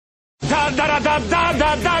You sound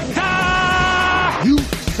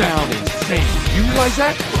insane. You realize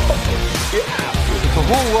that? Yeah. The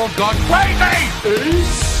whole world gone crazy!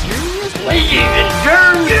 Seriously?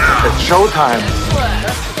 It's showtime.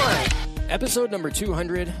 Episode number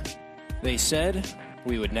 200. They said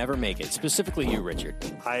we would never make it. Specifically you, Richard.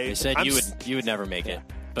 They said you would never make it.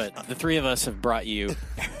 But the three of us have brought you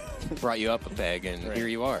up a peg, and here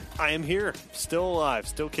you are. I am here, still alive,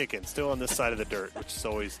 still kicking, still on this side of the dirt, which is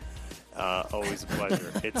always a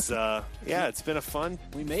pleasure. It's it's been a fun.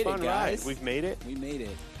 We made fun it, guys. Ride. We've made it. We made it.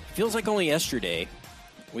 Feels like only yesterday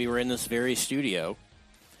we were in this very studio,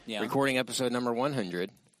 recording episode number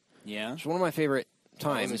 100. Yeah, it's one of my favorite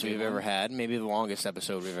times we've ever had. Maybe the longest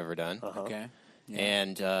episode we've ever done. Okay,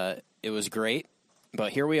 and it was great.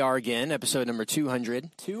 But here we are again, episode number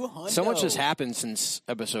 200. 200. So much has happened since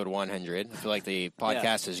episode 100. I feel like the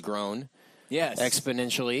podcast has grown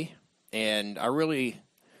exponentially. And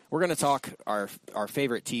we're going to talk our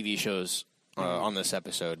favorite TV shows on this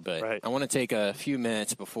episode. But I want to take a few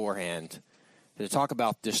minutes beforehand to talk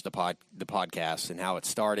about just the podcast and how it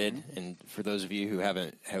started. And for those of you who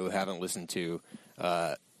haven't listened to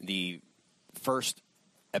the first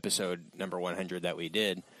episode, number 100 that we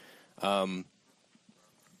did,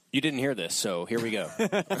 you didn't hear this, so here we go.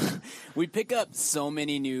 We pick up so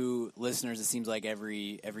many new listeners, it seems like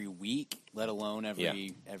every week, let alone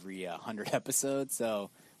every 100 episodes. So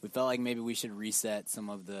we felt like maybe we should reset some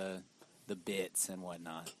of the bits and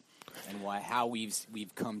whatnot, and how we've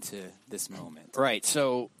come to this moment. Right.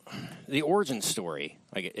 So the origin story,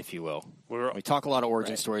 if you will. We talk a lot of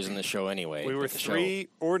origin stories in the show anyway. We were three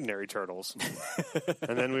ordinary turtles,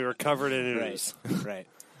 and then we were covered in ooze. Right.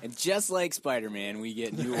 And just like Spider-Man, we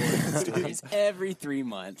get new origin stories every 3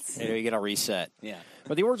 months. And we get a reset. Yeah.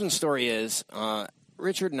 But the origin story is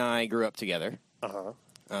Richard and I grew up together.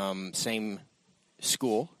 Same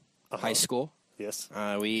school, high school. Yes.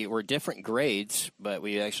 We were different grades, but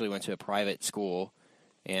we actually went to a private school,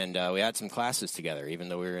 and we had some classes together, even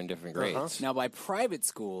though we were in different grades. Now, by private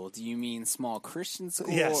school, do you mean small Christian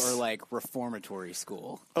school or like reformatory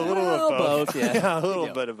school? A little of both. Yeah. A little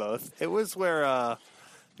bit of both. It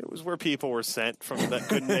was where people were sent from that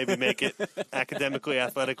couldn't maybe make it academically,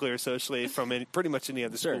 athletically, or socially from pretty much any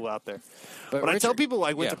other school out there. But when I tell people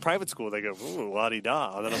I went to private school, they go, ooh,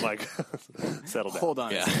 la-di-da. And then I'm like, settle down. Hold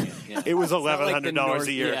on a second. Yeah. It was $1,100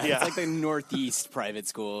 a year. Yeah, it's like the Northeast private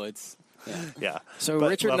school. It's So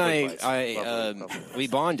Richard and I we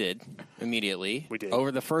bonded immediately. We did.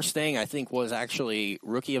 Over the first thing I think was actually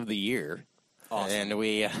Rookie of the Year. Awesome. And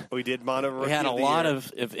we did bond over. We had a lot of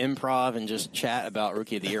improv and just chat about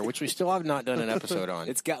Rookie of the Year, which we still have not done an episode on.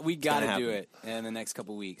 We got to do it in the next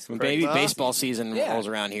couple weeks. When baseball season rolls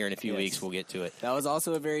around here in a few weeks, we'll get to it. That was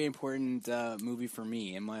also a very important movie for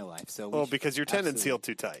me in my life. So because your tendons sealed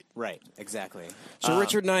too tight. Right. Exactly. So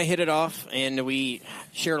Richard and I hit it off, and we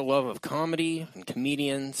shared a love of comedy and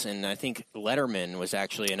comedians, and I think Letterman was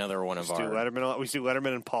actually another one of our. We used to do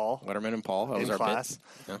Letterman and Paul. Letterman and Paul. That was our class.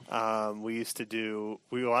 Bit. Yeah. We used to do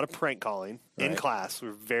a lot of prank calling in class. We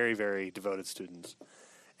were very, very devoted students.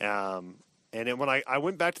 And then when I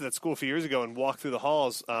went back to that school a few years ago and walked through the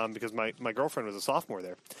halls because my girlfriend was a sophomore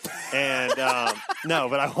there. And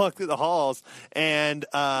but I walked through the halls, and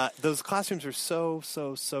those classrooms are so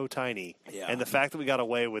tiny. Yeah. And the fact that we got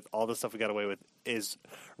away with all the stuff we got away with is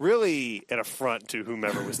really an affront to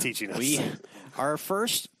whomever was teaching us. Our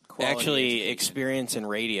first experience in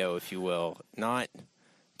radio, if you will, not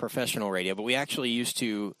professional radio, but we actually used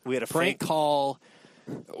to prank call.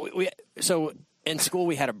 So in school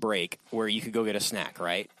we had a break where you could go get a snack,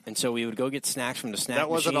 right? And so we would go get snacks from the snack machine. That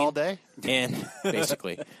wasn't all day? And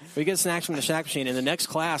basically, we get snacks from the snack machine, and the next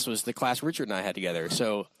class was the class Richard and I had together.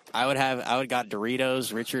 So I would got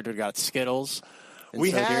Doritos, Richard would got Skittles. And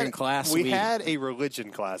during class we had a religion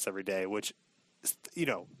class every day, which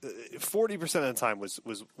 40% of the time was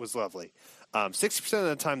lovely. 60% of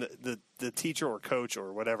the time, the teacher or coach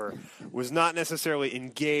or whatever was not necessarily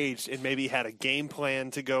engaged and maybe had a game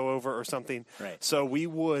plan to go over or something. Right. So we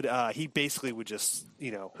would, he basically would just,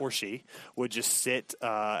 or she would just sit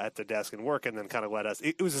at the desk and work and then kind of let us.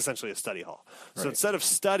 It was essentially a study hall. So instead of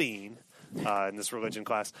studying in this religion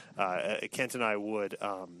class, Kent and I would.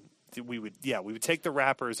 We would take the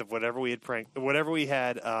wrappers of whatever we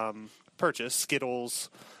had purchased, Skittles.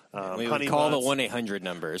 We would call the 1-800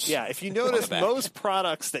 numbers. Yeah, if you notice, most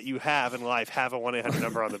products that you have in life have a 1-800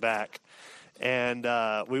 number on the back. And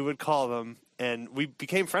we would call them, and we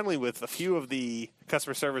became friendly with a few of the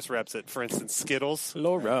customer service reps at, for instance, Skittles.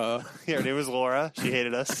 Laura. Her name was Laura. She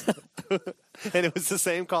hated us. And it was the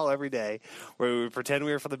same call every day where we would pretend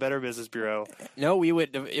we were from the Better Business Bureau. No, we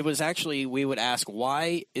would ask,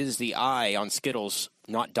 why is the I on Skittles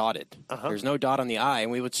not dotted? There's no dot on the I,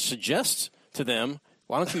 and we would suggest to them,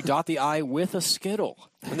 why don't you dot the I with a Skittle?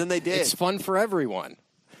 And then they did. It's fun for everyone.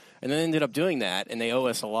 And then they ended up doing that, and they owe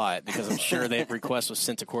us a lot because I'm sure that request was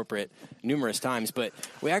sent to corporate numerous times. But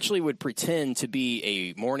we actually would pretend to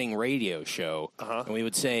be a morning radio show, and we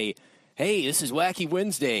would say, hey, this is Wacky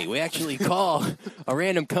Wednesday. We actually call a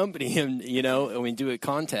random company, and we do a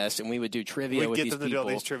contest, and we would do trivia with these people. We'd get them to do all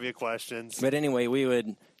these trivia questions. But anyway, we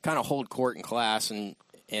would kind of hold court in class, and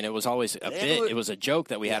it was always a bit. It was a joke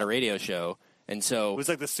that we had a radio show. And so it was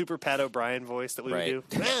like the super Pat O'Brien voice that we would do.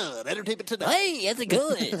 Well, entertainment tonight. Hey, that's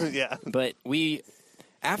good. Yeah. But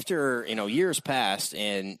after years passed,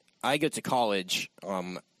 and I get to college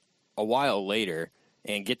a while later,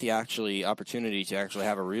 and get the opportunity to actually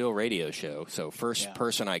have a real radio show. So first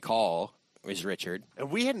person I call is Richard, and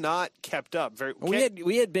we had not kept up very. We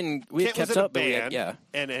had kept up, but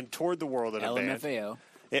and toured the world in a band. LMFAO.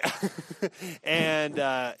 Yeah,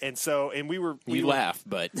 and we were. You laugh,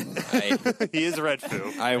 but he is Red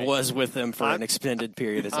Foo. I was with them for an extended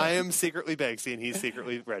period of time. I am secretly Banksy, and he's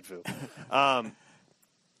secretly Red Foo.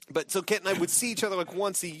 But so Kent and I would see each other like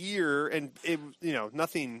once a year, and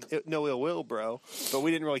nothing, no ill will, bro. But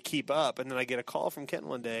we didn't really keep up. And then I get a call from Kent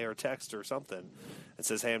one day, or a text or something, and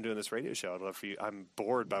says, "Hey, I'm doing this radio show. I'd love for you. I'm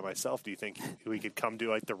bored by myself. Do you think we could come do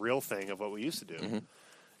like the real thing of what we used to do?" Mm-hmm.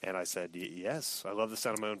 And I said, yes, I love the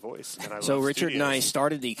sound of my own voice. And so Richard and I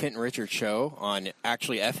started the Kent and Richard show on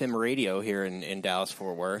actually FM radio here in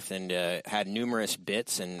Dallas-Fort Worth, and had numerous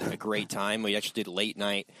bits and a great time. We actually did late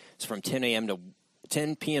night. It's from 10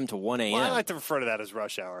 p.m. to 1 a.m. Well, I like to refer to that as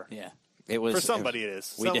rush hour. Yeah. It was, for somebody, it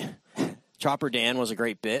is. We did. Chopper Dan was a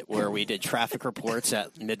great bit where we did traffic reports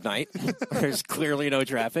at midnight. There's clearly no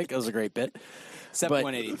traffic. It was a great bit. Except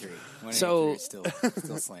 183. 183 is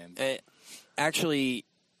still slammed. Actually,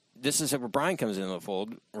 this is where Brian comes into the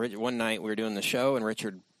fold. One night we were doing the show, and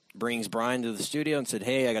Richard brings Brian to the studio and said,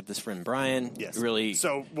 "Hey, I got this friend Brian. Yes. Really.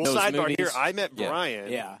 So we'll sidebar here. I met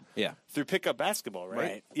Brian. Yeah. Through pickup basketball,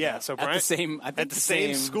 right? Yeah. So Brian at the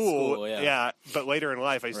same school. Yeah. But later in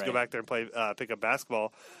life, I used to go back there and play pickup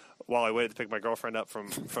basketball while I waited to pick my girlfriend up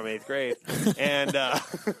from 8th grade. And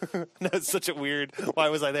that's such a weird. Why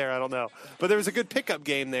was I there? I don't know. But there was a good pickup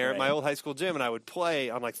game there at my old high school gym, and I would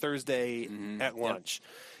play on like Thursday at lunch.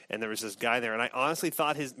 Yep. And there was this guy there, and I honestly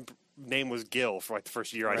thought his name was Gil for like the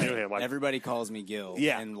first year I knew him. Like, everybody calls me Gil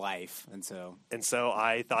in life, and so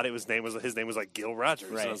I thought his name was like Gil Rogers.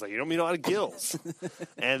 Right. And I was like, you don't meet a lot of Gils.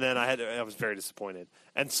 And then I was very disappointed.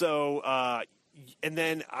 And so and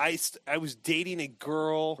then I was dating a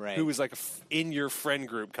girl who was like in your friend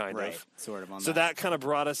group kind of. Sort of on so that kind of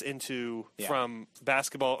brought us into from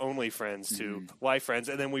basketball only friends to life friends,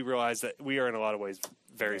 and then we realized that we are in a lot of ways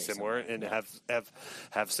very similar and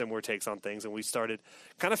have similar takes on things, and we started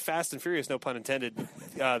kind of fast and furious, no pun intended.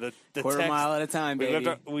 The quarter mile at a time,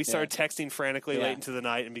 baby. We started texting frantically late into the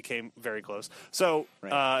night and became very close. So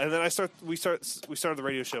and then we started the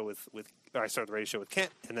radio show with I started the radio show with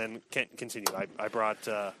Kent, and then Kent continued. I brought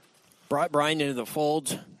Brian into the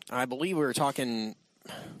fold. I believe we were talking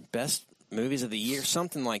best movies of the year,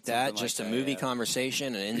 something like that. Just a movie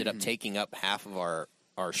conversation, and ended up taking up half of our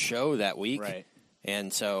show that week. Right.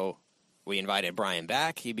 And so we invited Brian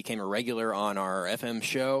back. He became a regular on our FM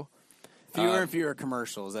show. Fewer and fewer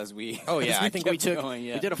commercials as we. Oh yeah, I think we did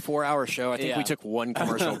a 4-hour show. I think we took one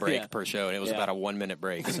commercial break per show, and it was about a 1-minute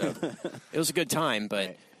break. So it was a good time.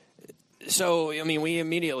 But so I mean, we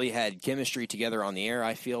immediately had chemistry together on the air.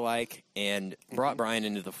 I feel like, and brought Brian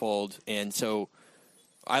into the fold. And so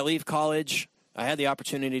I leave college. I had the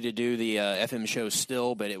opportunity to do the FM show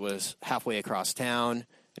still, but it was halfway across town.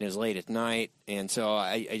 It was late at night, and so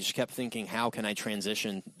I just kept thinking, how can I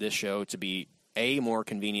transition this show to be, A, more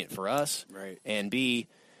convenient for us, and B,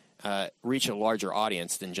 reach a larger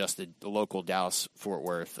audience than just the local Dallas-Fort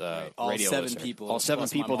Worth radio listener. All seven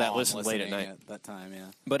people that listened late at night. At that time,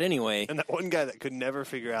 But anyway. And that one guy that could never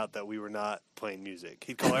figure out that we were not playing music.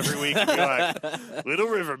 He'd call every week and be like, Little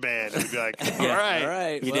River Band. And we'd be like, all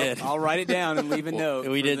right. He did. I'll write it down and leave a note.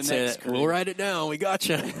 We did say, we'll write it down. We got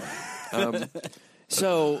you.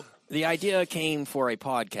 So the idea came for a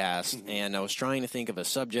podcast, and I was trying to think of a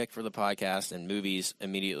subject for the podcast, and movies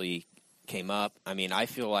immediately came up. I mean, I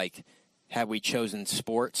feel like had we chosen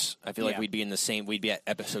sports, I feel like we'd be at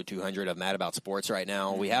episode 200 of Mad About Sports right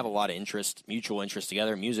now. We have a lot of mutual interest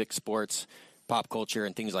together, music, sports, pop culture,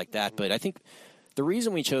 and things like that. But I think the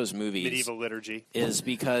reason we chose movies medieval liturgy is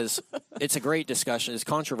because it's a great discussion. It's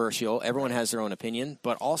controversial. Everyone has their own opinion,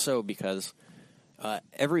 but also because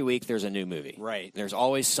Every week there's a new movie. Right. There's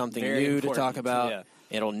always something Very new to important. talk about. Yeah.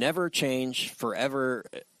 It'll never change forever.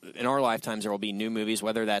 In our lifetimes, there will be new movies,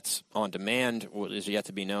 whether that's on demand, is yet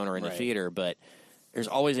to be known, or in the theater. But there's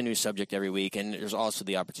always a new subject every week, and there's also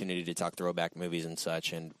the opportunity to talk throwback movies and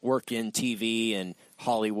such, and work in TV and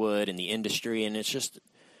Hollywood and the industry. And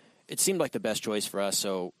it seemed like the best choice for us.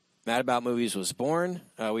 So Mad About Movies was born.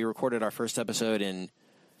 We recorded our first episode in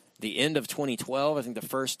the end of 2012. I think the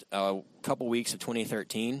first couple weeks of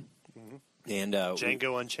 2013. And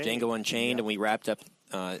Django Unchained, and we wrapped up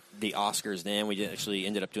the Oscars then. We actually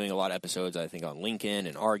ended up doing a lot of episodes, I think, on Lincoln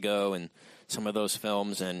and Argo and some of those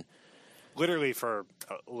films. And literally for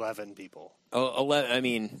 11 people. 11, I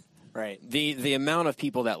mean, right. The amount of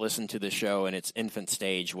people that listened to the show in its infant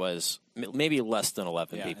stage was maybe less than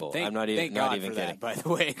 11 people. I'm not even kidding. That, by the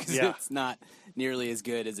way, because it's not nearly as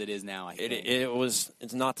good as it is now. I think.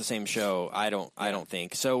 It's not the same show. I don't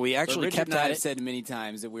think so. We actually kept at it. I've said many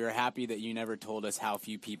times that we were happy that you never told us how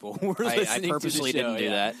few people were listening. I purposely to the show. didn't do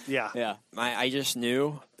that. Yeah. I just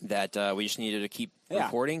knew that we just needed to keep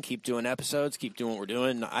recording, keep doing episodes, keep doing what we're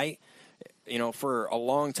doing. For a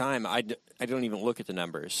long time, I don't even look at the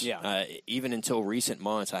numbers. Yeah. Even until recent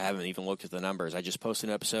months, I haven't even looked at the numbers. I just post an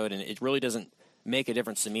episode, and it really doesn't make a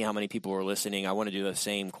difference to me how many people are listening. I want to do the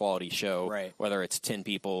same quality show, whether it's 10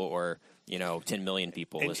 people or 10 million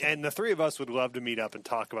people listening. And the three of us would love to meet up and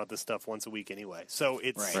talk about this stuff once a week anyway. So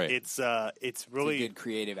it's really it's a good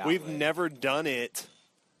creative outlet. We've never done it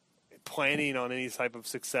planning on any type of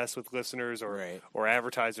success with listeners or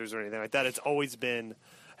advertisers or anything like that. It's always been,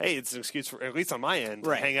 hey, it's an excuse for, at least on my end,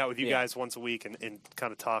 to hang out with you guys once a week and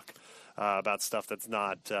kind of talk about stuff that's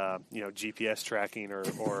not GPS tracking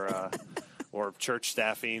or church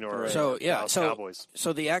staffing or Cowboys.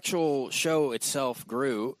 So the actual show itself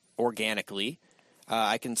grew organically.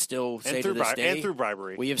 I can still say to this day, and through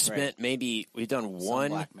bribery, we have spent we've done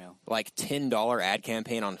one like $10 ad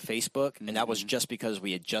campaign on Facebook, and that was just because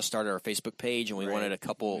we had just started our Facebook page and we wanted a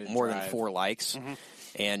couple more than 4 likes,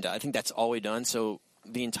 and I think that's all we've done. So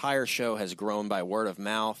the entire show has grown by word of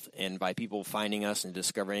mouth and by people finding us and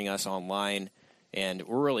discovering us online, and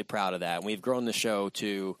we're really proud of that. And we've grown the show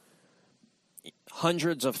to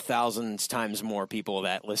hundreds of thousands times more people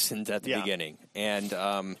that listened at the beginning. And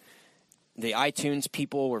the iTunes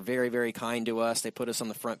people were very, very kind to us. They put us on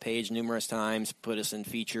the front page numerous times, put us in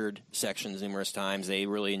featured sections numerous times. They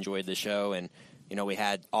really enjoyed the show. And, we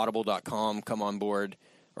had Audible.com come on board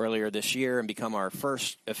earlier this year and become our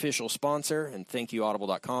first official sponsor. And thank you,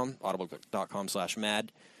 Audible.com,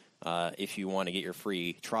 audible.com/mad, if you want to get your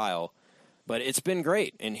free trial. But it's been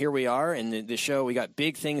great, and here we are, and the show, we got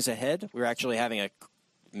big things ahead. We're actually having a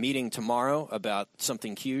meeting tomorrow about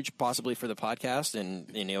something huge, possibly for the podcast, and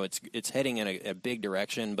it's heading in a big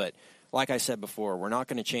direction. But like I said before, we're not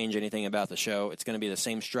going to change anything about the show. It's going to be the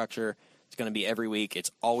same structure. It's going to be every week.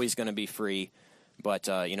 It's always going to be free. But,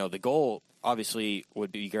 the goal, obviously,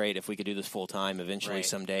 would be great if we could do this full-time eventually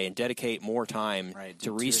someday and dedicate more time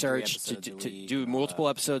to research, to do multiple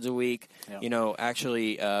episodes a week,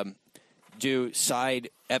 actually do side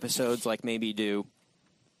episodes like maybe do,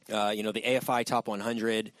 the AFI Top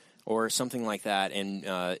 100 or something like that,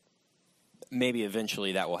 and maybe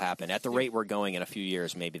eventually that will happen. At the rate we're going in a few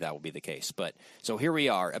years, maybe that will be the case. But so here we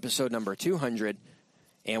are, episode number 200,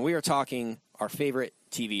 and we are talking our favorite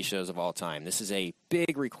TV shows of all time. This is a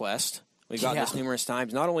big request. We've gotten this numerous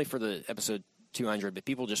times, not only for the episode 200, but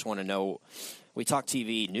people just want to know. We talk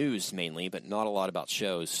TV news mainly, but not a lot about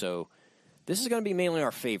shows. So this is going to be mainly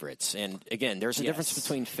our favorites. And again, there's a difference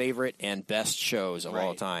between favorite and best shows of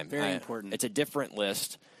all time. Very important. It's a different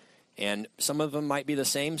list, and some of them might be the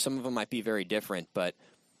same, some of them might be very different. But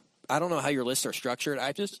I don't know how your lists are structured.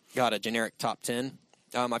 I just got a generic top 10.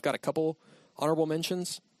 I've got a couple honorable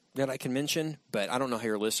mentions that I can mention, but I don't know how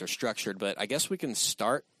your lists are structured. But I guess we can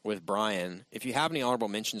start with Brian. If you have any honorable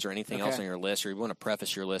mentions or anything else on your list, or you want to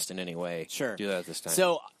preface your list in any way, do that at this time.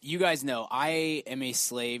 So you guys know I am a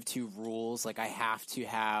slave to rules. Like I have to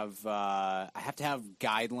have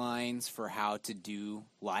guidelines for how to do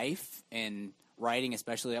life and writing,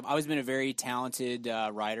 especially. I've always been a very talented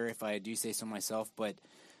writer, if I do say so myself. But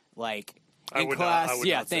like. In class,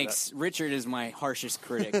 thanks. Richard is my harshest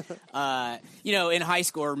critic. In high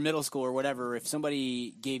school or middle school or whatever, if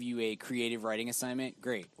somebody gave you a creative writing assignment,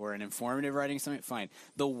 great, or an informative writing assignment, fine.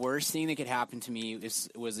 The worst thing that could happen to me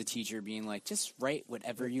was a teacher being like, "Just write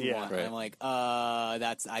whatever you want." And I'm like,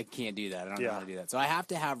 I can't do that. I don't know how to do that. So I have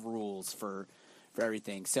to have rules for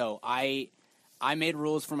everything. So I made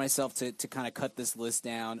rules for myself to kind of cut this list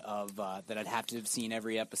down of that I'd have to have seen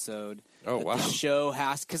every episode. Oh, wow. The show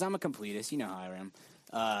has, because I'm a completist, you know how I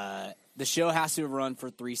The show has to have run for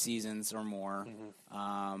 3 seasons or more,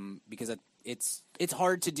 because it's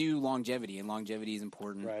hard to do longevity, and longevity is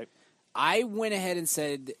important. Right. I went ahead and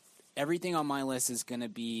said everything on my list is going to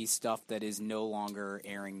be stuff that is no longer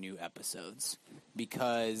airing new episodes,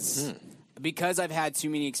 because I've had too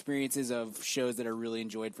many experiences of shows that I really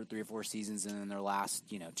enjoyed for 3 or 4 seasons, and then their last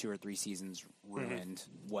 2 or 3 seasons ruined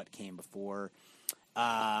what came before.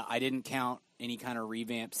 I didn't count any kind of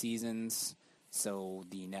revamp seasons, so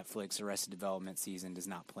the Netflix Arrested Development season does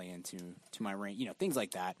not play into my rank. Things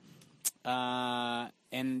like that.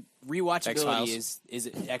 And rewatchability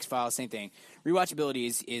is X-Files, same thing.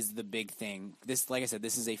 Rewatchability is the big thing. This, like I said,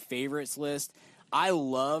 this is a favorites list. I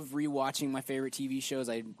love rewatching my favorite TV shows.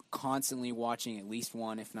 I'm constantly watching at least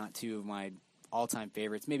 1, if not 2, of my all-time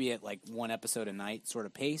favorites. Maybe at like 1 episode a night sort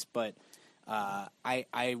of pace, but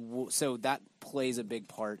so that plays a big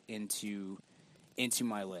part into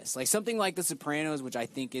my list. Like something like The Sopranos, which I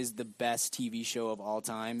think is the best TV show of all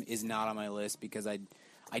time, is not on my list because I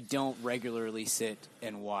don't regularly sit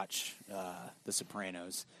and watch The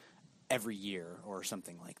Sopranos every year or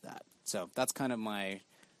something like that. So that's kind of my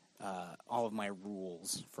all of my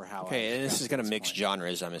rules for how. Okay, and this is going to mix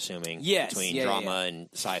genres, I'm assuming. Yes, between drama and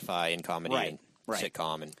sci-fi and comedy and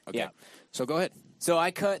sitcom and okay. Yeah. So go ahead. So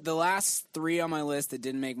I cut the last 3 on my list that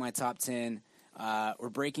didn't make my top 10.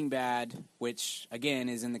 Were Breaking Bad, which again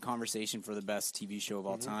is in the conversation for the best TV show of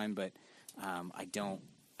all time, but I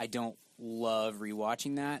don't love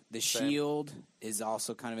rewatching that. The Shield is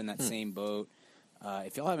also kind of in that same boat.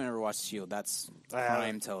 If y'all haven't ever watched The Shield, that's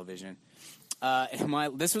prime television.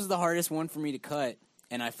 This was the hardest one for me to cut,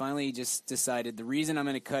 and I finally just decided the reason I'm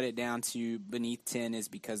going to cut it down to beneath 10 is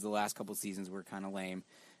because the last couple seasons were kind of lame.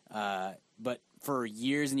 But for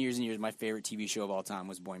years and years and years, my favorite TV show of all time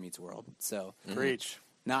was Boy Meets World. So Preach.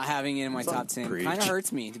 Not having it in my top 10 kind of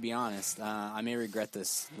hurts me, to be honest. I may regret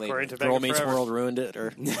this later. Girl Meets World ruined it,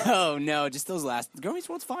 or no, just those last. Girl Meets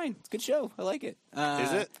World's fine. It's a good show. I like it.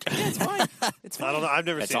 Is it? Yeah, it's fine. It's fine. I don't know. I've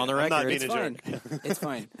never seen it. On the record. I'm not being It's a fine. jerk. It's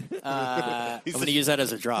fine. I'm going to use that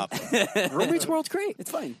as a drop. Girl Meets World's great. It's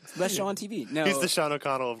fine. It's the best show on TV. No, He's the Sean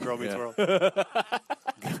O'Connell of Girl Meets World.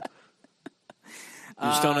 You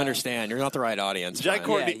just don't understand. You're not the right audience. Jack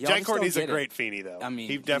Brian. Courtney's a great Feeny, though. I mean,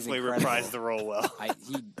 he definitely reprised the role well.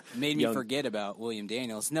 He made me forget about William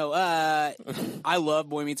Daniels. No, I love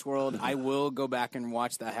Boy Meets World. I will go back and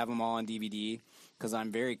watch that. I have them all on DVD because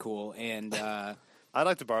I'm very cool. And I'd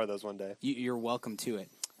like to borrow those one day. You're welcome to it.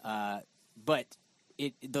 But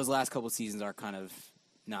those last couple seasons are kind of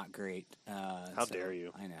not great. How dare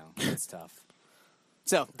you? I know. It's tough.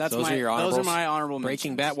 So those are my honorable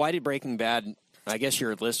Breaking mentions. Bad. Why did Breaking Bad? I guess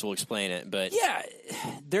your list will explain it, but yeah,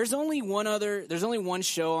 there's only one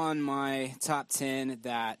show on my top 10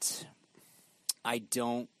 that I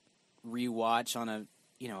don't rewatch on a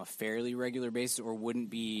fairly regular basis, or wouldn't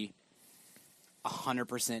be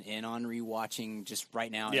 100% in on rewatching just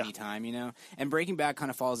right now, anytime, And Breaking Bad kind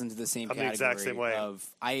of falls into the same category. The exact same way.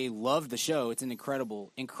 I love the show. It's an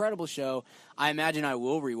incredible, incredible show. I imagine I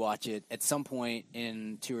will rewatch it at some point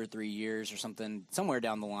in 2 or 3 years or something, somewhere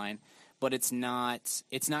down the line. But it's not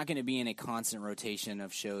going to be in a constant rotation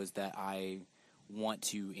of shows that I want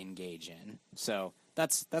to engage in. So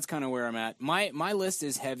that's kind of where I'm at. My list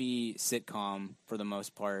is heavy sitcom for the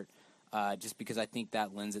most part, just because I think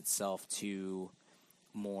that lends itself to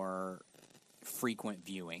more frequent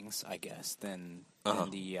viewings, I guess, than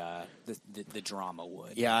the drama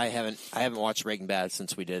would. Yeah, I haven't watched Breaking Bad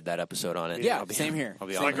since we did that episode on it. Yeah, same here.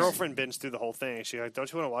 My girlfriend binged through the whole thing. She's like,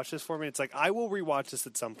 "Don't you want to watch this for me?" It's like, I will rewatch this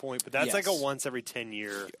at some point, but that's like a once every 10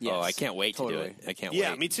 year. Yes. Oh, I can't wait to do it. I can't wait.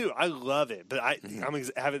 Yeah, me too. I love it, but I'm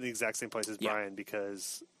having the exact same place as Brian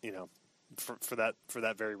because for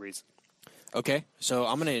that very reason. Okay, so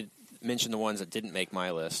I'm going to mention the ones that didn't make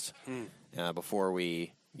my list before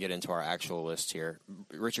we get into our actual list here.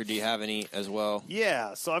 Richard, do you have any as well?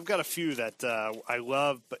 Yeah, so I've got a few that I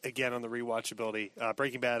love, but again, on the rewatchability.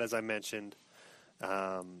 Breaking Bad, as I mentioned,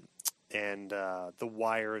 and The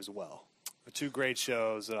Wire as well. 2 great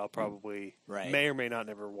shows that I'll probably may or may not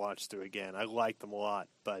never watch through again. I like them a lot,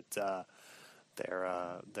 but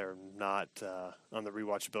they're not on the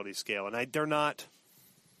rewatchability scale. And they're not,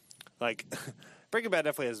 like... Breaking Bad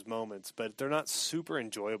definitely has moments, but they're not super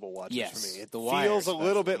enjoyable watches for me. It feels a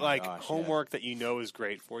little bit like homework that is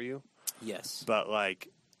great for you. Yes, but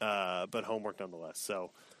but homework nonetheless.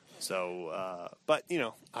 So, but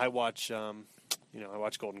I watch I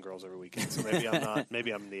watch Golden Girls every weekend. So maybe I'm not.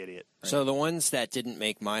 Maybe I'm the idiot. So the ones that didn't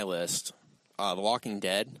make my list, The Walking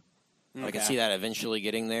Dead. Okay. I can see that eventually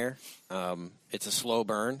getting there. It's a slow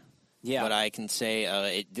burn. Yeah, but I can say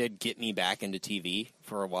it did get me back into TV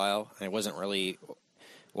for a while. And it wasn't really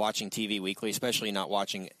watching TV weekly, especially not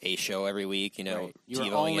watching a show every week. You know, right.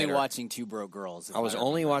 You were only watching Two Broke Girls. I was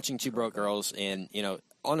only watching Two Broke Girls, and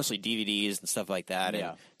honestly, DVDs and stuff like that.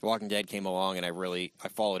 And The Walking Dead came along, and I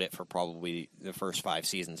followed it for probably the first 5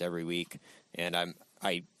 seasons every week, and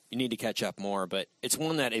I need to catch up more. But it's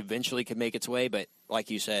one that eventually could make its way. But like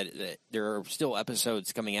you said, there are still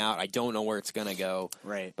episodes coming out. I don't know where it's going to go.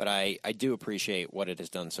 Right. But I do appreciate what it has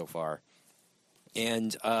done so far.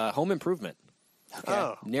 And Home Improvement. Okay.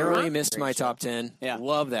 Oh, narrowly missed my top 10. Yeah.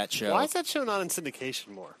 Love that show. Why is that show not in syndication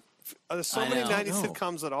more? There's so many 90s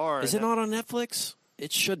sitcoms that are. Is it not on Netflix?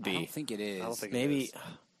 It should be. I don't think it is. I don't think Maybe. it is.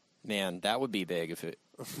 Man, that would be big if it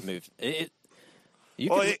moved.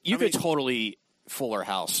 You could totally Fuller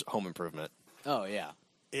House Home Improvement. Oh, yeah.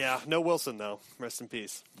 Yeah, no Wilson, though. Rest in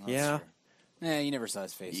peace. Yeah. You never saw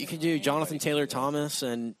his face. You could do Jonathan Taylor Thomas,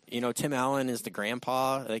 and Tim Allen is the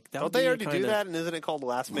grandpa. Like, don't they already do that? And isn't it called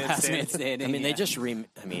Last Man Standing? I mean, they just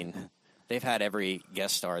they've had every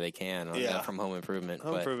guest star they can from Home Improvement.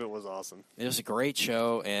 Home Improvement was awesome. It was a great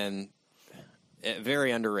show and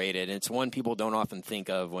very underrated. And it's one people don't often think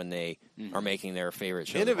of when they are making their favorite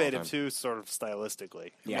show. Innovative too, sort of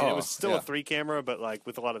stylistically. Yeah. I mean, it was still a 3-camera, but like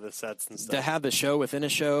with a lot of the sets and stuff. To have the show within a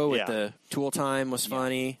show with the Tool Time was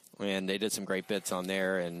funny, and they did some great bits on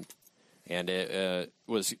there, and it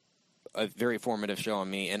was a very formative show on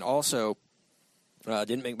me. And also,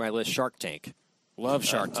 didn't make my list, Shark Tank. Love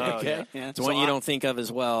Shark Tank. Okay. Yeah. It's one you don't think of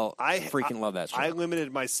as well. I freaking love that show. I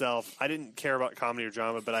limited myself. I didn't care about comedy or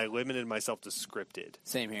drama, but I limited myself to scripted.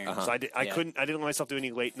 Same here. So I didn't let myself do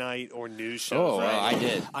any late night or news shows. Oh, I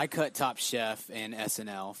did. I cut Top Chef and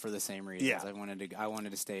SNL for the same reasons. Yeah. I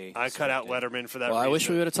wanted to stay. I cut out Letterman for that reason. I wish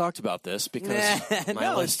we would have talked about this because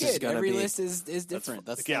my list is going to be... Every list is different.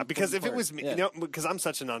 That's because if it was me, because I'm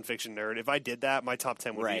such a nonfiction nerd, if I did that, my top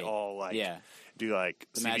 10 would be all like... Yeah. Do like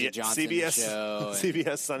the Magic Johnson show,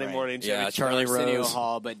 CBS Sunday Morning, Charlie Rose, Arsenio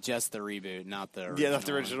Hall, but just the reboot, not the original. Not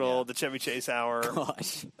the original. The Chevy Chase Hour.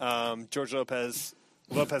 Gosh, George Lopez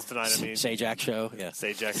Tonight. I mean, Sajak Show. Yeah,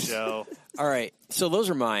 Sajak Show. All right, so those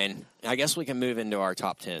are mine. I guess we can move into our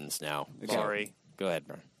top 10s now. Okay. Sorry, go ahead,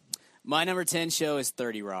 Brian. My number 10 show is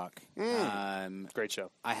 30 Rock. Great show.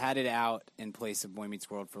 I had it out in place of Boy Meets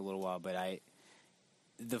World for a little while, but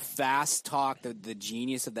the fast talk, the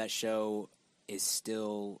genius of that show is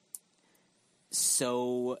still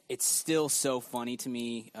so funny to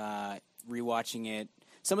me. Rewatching it,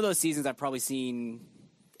 some of those seasons I've probably seen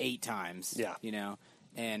 8 times. Yeah,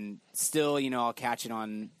 and still, I'll catch it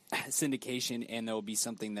on syndication, and there will be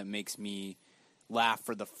something that makes me laugh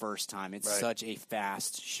for the first time. It's such a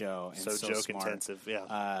fast show and so joke smart. Intensive.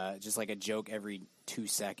 Yeah, just like a joke every 2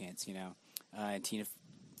 seconds. And Tina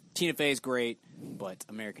Fey is great, but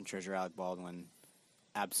American Treasure Alec Baldwin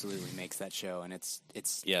absolutely makes that show, and it's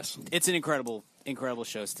an incredible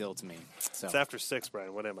show still to me. So it's after 6,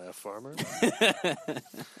 Brian. What am I, a farmer?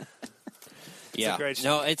 Yeah,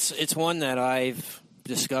 no, it's one that I've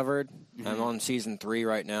discovered. I'm on season 3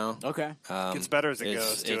 right now. Okay, gets better as it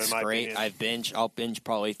goes. Too, it's in my great. opinion. I'll binge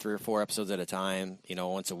probably 3 or 4 episodes at a time.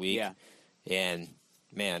 Once a week. Yeah, and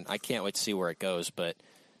man, I can't wait to see where it goes. But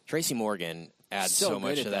Tracy Morgan adds so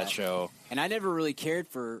much to that show. And I never really cared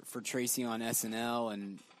for Tracy on SNL,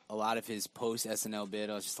 and a lot of his post-SNL bit,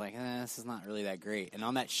 I was just like, this is not really that great. And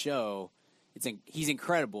on that show, he's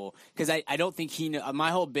incredible, because I don't think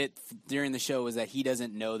my whole bit during the show was that he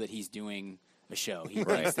doesn't know that he's doing a show. He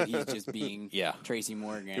thinks that he's just being Tracy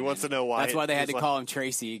Morgan. He wants to know why. That's why they had to call him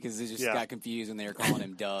Tracy, because they just got confused when they were calling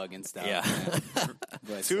him Doug and stuff. Yeah.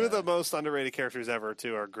 But, 2 of the most underrated characters ever,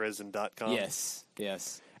 too, are Grizz and .com. Yes.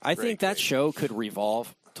 I think that show could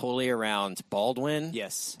revolve totally around Baldwin,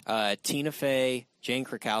 Tina Fey, Jane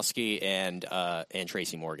Krakowski, and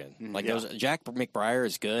Tracy Morgan. Those, Jack McBrayer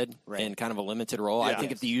is good in kind of a limited role. I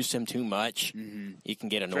think if they used him too much, he can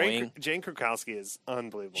get annoying. Jane Krakowski is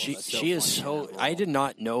unbelievable. She is so. I did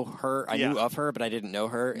not know her. I knew of her, but I didn't know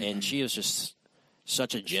her, and she is just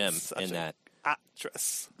such a gem in that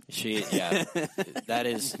actress.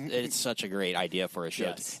 It's such a great idea for a show.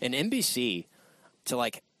 Yes. And NBC to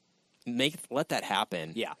let that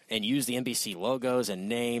happen, and use the NBC logos and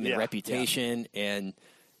name and reputation and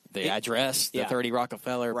the address, the 30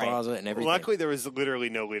 Rockefeller Plaza, and everything. Luckily, there was literally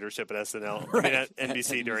no leadership at SNL, at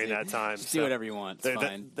NBC during that time. Just do whatever you want. It's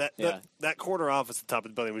fine. That corner office at the top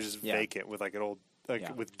of the building was just vacant with an old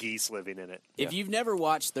with geese living in it. If you've never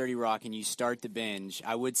watched 30 Rock and you start the binge,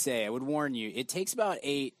 I would warn you, it takes about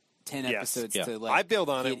 8-10 episodes to I build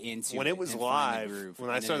on get it into when it was live. When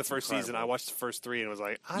I started the first incredible. season, I watched the first 3 and was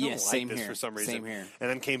like, I don't like this for some reason. Same here. And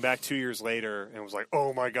then came back 2 years later and was like,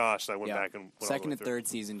 oh my gosh! So I went back and went second and third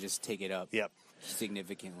season just take it up. Yep.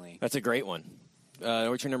 Significantly. That's a great one.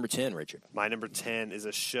 What's your number 10, Richard? My number 10 is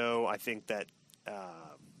a show I think that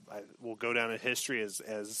will go down in history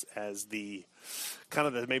as the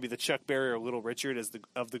kind of maybe the Chuck Berry or Little Richard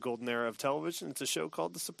of the golden era of television. It's a show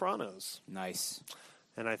called The Sopranos. Nice.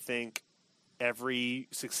 And I think every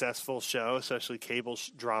successful show, especially cable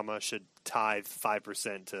drama, should tithe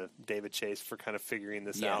 5% to David Chase for kind of figuring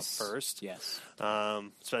this out first. Yes.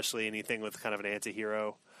 Especially anything with kind of an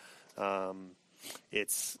anti-hero.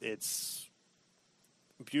 It's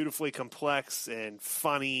beautifully complex and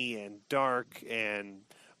funny and dark and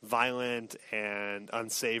violent and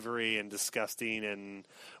unsavory and disgusting and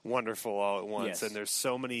wonderful all at once. Yes. And there's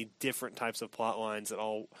so many different types of plot lines that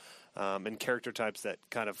all and character types that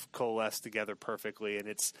kind of coalesce together perfectly. And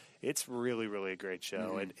it's really, really a great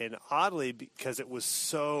show. Mm-hmm. And oddly, because it was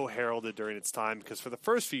so heralded during its time, because for the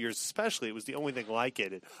first few years especially, it was the only thing like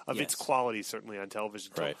it of its quality, certainly on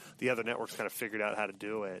television, until the other networks kind of figured out how to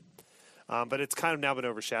do it. But it's kind of now been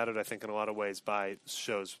overshadowed, I think, in a lot of ways by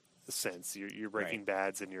shows since. Your Breaking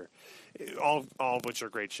Bads and your all of which are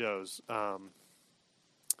great shows.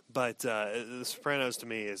 But The Sopranos to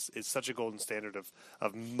me is such a golden standard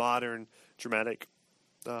of modern dramatic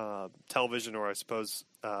television, or I suppose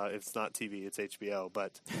it's not TV, it's HBO.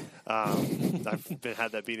 But I've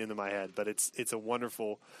had that beat into my head. But it's a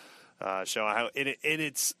wonderful show, and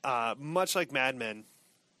it's much like Mad Men.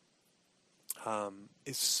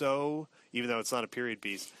 Is so, even though it's not a period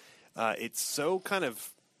piece, it's so kind of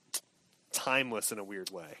timeless in a weird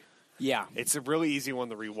way. Yeah. It's a really easy one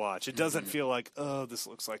to rewatch. It doesn't feel like, oh, this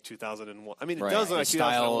looks like 2001. I mean, it Right. does look like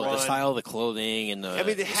 2001. The style of the clothing and the it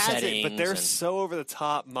has it, settings but they're and- so over the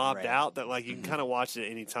top, mobbed out that like you can kind of watch it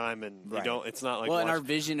at any time, and you don't. It's not like and our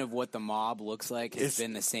vision of what the mob looks like has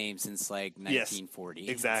been the same since like 1940.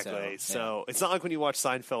 Exactly. So it's not like when you watch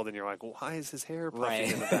Seinfeld and you're like, well, why is his hair puffy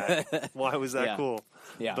Right. in the back? Why was that cool?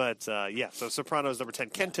 Yeah. But so Sopranos number 10.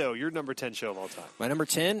 Kento, your number 10 show of all time. My number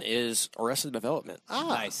 10 is Arrested Development.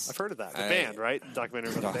 Nice. I've heard of that. The band, right?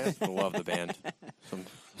 Documentary about the band. I love the band.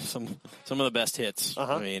 Some of the best hits.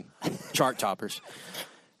 I mean, chart toppers.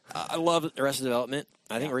 I love Arrested Development.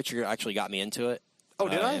 I think Richard actually got me into it. Oh,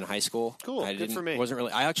 did I? In high school. Cool. I Good for me.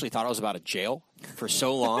 I actually thought it was about a jail for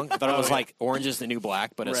so long. I thought it was like Orange is the New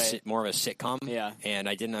Black, but more of a sitcom. Yeah. And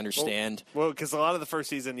I didn't understand. Well, because a lot of the first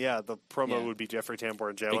season, the promo would be Jeffrey Tambor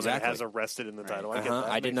in jail, and then it has Arrested in the title. I get that.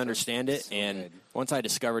 I didn't understand it, So and good. once I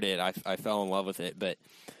discovered it, I fell in love with it. But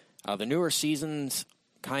the newer seasons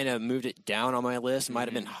kind of moved it down on my list. Might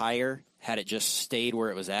have been higher had it just stayed where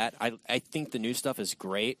it was at. I think the new stuff is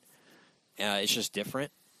great. It's just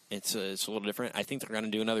different. It's a little different. I think they're going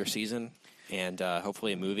to do another season and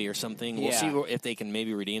hopefully a movie or something. We'll see if they can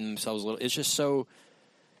maybe redeem themselves a little. It's just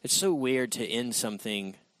so weird to end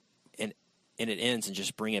something and it ends and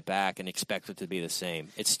just bring it back and expect it to be the same.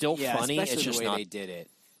 It's still funny. Especially It's just the way not. they did it.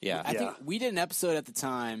 Yeah. I think we did an episode at the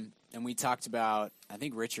time, and we talked about. I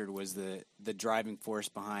think Richard was the driving force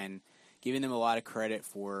behind giving them a lot of credit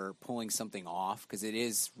for pulling something off, because it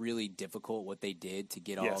is really difficult what they did to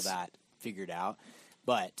get all that figured out.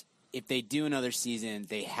 But if they do another season,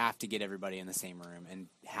 they have to get everybody in the same room and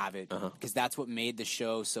have it, because that's what made the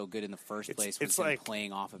show so good in the first place. Was them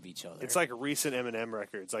playing off of each other. It's like recent Eminem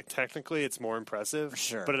records. Like technically, it's more impressive,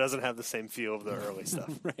 sure, but it doesn't have the same feel of the early stuff.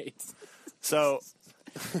 Right. So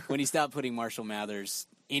when he stopped putting Marshall Mathers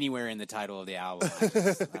anywhere in the title of the album,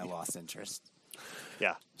 I lost interest.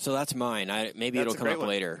 Yeah. So that's mine. Maybe it'll come up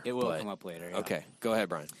later. It will come up later. Yeah. Okay. Go ahead,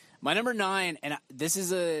 Brian. My number 9, and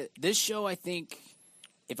this show, I think,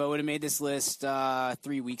 if I would have made this list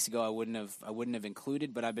 3 weeks ago, I wouldn't have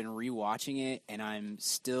included. But I've been rewatching it, and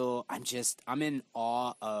I'm in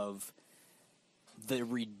awe of the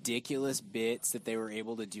ridiculous bits that they were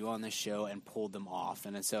able to do on this show and pulled them off.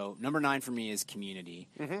 And so number 9 for me is Community.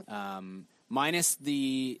 Minus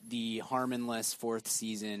the harmonless 4th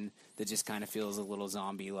season that just kind of feels a little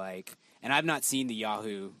zombie-like. And I've not seen the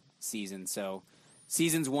Yahoo season, so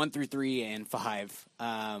seasons 1 through 3 and 5.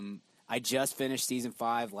 I just finished season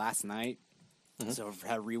 5 last night, so I've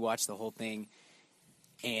had to rewatch the whole thing.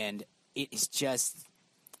 And it is just,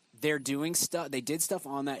 they're doing stuff. They did stuff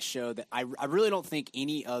on that show that I really don't think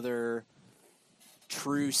any other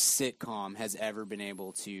true sitcom has ever been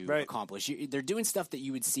able to accomplish. They're doing stuff that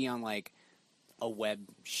you would see on like a web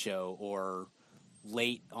show or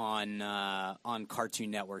late on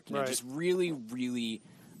Cartoon Network. You know, just really, really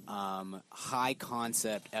high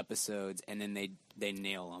concept episodes, and then they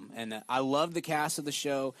nail them. And I love the cast of the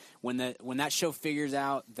show. When that show figures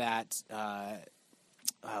out that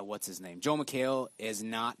what's his name? Joel McHale is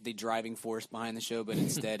not the driving force behind the show, but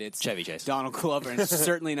instead it's Chevy Chase. Donald Glover, and it's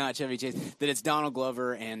certainly not Chevy Chase. That it's Donald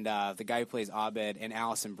Glover and the guy who plays Abed and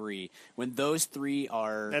Allison Brie. When those three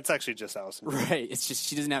are... That's actually just Allison Brie. Right. It's just,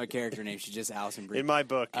 she doesn't have a character name. She's just Allison Brie. In my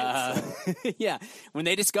book, it's, yeah. When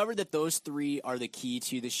they discovered that those three are the key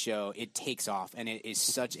to the show, it takes off, and it is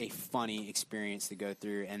such a funny experience to go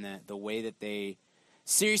through, and the way that they...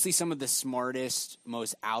 Seriously, some of the smartest,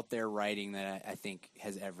 most out there writing that I think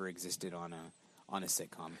has ever existed on a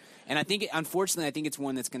sitcom. And I think, unfortunately, I think it's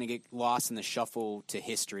one that's going to get lost in the shuffle to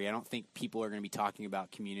history. I don't think people are going to be talking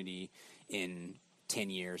about Community in 10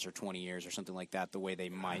 years or 20 years or something like that the way they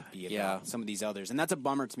might be about some of these others. And that's a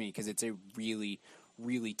bummer to me because it's a really,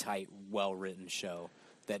 really tight, well-written show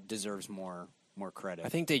that deserves more credit. I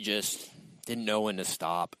think they just didn't know when to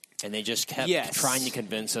stop. And they just kept trying to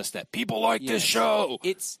convince us that people like this show.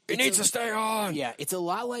 It needs to stay on. Yeah, it's a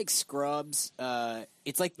lot like Scrubs.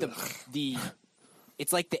 It's like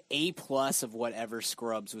it's like the A+ of whatever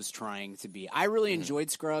Scrubs was trying to be. I really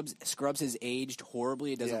enjoyed Scrubs. Scrubs has aged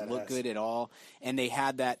horribly. It doesn't look good at all. And they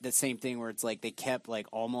had that same thing where it's like they kept like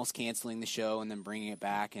almost canceling the show and then bringing it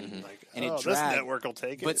back, and and it dragged. This network will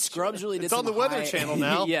take it. But Scrubs really did. It's on the Weather Channel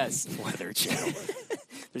now. Yes, Weather Channel.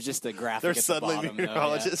 There's just a graphic. They're at suddenly the bottom,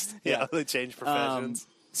 meteorologists. Yeah, they change professions.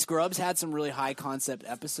 Scrubs had some really high concept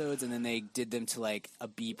episodes, and then they did them to like a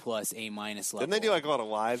B+, A- level. Didn't they do like a lot of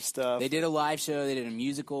live stuff? They did a live show. They did a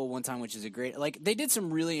musical one time, which is a great. Like they did some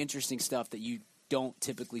really interesting stuff that you don't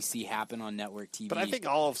typically see happen on network TV. But I think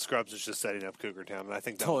all of Scrubs is just setting up Cougar Town, and I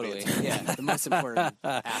think that totally, the most important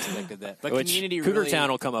aspect of that. But which Community Cougar really, Town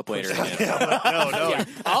will come up later. No. yeah,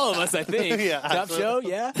 all of us, I think. Top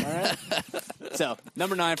absolutely. show, yeah. All right. So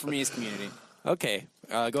number 9 for me is Community. Okay,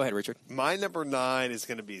 go ahead, Richard. My number 9 is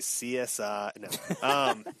going to be CSI.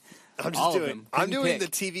 No, I'm doing the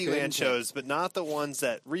TV Land shows, but not the ones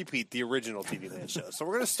that repeat the original TV Land shows. So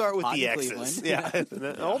we're going to start with the X's. Yeah,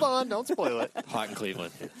 hold on, don't spoil it. Hot in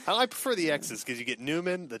Cleveland. I prefer the X's because you get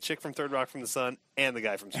Newman, the chick from Third Rock from the Sun, and the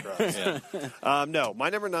guy from Scrubs. No, my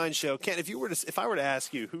number 9 show, Ken. If I were to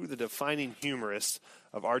ask you who the defining humorists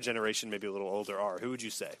of our generation, maybe a little older, are, who would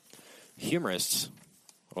you say? Humorists.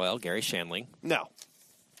 Well, Gary Shandling. No.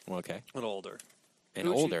 Okay. A little older.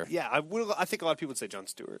 Older. I think a lot of people would say Jon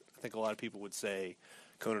Stewart. I think a lot of people would say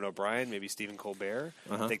Conan O'Brien, maybe Stephen Colbert.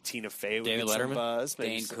 I think Tina Fey would David get Letterman. some buzz.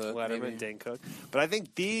 Maybe Dane Cook. Letterman, Dane Cook. But I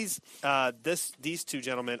think these two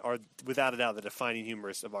gentlemen are, without a doubt, the defining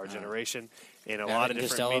humorists of our generation in a lot of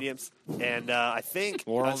different Costello. mediums. And I think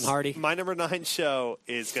Laurel and Hardy. My number 9 show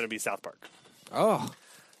is going to be South Park. Oh.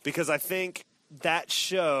 Because I think that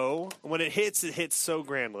show, when it hits so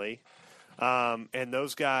grandly. And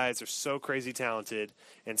those guys are so crazy talented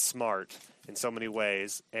and smart in so many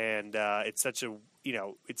ways. And it's such a,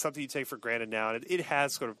 it's something you take for granted now. And it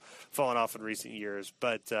has sort of fallen off in recent years.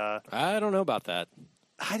 But I don't know about that.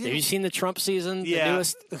 Have you seen the Trump season? Yeah. The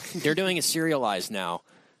newest? They're doing it serialized now.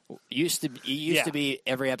 It used to be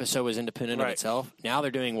every episode was independent of itself. Now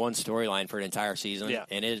they're doing one storyline for an entire season. Yeah.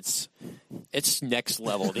 And it's next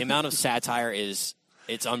level. The amount of satire is...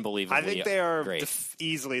 It's unbelievable. I think they are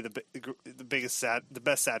easily the biggest, the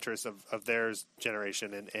best satirists of their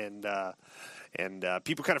generation, and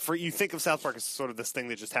people kind of you think of South Park as sort of this thing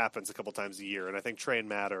that just happens a couple times a year, and I think Trey and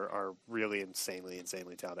Matt are really insanely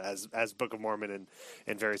talented, as Book of Mormon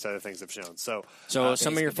and various other things have shown. So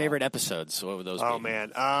some of your favorite episodes, what would those be? Oh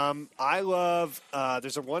man, I love.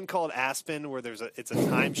 There's one called Aspen where it's a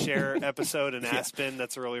timeshare episode in Aspen.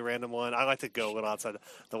 That's a really random one. I like to go a little outside.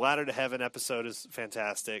 The Ladder to Heaven episode is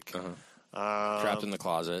fantastic. Trapped in the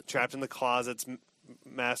Closet. Trapped in the Closet's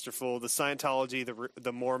masterful. The Scientology,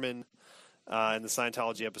 the Mormon, and the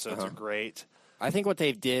Scientology episodes are great. I think what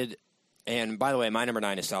they did, and by the way, my number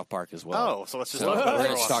 9 is South Park as well. Oh, so let's just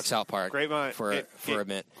talk South Park. Great mind for a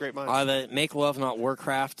minute. Great mind. The Make Love Not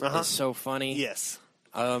Warcraft is so funny. Yes.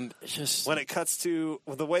 It's just when it cuts to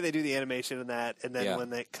the way they do the animation in that, and then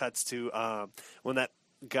when it cuts to when that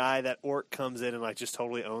guy, that orc, comes in and like just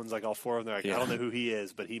totally owns like all 4 of them. They're like, I don't know who he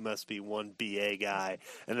is, but he must be one BA guy.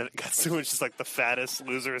 And then it cuts to it's just like the fattest,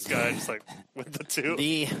 loserest guy, just like with the 2.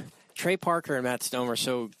 The Trey Parker and Matt Stone are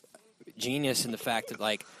so genius in the fact that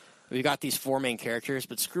like we've got these 4 main characters,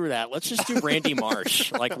 but screw that. Let's just do Randy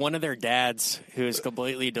Marsh, like one of their dads who is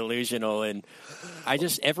completely delusional. And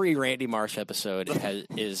every Randy Marsh episode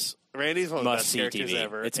is Randy's one of the best characters TV.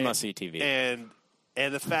 ever. It's must-see TV.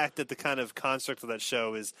 And the fact that the kind of construct of that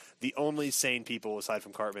show is the only sane people, aside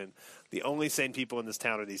from Cartman, the only sane people in this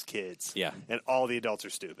town are these kids. Yeah. And all the adults are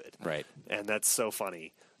stupid. Right. And that's so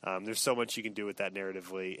funny. There's so much you can do with that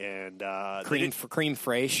narratively, and Cream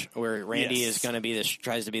Fraiche, where Randy is going to be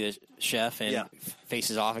tries to be the chef and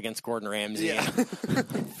faces off against Gordon Ramsay. Yeah.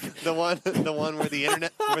 the one where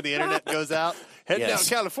the internet goes out. Head down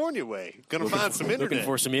California way. Gonna find some internet. Looking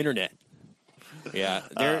for some internet. Yeah,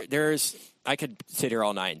 there's. I could sit here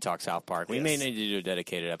all night and talk South Park. We may need to do a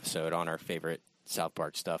dedicated episode on our favorite South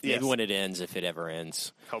Park stuff. Maybe when it ends, if it ever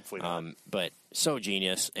ends. Hopefully not. But so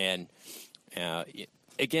genius. And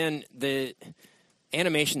again, the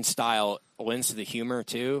animation style lends to the humor,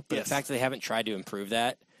 too. But the fact that they haven't tried to improve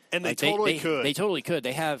that. And they totally could. They totally could.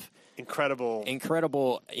 They have incredible,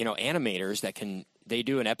 animators that can. They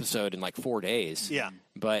do an episode in like 4 days. Yeah.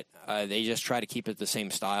 But they just try to keep it the same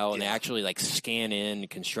style, and they actually like scan in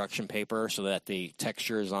construction paper so that the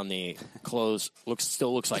textures on the clothes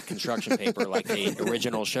still looks like construction paper, like the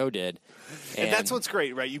original show did. And that's what's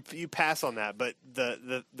great, right? You pass on that, but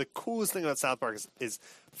the coolest thing about South Park is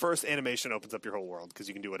first, animation opens up your whole world because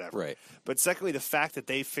you can do whatever. Right. But secondly, the fact that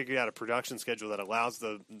they figured out a production schedule that allows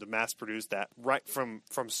the mass produce that right from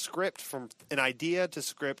script, from an idea to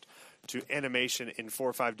script to animation in 4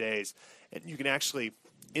 or 5 days, and you can actually,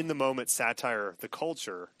 in the moment, satire the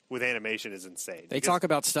culture with animation is insane. They talk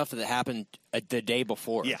about stuff that happened the day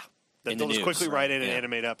before. Yeah. That they'll just quickly write in and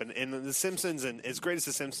animate up. And The Simpsons, and as great as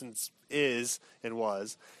The Simpsons is and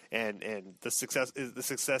was, and the success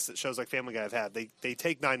that shows like Family Guy have had, they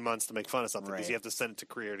take 9 months to make fun of something because you have to send it to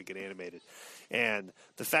Creator to get animated. And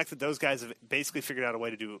the fact that those guys have basically figured out a way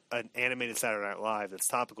to do an animated Saturday Night Live that's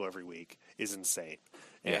topical every week is insane.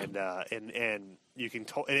 Yeah. And you can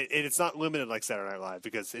and it's not limited like Saturday Night Live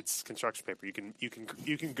because it's construction paper. You can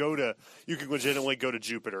legitimately go to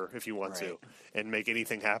Jupiter if you want to and make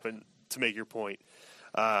anything happen to make your point.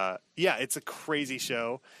 It's a crazy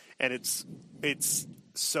show, and it's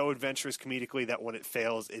so adventurous comedically that when it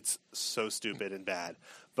fails, it's so stupid and bad.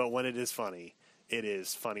 But when it is funny, it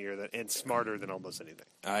is funnier and smarter than almost anything.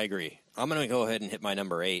 I agree. I'm going to go ahead and hit my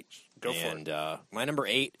number 8. Go for it. My number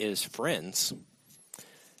 8 is Friends.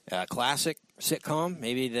 Classic sitcom,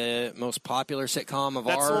 maybe the most popular sitcom of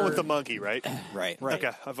That's the one with the monkey, right? Right.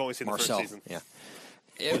 Okay, I've only seen Marcel, the first season.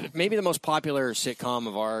 Yeah. Maybe the most popular sitcom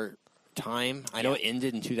of our time. I know it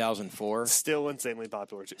ended in 2004. Still insanely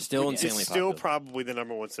popular. Still probably the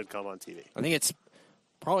number one sitcom on TV. I think it's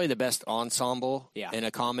probably the best ensemble in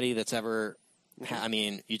a comedy that's ever. I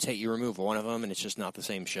mean, you remove one of them, and it's just not the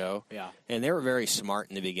same show. Yeah. And they were very smart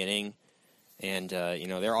in the beginning, and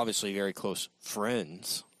they're obviously very close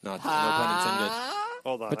friends. No pun intended.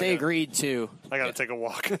 Hold on. But they agreed to. I got to take a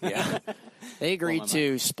walk. Yeah. They agreed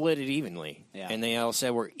to split it evenly. Yeah. And they all said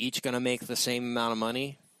we're each going to make the same amount of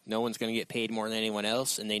money. No one's going to get paid more than anyone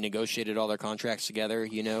else. And they negotiated all their contracts together,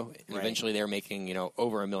 And eventually they were making,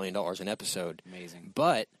 over $1 million an episode. Amazing.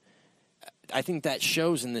 But I think that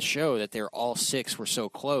shows in the show that they're all 6 were so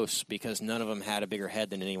close because none of them had a bigger head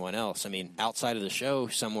than anyone else. I mean, outside of the show,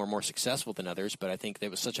 some were more successful than others, but I think it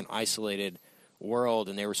was such an isolated world,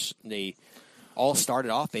 and they all started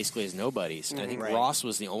off basically as nobodies. And I think Ross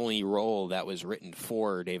was the only role that was written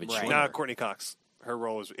for David Schwimmer. No, Courtney Cox. Her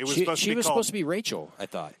role was supposed to be Rachel, I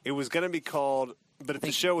thought. It was going to be called, but if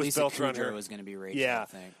the show was Lisa built around her, it was going to be Rachel. Yeah, I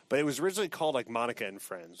think. But it was originally called like Monica and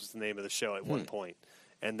Friends was the name of the show at one point,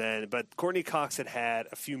 but Courtney Cox had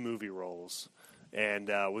a few movie roles, and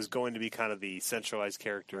was going to be kind of the centralized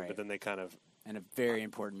character, but then they kind of and a very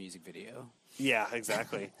important music video. Yeah,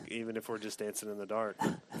 exactly. Even if we're just dancing in the dark.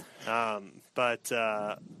 But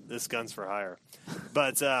this gun's for hire.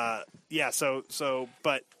 But I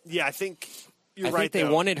think you're right. I think they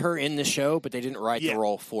wanted her in the show, but they didn't write the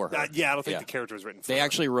role for her. I don't think the character was written for her. They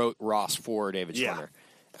actually wrote Ross for David Schwimmer.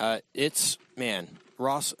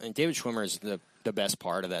 Ross and David Schwimmer is the best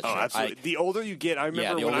part of that show. Oh, absolutely. The older you get, I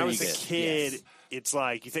remember when I was a kid. Yes. It's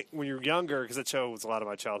like you think when you're younger, because that show was a lot of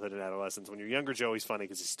my childhood and adolescence. When you're younger, Joey's funny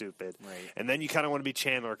because he's stupid, and then you kind of want to be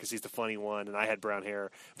Chandler because he's the funny one, and I had brown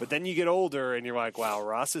hair. But then you get older, and you're like, wow,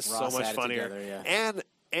 Ross is so much funnier. Together,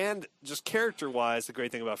 and just character wise, the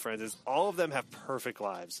great thing about Friends is all of them have perfect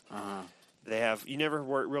lives. They have you never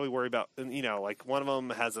really worry about like one of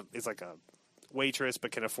them is like a waitress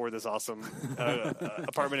but can afford this awesome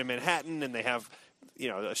apartment in Manhattan, and they have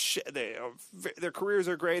their careers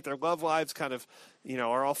are great, their love lives kind of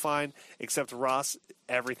are all fine, except Ross.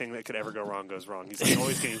 Everything that could ever go wrong goes wrong. He's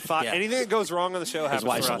always getting fired. Yeah. Anything that goes wrong on the show happens to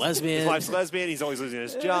Ross. His wife's a lesbian. He's always losing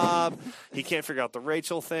his job. He can't figure out the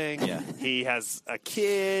Rachel thing. Yeah. He has a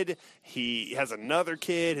kid. He has another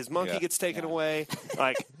kid. His monkey gets taken away.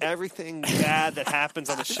 Like, everything bad that happens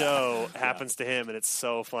on the show happens to him, and it's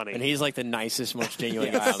so funny. And he's like the nicest, most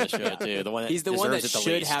genuine guy on the show, too. He's the one that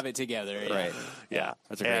should have it together. Right. Yeah.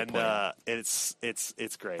 That's a great point.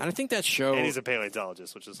 It's great. And I think that show... And he's a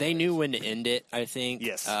paleontologist, which is They knew when to end it, I think.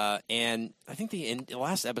 Yes. And I think the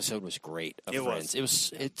last episode was great of Friends.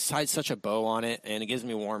 Was. It tied such a bow on it, and it gives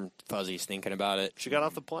me warm fuzzies thinking about it. She got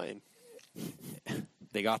off the plane.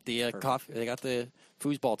 They got the coffee. They got the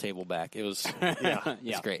foosball table back. It was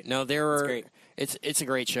it's great. No, it's a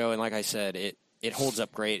great show, and like I said, it holds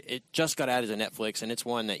up great. It just got added to Netflix, and it's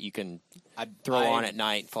one that you can throw on at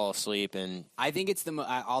night, fall asleep, and I think it's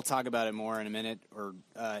I'll talk about it more in a minute, or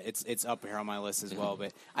it's up here on my list as well.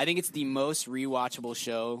 But I think it's the most rewatchable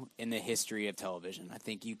show in the history of television. I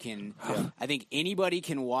think you can. I think anybody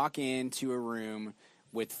can walk into a room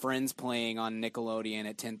with Friends playing on Nickelodeon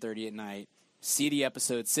at 10:30 at night, see the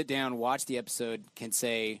episode, sit down, watch the episode, can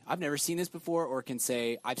say, I've never seen this before, or can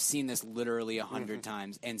say, I've seen this literally 100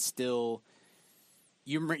 times, and still,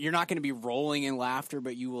 you're not going to be rolling in laughter,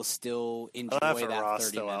 but you will still enjoy that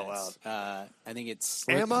Ross 30 minutes. I think it's...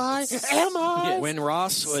 Am I? Yes. When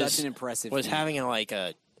Ross was such an impressive was having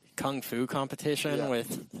a kung fu competition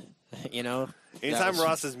with, Anytime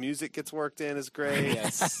Ross's music gets worked in is great.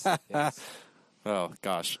 Yes. Oh,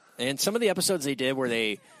 gosh. And some of the episodes they did where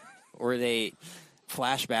they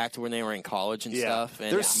flash back to when they were in college and stuff.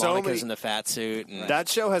 And there's so Monica's in the fat suit. And that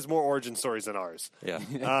show has more origin stories than ours.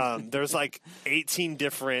 Yeah. There's like 18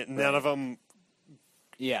 different, none of them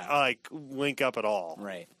link up at all.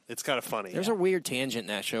 Right. It's kind of funny. There's a weird tangent in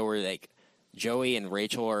that show where Joey and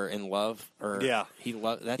Rachel are in love, or he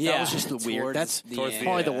that was just the weird. That's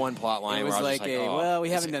probably the one plot line. It was where I was we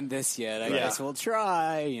haven't done this yet. I guess we'll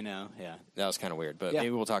try. That was kind of weird, but maybe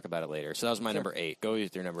we'll talk about it later. So that was my number 8. Go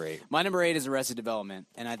with your number 8. My number 8 is Arrested Development,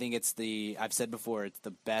 and I think I've said before, it's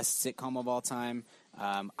the best sitcom of all time.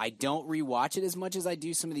 I don't rewatch it as much as I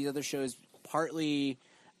do some of these other shows, partly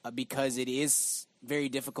because it is very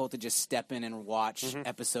difficult to just step in and watch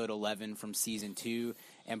episode 11 from season 2,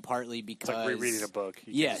 and partly because it's like rereading a book.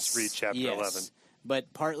 You can just read chapter 11.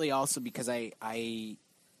 But partly also because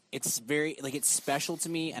it's very it's special to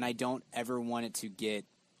me, and I don't ever want it to get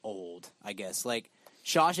old. I guess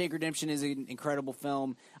Shawshank Redemption is an incredible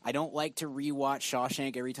film. I don't like to rewatch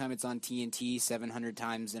Shawshank every time it's on TNT 700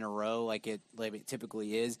 times in a row like it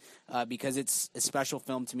typically is because it's a special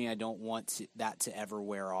film to me. I don't want that to ever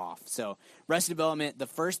wear off. So Arrested Development, the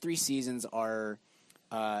first 3 seasons are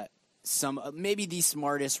maybe the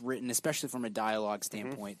smartest written, especially from a dialogue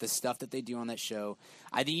standpoint. The stuff that they do on that show.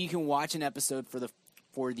 I think you can watch an episode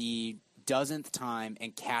for the dozenth time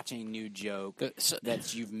and catch a new joke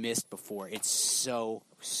that you've missed before. It's so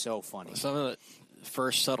funny. Some of the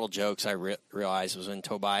first subtle jokes I realized was when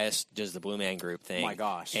Tobias does the Blue Man Group thing. Oh my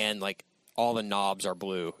gosh. And all the knobs are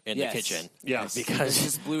blue in the kitchen. Yes. Because there's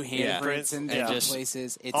just blue handprints in different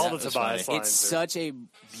places. It's all the Tobias lines. It's such a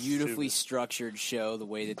beautifully structured show, the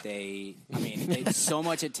way that they so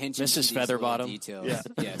much attention to these little details. Yeah.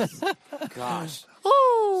 Yes. Gosh.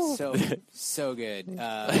 So good.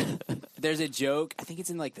 There's a joke, I think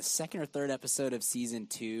it's in the 2nd or 3rd episode of season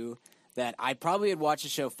 2, that I probably had watched the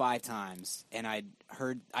show 5 times, and I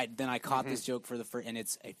caught this joke for the first, and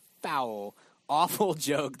it's a foul, awful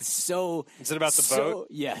joke. So is it about the boat?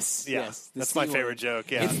 Yes. Yeah. Yes. That's my favorite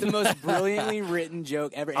joke. Yeah. It's the most brilliantly written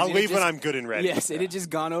joke ever. I'll leave when I'm good and ready. Yes, it had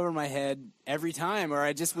just gone over my head every time, or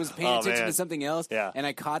I just was paying attention to something else, and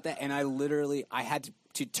I caught that, and I had to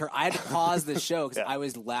pause the show because I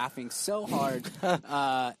was laughing so hard.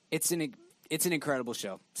 It's an incredible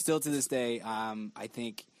show. Still to this day, I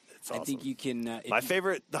think. Awesome. I think you can. My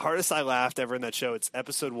favorite, the hardest I laughed ever in that show. It's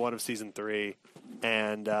episode 1 of season 3,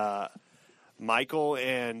 and Michael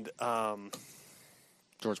and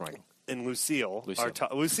George Michael and Lucille.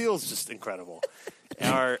 Lucille's just incredible.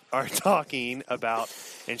 are talking about,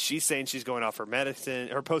 and she's saying she's going off her medicine,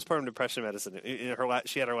 her postpartum depression medicine.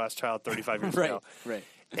 She had her last child 35 years ago. Right.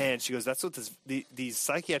 And she goes, "That's what these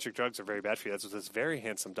psychiatric drugs are very bad for you. That's what this very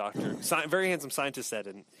handsome scientist said."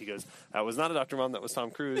 And he goes, "That was not a doctor, Mom. That was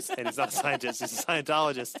Tom Cruise, and he's not a scientist. He's a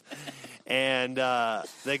Scientologist." And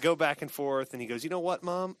they go back and forth. And he goes, "You know what,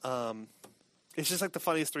 Mom? It's just the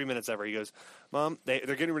funniest 3 minutes ever." He goes, "Mom, they're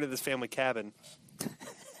getting rid of this family cabin."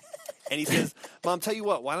 And he says, Mom, tell you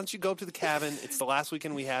what, why don't you go up to the cabin? It's the last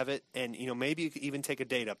weekend we have it, and maybe you could even take a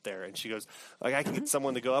date up there. And she goes, like, I can get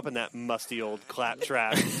someone to go up in that musty old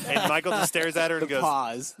claptrap. And Michael just stares at her and goes,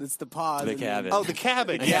 pause. It's the pause. The cabin. Oh, the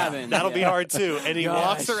cabin. The yeah. cabin. That'll be hard too. And he Gosh.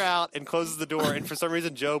 walks her out and closes the door. And for some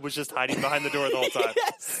reason, Job was just hiding behind the door the whole time.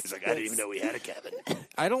 Yes. He's like, I didn't even know we had a cabin.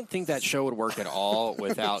 I don't think that show would work at all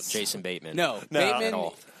without Jason Bateman. No, Bateman at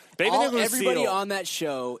all. Everybody on that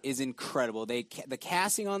show is incredible. The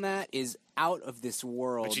casting on that is out of this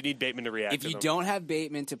world. But you need Bateman to react. If you don't have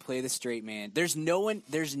Bateman to play the straight man, there's no one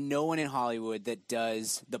in Hollywood that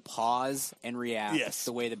does the pause and react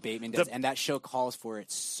the way that Bateman does, and that show calls for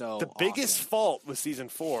it so. The biggest fault with season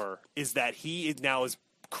 4 is that he now is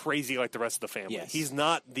crazy like the rest of the family. Yes. He's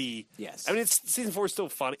not the. Yes. I mean, season 4 is still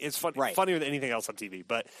fun. It's fun, Right. funnier than anything else on TV.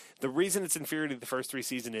 But the reason it's inferior to the first 3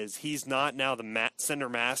 seasons is he's not now the center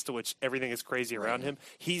mass to which everything is crazy around him.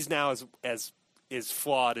 He's now as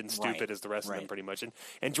flawed and stupid as the rest of them, pretty much.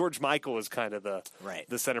 And George Michael is kind of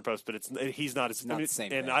the center post, but he's not as the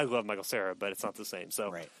same. And I love Michael Cera, but it's not the same.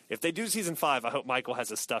 So if they do season 5, I hope Michael has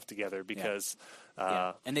his stuff together because.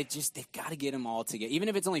 And they've got to get them all together, even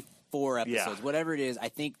if it's only 4 episodes, whatever it is. I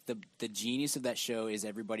think the genius of that show is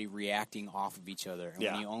everybody reacting off of each other. And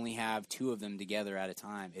when you only have 2 of them together at a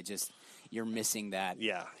time, it just. You're missing that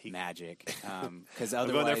magic because otherwise I'm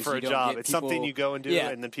going there for a job. It's people, something you go and do,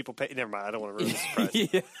 and then people pay. Never mind. I don't want to ruin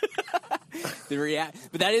the surprise.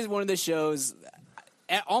 But that is one of the shows.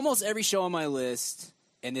 Almost every show on my list,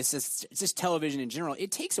 and it's just television in general.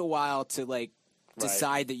 It takes a while to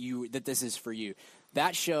decide that this is for you.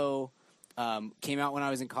 That show came out when I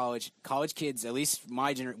was in college. College kids, at least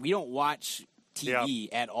my generation, we don't watch TV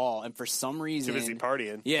at all, and for some reason, too busy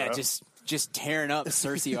partying. Yeah, bro. just tearing up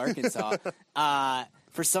Searcy, Arkansas.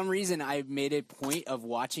 For some reason, I made a point of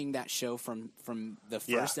watching that show from the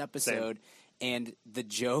first episode, and the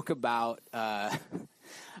joke about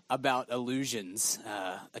illusions,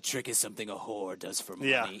 a trick is something a whore does for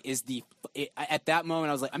money, is at that moment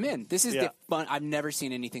I was like, I'm in. This is the fun. I've never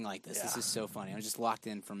seen anything like this. This is so funny. I was just locked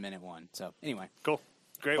in from minute 1. So anyway, cool.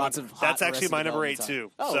 Great Lots one. of hot That's actually my number 8 Arrested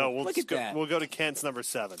too. Oh, so we'll go to Kent's number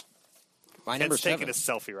 7. My Kent's number 7 taking a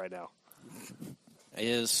selfie right now.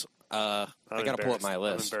 Is I got to pull up my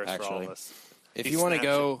list actually. If you want to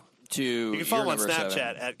go to you can follow him on Snapchat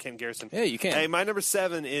 7. at Ken Garrison. Yeah, you can. Hey, my number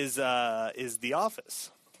 7 is The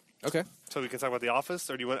Office. Okay. So we can talk about The Office,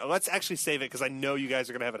 or do you want? Let's actually save it because I know you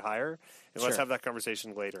guys are going to have it higher, and let's have that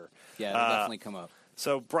conversation later. Yeah, it'll definitely come up.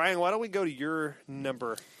 So, Brian, why don't we go to your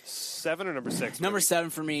number 7 or number 6? Number 7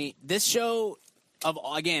 for me. This show, of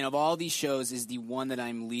all these shows, is the one that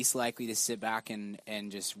I'm least likely to sit back and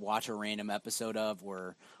just watch a random episode of,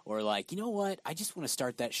 or like, you know what? I just want to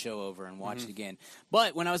start that show over and watch it again.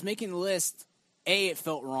 But when I was making the list, it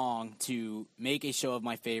felt wrong to make a list of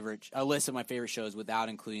my favorite shows without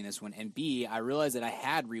including this one, and B, I realized that I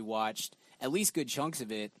had rewatched at least good chunks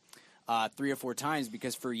of it 3 or 4 times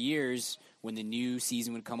because for years, when the new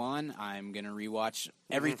season would come on, I'm going to rewatch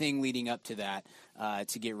everything leading up to that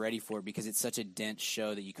to get ready for it because it's such a dense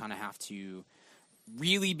show that you kind of have to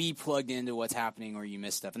really be plugged into what's happening or you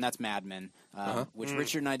miss stuff. And that's Mad Men, which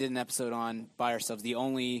Richard and I did an episode on by ourselves. The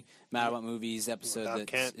only Mad About Movies episode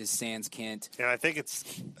that is sans Kent. And I think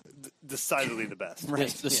it's decidedly the best. Right.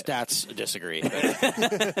 The stats disagree. But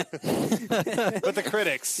the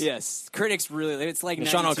critics. Yes. Critics really, it's like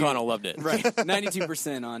Sean O'Connell loved it. Right.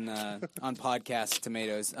 92% on podcast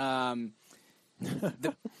tomatoes.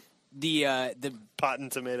 The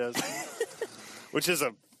Potten tomatoes, which is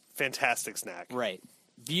a fantastic snack. Right.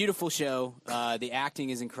 Beautiful show. The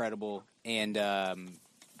acting is incredible. And I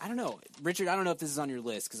don't know. Richard, I don't know if this is on your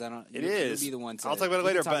list because I don't. It is. You'll be the one to, I'll talk about it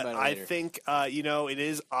later, but I think it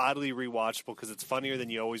is oddly rewatchable because it's funnier than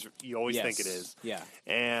you always think it is. Yeah.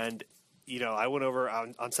 And I went over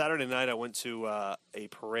on Saturday night. I went to a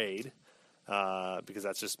parade because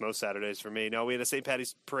that's just most Saturdays for me. No, we had a St.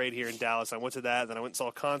 Patty's parade here in Dallas. I went to that, then I went and saw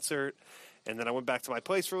a concert, and then I went back to my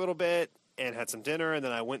place for a little bit and had some dinner, and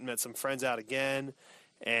then I went and met some friends out again,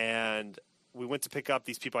 and we went to pick up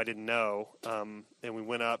these people I didn't know, and we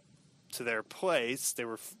went up to their place. They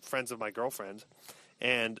were friends of my girlfriend,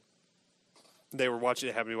 and they were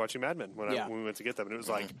happened to be watching Mad Men when we went to get them, and it was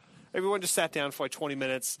like everyone just sat down for like 20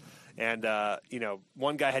 minutes, and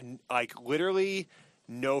one guy had like literally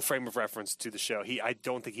no frame of reference to the show. I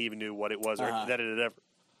don't think he even knew what it was or that it had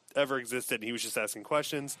ever existed, and he was just asking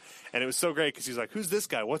questions, and it was so great because he was like, who's this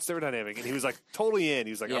guy, what's their dynamic, and he was like totally in.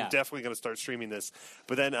 He was like, I'm definitely going to start streaming this.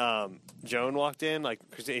 But then Joan walked in, like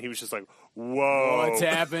he was just like, whoa, what's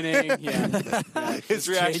happening? His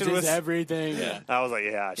reaction was everything. I was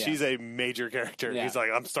like, she's a major character. He's like,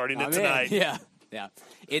 I'm starting it tonight. Yeah.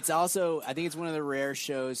 It's also, I think it's one of the rare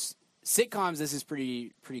shows. Sitcoms, this is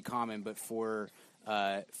pretty common, but for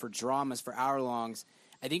dramas, for hour-longs,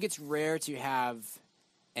 I think it's rare to have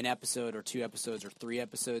an episode or 2 episodes or 3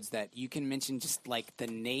 episodes that you can mention just like the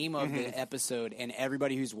name of the episode, and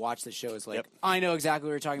everybody who's watched the show is like, I know exactly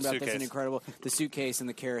what you're talking about. That's an incredible, the suitcase and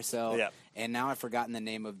the carousel. Yep. And now I've forgotten the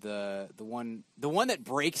name of the one that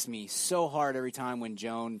breaks me so hard every time when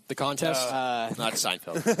Joan. The Contest? Not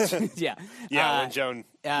Seinfeld. Yeah. When Joan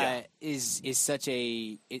is such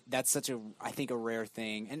a that's such a, I think, a rare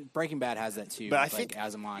thing, and Breaking Bad has that too. But I like, think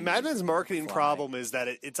Mad Men's marketing problem is that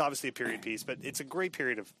it's obviously a period piece, but it's a great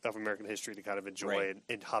period of American history to kind of enjoy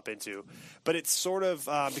and hop into. But it's sort of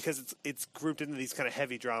because it's grouped into these kind of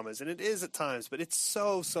heavy dramas, and it is at times, but it's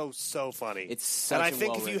so funny. It's such and I a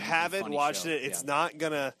think if you haven't watched show. it, it's not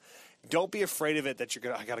gonna. Don't be afraid of it that you're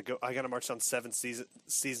gonna. I gotta march on 7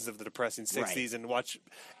 seasons of the depressing 6th season. Watch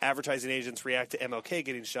advertising agents react to MLK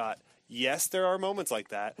getting shot. Yes, there are moments like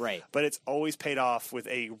that, right? But it's always paid off with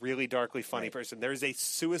a really darkly funny person. There's a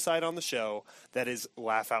suicide on the show that is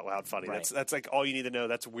laugh out loud funny. Right. That's like all you need to know.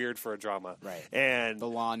 That's weird for a drama, right? And the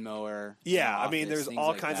lawnmower. Yeah, Office, I mean, there's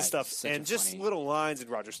all kinds of stuff, and just funny. little lines in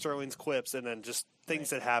Roger Sterling's clips, and then just things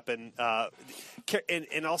that happen.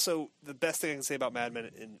 And also, the best thing I can say about Mad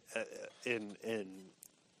Men,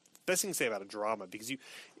 best thing to say about a drama, because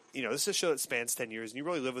you know, this is a show that spans 10 years, and you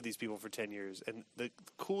really live with these people for 10 years. And the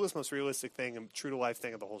coolest, most realistic thing and true-to-life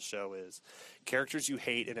thing of the whole show is characters you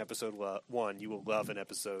hate in episode 1, you will love in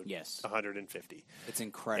episode 150. It's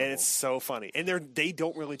incredible. And it's so funny. And they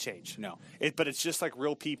don't really change. No. But it's just like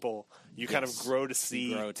real people. You kind of grow to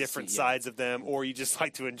see different sides of them, or you just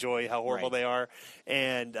like to enjoy how horrible they are.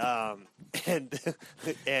 And yeah,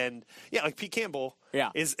 like Pete Campbell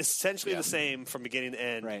is essentially the same from beginning to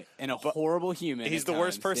end. Right. And a horrible human. He's the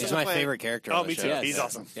worst person. He's my favorite character. Oh, me too. Show. He's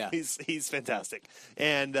awesome. Yeah. He's fantastic.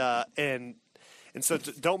 And so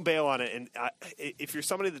don't bail on it. And if you're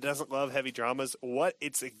somebody that doesn't love heavy dramas,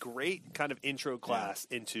 it's a great kind of intro class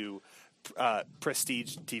into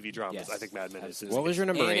prestige TV dramas. Yes. I think Mad Men is. What was your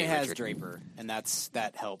number 8? And it has Richard? Draper, and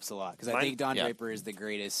that helps a lot because I think Don Draper is the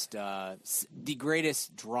greatest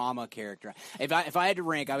drama character. If I had to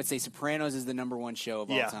rank, I would say Sopranos is the number 1 show of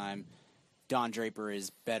all time. Don Draper is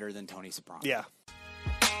better than Tony Soprano. Yeah.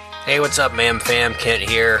 Hey, what's up, ma'am fam? Kent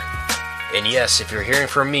here. And yes, if you're hearing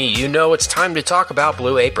from me, you know it's time to talk about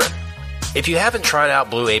Blue Apron. If you haven't tried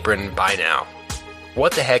out Blue Apron by now,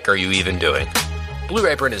 what the heck are you even doing? Blue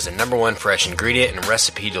Apron is the number 1 fresh ingredient and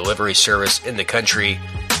recipe delivery service in the country.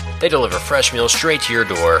 They deliver fresh meals straight to your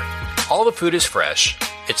door. All the food is fresh,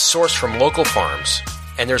 it's sourced from local farms,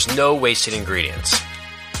 and there's no wasted ingredients.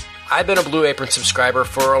 I've been a Blue Apron subscriber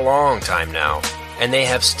for a long time now, and they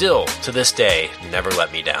have still, to this day, never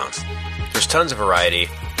let me down. There's tons of variety.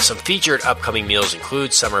 Some featured upcoming meals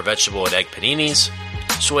include summer vegetable and egg paninis,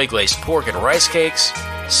 soy glazed pork and rice cakes,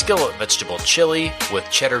 skillet vegetable chili with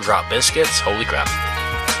cheddar drop biscuits, holy crap,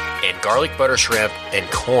 and garlic butter shrimp and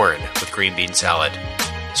corn with green bean salad.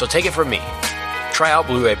 So take it from me. Try out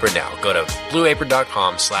Blue Apron now. Go to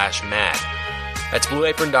blueapron.com/mad. That's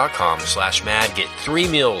blueapron.com/mad. Get 3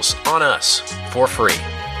 meals on us for free.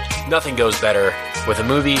 Nothing goes better with a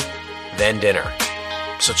movie than dinner.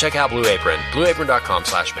 So check out Blue Apron.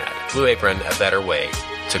 blueapron.com/mad. Blue Apron, a better way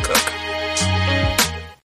to cook.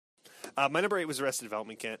 My number 8 was Arrested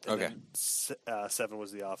Development, Kent. And Okay. then 7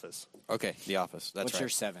 was The Office. Okay, The Office. That's What's right. your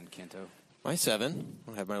 7, Kento? My 7,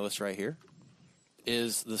 I have my list right here,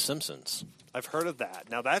 is The Simpsons. I've heard of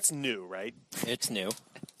that. Now, that's new, right? It's new.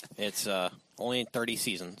 It's only 30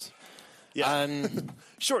 seasons. Yeah.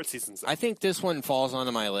 Short seasons, though. I think this one falls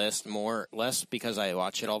onto my list less because I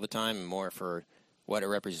watch it all the time, and more for what it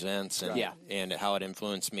represents and how it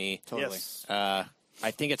influenced me. Totally. Yes.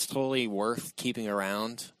 I think it's totally worth keeping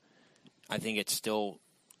around. I think it's still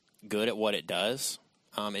good at what it does.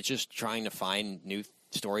 It's just trying to find new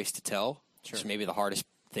stories to tell. Sure. Which maybe the hardest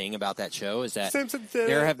thing about that show is that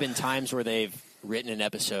there have been times where they've written an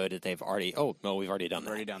episode that they've already, we've already done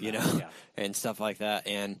that. You know, and stuff like that.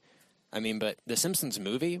 And I mean, but the Simpsons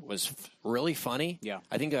movie was really funny. Yeah.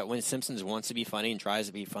 I think that when Simpsons wants to be funny and tries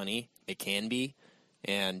to be funny, it can be.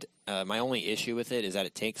 And my only issue with it is that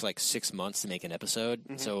it takes like 6 months to make an episode.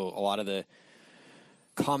 Mm-hmm. So a lot of the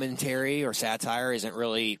commentary or satire isn't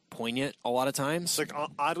really poignant a lot of times. It's like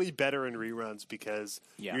oddly better in reruns because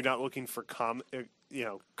you're not looking for current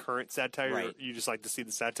satire. Right. You just like to see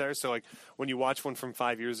the satire. So like when you watch one from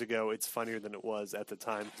 5 years ago, it's funnier than it was at the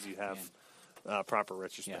time because you have proper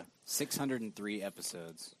retrospect. Yeah, 603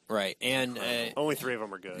 episodes. Right, and only 3 of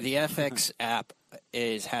them are good. The FX app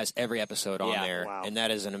has every episode on there, wow. and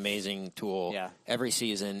that is an amazing tool. Yeah. Every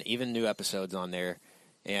season, even new episodes on there,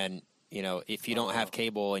 and if you don't have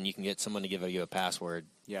cable and you can get someone to give you a password,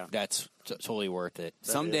 that's totally worth it.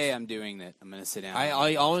 Someday I'm doing that. I'm going to sit down.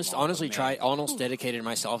 I honestly almost dedicated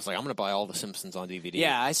myself. It's like, I'm going to buy all the Simpsons on DVD.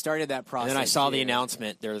 Yeah, I started that process. And then I saw the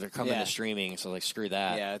announcement they're coming to streaming, so like screw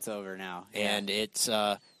that. Yeah, it's over now. And it's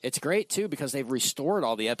great too because they've restored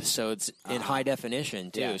all the episodes in high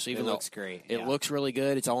definition too. So even it looks great. It looks really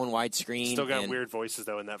good. It's all in widescreen. Still got weird voices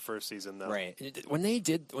though in that first season though. Right. When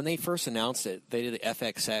they first announced it, they did the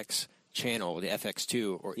FXX channel, the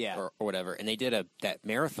FX2 or whatever, and they did that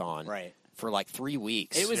marathon for like 3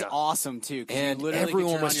 weeks. It was awesome too, and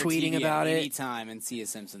everyone was tweeting about it anytime and see a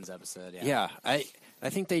Simpsons episode. Yeah, I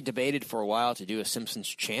think they debated for a while to do a Simpsons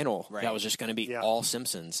channel that was just going to be all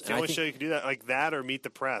Simpsons. The only show you could do that like that or Meet the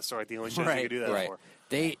Press, or like the only shows you could do that for.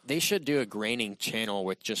 They should do a graining channel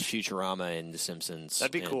with just Futurama and The Simpsons.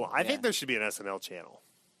 That'd be cool. I think there should be an SNL channel.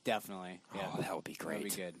 Definitely. Yeah. Oh, that would be great. That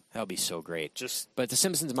would be good. That would be so great. Just but The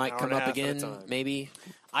Simpsons might come up again, maybe.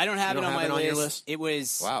 I don't have it on my list. Your list. It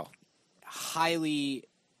was highly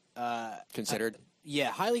considered.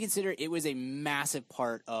 Highly considered. It was a massive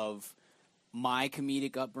part of my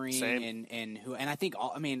comedic upbringing and I think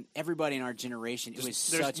everybody in our generation. It was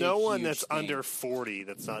such a huge There's no one that's thing. under 40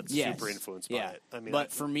 that's not super influenced by it.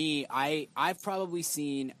 But for me, I've probably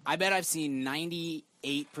seen. I bet I've seen 98%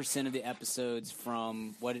 of the episodes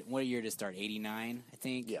from what year did it start? 89, I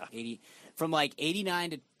think. Yeah. 80 from like 89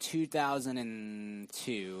 to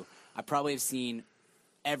 2002. I probably have seen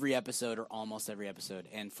every episode or almost every episode,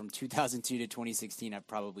 and from 2002 to 2016, I've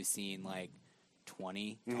probably seen like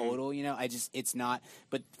 20 total. It's not.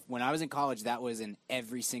 But when I was in college, that was an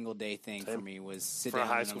every single day thing for me. Was sit down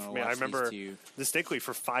high school. For me, I remember distinctly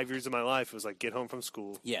for 5 years of my life, it was like get home from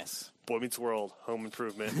school. Yes. Boy Meets World, Home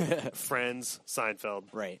Improvement, Friends, Seinfeld.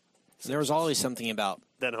 Right. There was always something about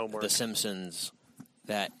then homework. The Simpsons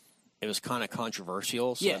that it was kind of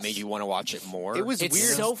controversial, so it made you want to watch it more. It's weird.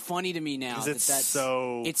 So funny to me now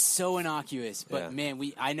it's so innocuous. But man,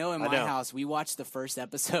 I know in my house we watched the first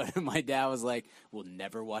episode, and my dad was like, "We'll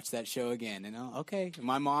never watch that show again." And okay,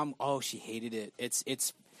 my mom, she hated it.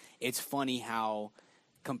 It's funny how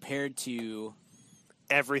compared to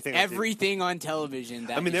everything on television.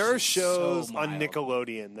 There are shows on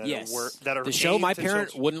Nickelodeon that are the show my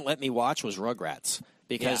parent wouldn't let me watch was Rugrats.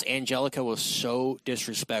 Because Angelica was so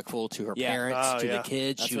disrespectful to her parents, to the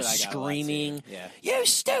kids. That's she was screaming, "You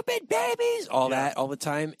stupid babies!" All that all the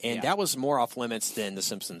time. And that was more off limits than The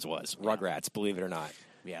Simpsons was. Rugrats, believe it or not.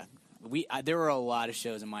 Yeah. There were a lot of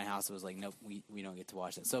shows in my house that was like, nope, we don't get to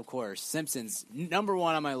watch that. So, of course, Simpsons, number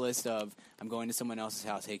one on my list of I'm going to someone else's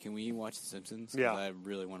house. Hey, can we watch The Simpsons? Yeah. I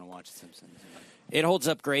really want to watch The Simpsons. It holds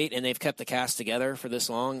up great, and they've kept the cast together for this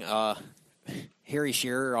long. Harry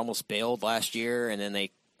Shearer almost bailed last year, and then I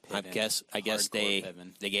guess they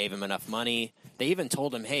gave him enough money. They even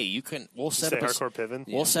told him, "Hey, we'll set up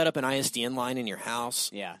an ISDN line in your house,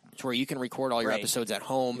 to where you can record all your episodes at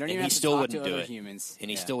home." And he still wouldn't do it. And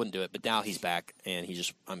he still wouldn't do it. But now he's back, and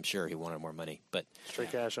I'm sure he wanted more money. But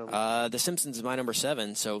straight cash on The Simpsons is my number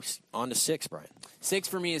 7. So on to 6, Brian. 6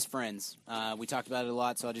 for me is Friends. We talked about it a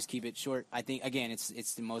lot, so I'll just keep it short. I think again,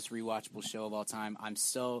 it's the most rewatchable show of all time.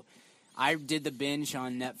 I did the binge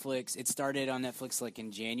on Netflix. It started on Netflix like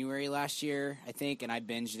in January last year, I think, and I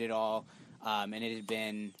binged it all. And it had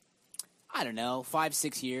been,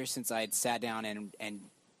 5-6 years since I had sat down and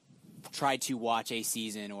tried to watch a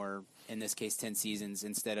season, or in this case, 10 seasons,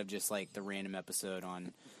 instead of just like the random episode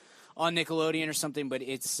on Nickelodeon or something. But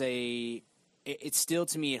it's still,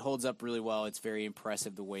 to me, it holds up really well. It's very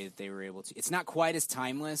impressive the way that they were able to. It's not quite as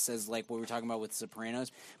timeless as like what we were talking about with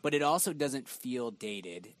Sopranos, but it also doesn't feel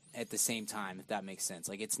dated at the same time, if that makes sense.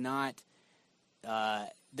 Like, it's not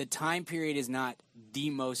the time period is not the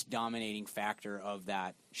most dominating factor of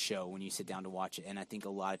that show when you sit down to watch it, and I think a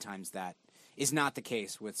lot of times that is not the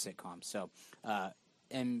case with sitcoms. So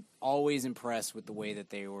am always impressed with the way that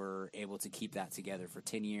they were able to keep that together for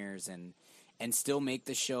 10 years and still make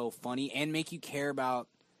the show funny and make you care about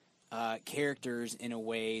characters in a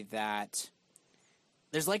way that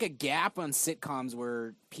there's like a gap on sitcoms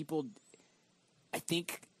where people, I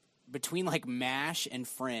think, between like MASH and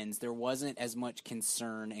Friends, there wasn't as much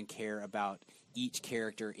concern and care about each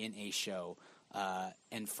character in a show,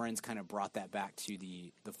 and Friends kind of brought that back to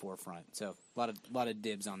the forefront. So a lot of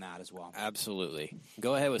dibs on that as well. Absolutely.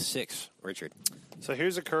 Go ahead with 6, Richard. So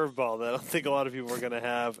here's a curveball that I don't think a lot of people are going to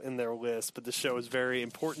have in their list, but the show is very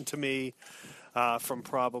important to me. from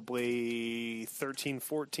probably 13,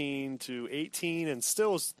 14 to 18, and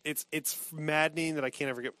still it's maddening that I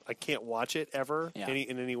can't watch it ever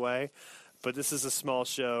in any way. But this is a small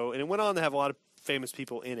show, and it went on to have a lot of famous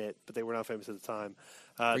people in it, but they were not famous at the time.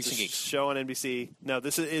 Freaks it's and a Geeks. show on NBC. No,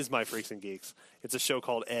 this is my Freaks and Geeks. It's a show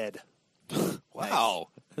called Ed. Wow.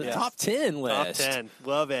 The top 10 list. Top 10.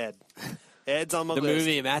 Love Ed. Ed's on my the list.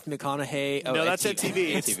 movie of Matthew McConaughey. No, that's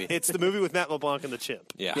MTV. It's the movie with Matt LeBlanc and the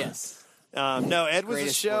chimp. Yeah. Yes. No, Ed was a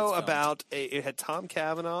Greatest show sports about it had Tom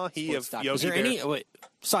Cavanaugh. He of Sports Yogi Is there Bear. any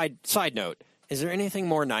side note? Is there anything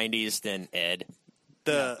more 90s than Ed?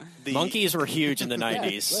 The Monkeys were huge in the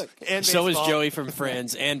 90s. look. And so was baseball. Joey from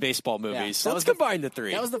Friends and baseball movies. So That let's was the- combine the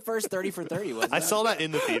three. That was the first 30 for 30, wasn't it? I saw that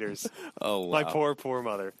in the theaters. oh, wow. My poor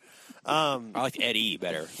mother. I like Eddie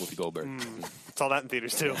better, Whoopi Goldberg. Saw that in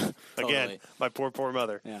theaters too. Again, Totally. my poor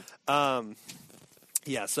mother. Yeah.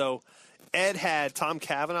 Yeah. So Ed had Tom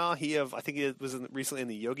Cavanaugh. I think he was recently in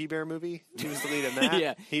the Yogi Bear movie. He was the lead in that.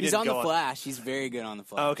 Yeah. He He's didn't on go The Flash. He's very good on The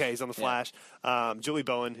Flash. Oh, okay, he's on the Flash. Julie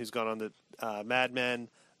Bowen, who's gone on the Mad Men.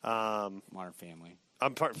 Modern Family.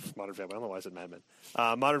 I'm part of Modern Family. I don't know why I said Mad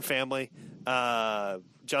Men. Modern Family.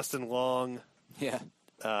 Justin Long. Yeah.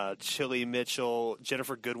 Chili Mitchell.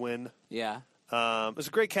 Jennifer Goodwin. Yeah. It was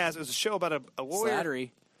a great cast. It was a show about a lawyer.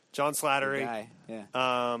 Slattery. John Slattery. Good guy.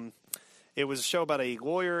 Yeah. It was a show about a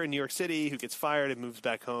lawyer in New York City who gets fired and moves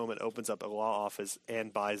back home and opens up a law office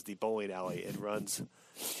and buys the bowling alley and runs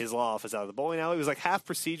his law office out of the bowling alley. It was like half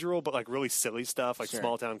procedural, but like really silly stuff, like Sure.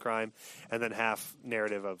 small town crime, and then half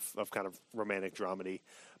narrative of kind of romantic dramedy.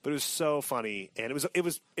 But it was so funny, and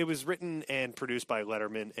it was written and produced by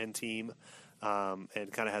Letterman and team, and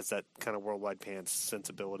kind of has that kind of Worldwide Pants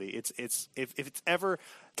sensibility. If it's ever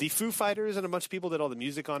the Foo Fighters and a bunch of people did all the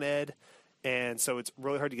music on Ed. And so it's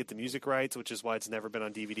really hard to get the music rights, which is why it's never been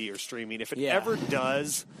on DVD or streaming. If it ever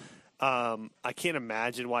does, I can't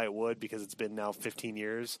imagine why it would, because it's been now 15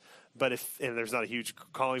 years. But and there's not a huge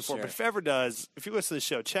calling for it. But if it ever does, if you listen to the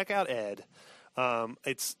show, check out Ed.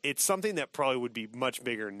 It's something that probably would be much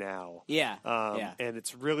bigger now. Yeah. And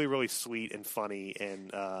it's really, really sweet and funny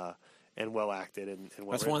and well acted and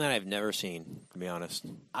well That's written. one that I've never seen, to be honest.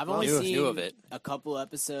 I've only knew seen of it. a couple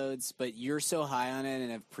episodes, but you're so high on it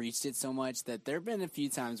and have preached it so much that there have been a few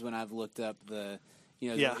times when I've looked up the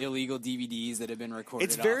illegal DVDs that have been recorded.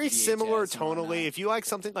 It's very off VHS similar and tonally. whatnot. If you like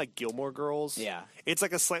something like Gilmore Girls, it's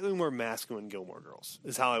like a slightly more masculine Gilmore Girls,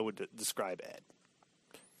 is how I would describe Ed.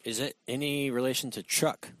 Is it any relation to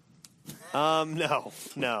Chuck?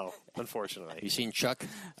 No, unfortunately. Have you seen Chuck?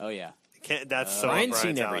 Oh yeah. That's so Ryan's Brian's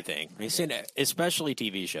seen alley. everything. He's seen it, especially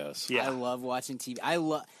TV shows. Yeah. I love watching TV.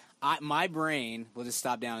 My brain, we'll just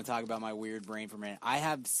stop down and talk about my weird brain for a minute. I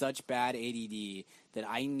have such bad ADD that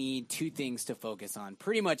I need two things to focus on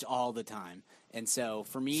pretty much all the time. And so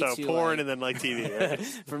for me to porn and then like TV. Right?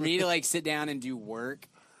 for me to like sit down and do work,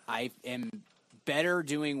 I am better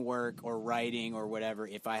doing work or writing or whatever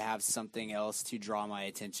if I have something else to draw my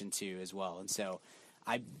attention to as well. And so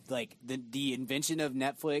I like the invention of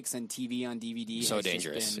Netflix and TV on DVD. So has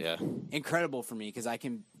dangerous, just been incredible for me because I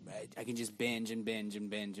can just binge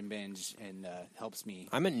and helps me.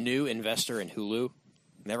 I'm a new investor in Hulu.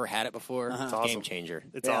 Never had it before. It's Game awesome. changer.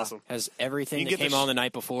 It's awesome. Has everything You that can get came the on the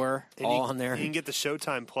night before all on there, You can get the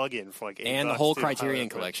Showtime plug-in for like $8 and the whole too. Criterion Highly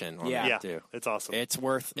collection. On Yeah. there Yeah, too. it's awesome. It's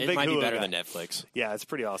worth. It Big might be Hulu better guy. than Netflix. Yeah, it's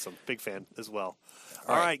pretty awesome. Big fan as well. All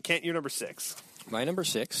All right. right, Kent, you're number 6. My number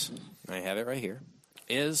 6, I have it right here,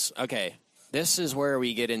 is okay. This is where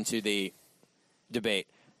we get into the debate.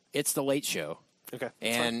 It's The Late Show. Okay.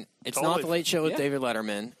 And it's Totally. not The Late Show with Yeah. David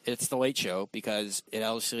Letterman. It's The Late Show because it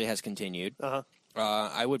obviously has continued. Uh-huh.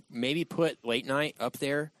 I would maybe put Late Night up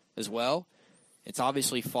there as well. It's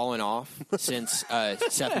obviously fallen off since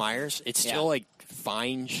Seth Meyers. It's still a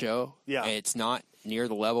fine show. Yeah. It's not near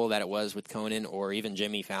the level that it was with Conan or even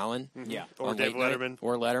Jimmy Fallon. Yeah. Or on Dave Late Night, Letterman.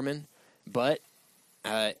 Or Letterman. But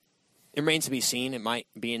it remains to be seen. It might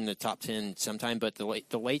be in the top 10 sometime. But the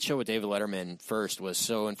Late Show with David Letterman first was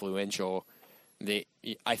so influential.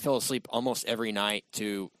 I fell asleep almost every night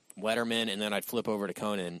to Letterman, and then I'd flip over to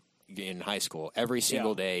Conan in high school every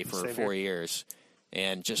single day for Same 4 here. years,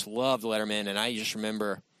 and just loved Letterman. And I just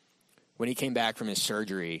remember when he came back from his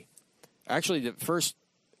surgery. Actually, the first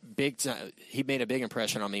he made a big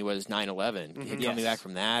impression on me was 9/11. Mm-hmm. He coming back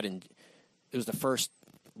from that, and it was the first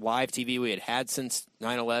live TV we had since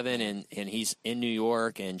 9/11, and he's in New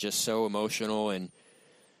York and just so emotional, and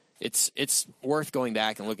it's worth going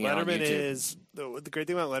back and looking at on Letterman YouTube. is the great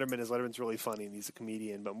thing about Letterman is Letterman's really funny and he's a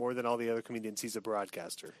comedian, but more than all the other comedians, he's a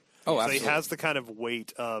broadcaster. Oh, so absolutely. he has the kind of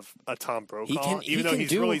weight of a Tom Brokaw, He even though can he's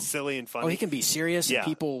do- really silly and funny. Oh, he can be serious, Yeah, and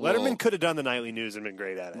people Letterman will, could have done the nightly news and been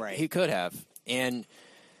great at it. Right. He could have, And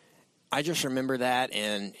I just remember that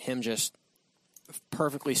and him just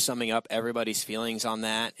perfectly summing up everybody's feelings on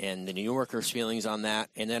that and the New Yorkers' feelings on that.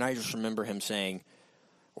 And then I just remember him saying,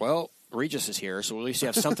 well, Regis is here, so at least you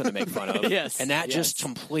have something to make fun of. Yes. And that just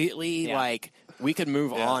completely, like, we could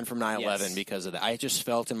move on from 9/11 because of that. I just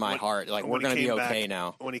felt in my heart, like, we're going to be okay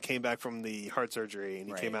now. When he came back from the heart surgery and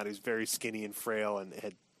he came out, he was very skinny and frail and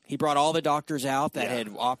he brought all the doctors out that had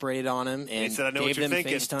operated on him and he said, I know gave what you're them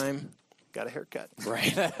thinking. FaceTime. Got a haircut.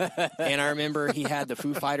 Right. And I remember he had the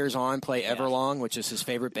Foo Fighters on play Everlong, which is his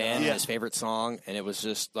favorite band and his favorite song. And it was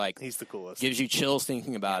just like, he's the coolest. Gives you chills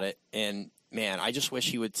thinking about it. And, man, I just wish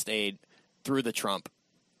he would stayed through the Trump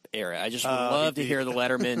era. I just would love to hear the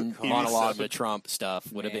Letterman monologue, the Trump stuff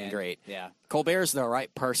would have been great. Yeah. Colbert's the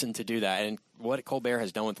right person to do that. And what Colbert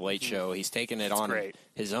has done with The Late Show, he's taken it on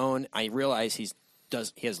his own. I realize he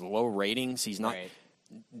has low ratings. He's not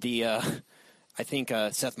I think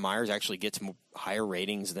Seth Meyers actually gets higher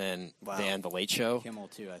ratings than The Late Show. Kimmel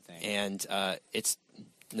too, I think. And it's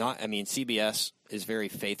not. I mean, CBS is very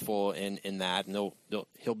faithful in that, and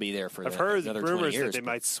he'll be there for. I've heard another rumors 20 years, that they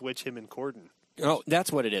might switch him and Corden. No, that's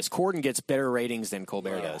what it is. Corden gets better ratings than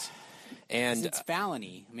Colbert does. And it's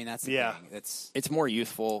Fallon-y. I mean, that's the thing. It's more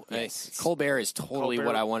youthful. Yes. Colbert is totally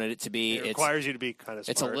what I wanted it to be. It requires you to be kind of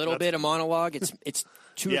smart. It's a little bit of monologue. It's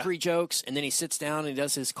 2 or 3 jokes, and then he sits down and he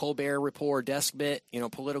does his Colbert Report desk bit,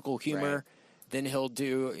 political humor. Right. Then he'll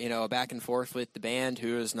do, a back and forth with the band,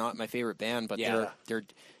 who is not my favorite band, but they're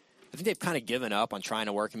I think they've kind of given up on trying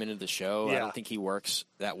to work him into the show. I don't think he works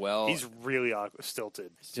that well. He's really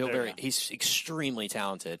stilted. He's extremely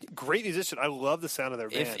talented. Great musician. I love the sound of their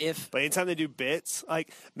band. But anytime they do bits,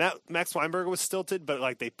 like Max Weinberger was stilted, but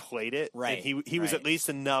like they played it. Right. And he was at least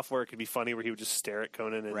enough where it could be funny, where he would just stare at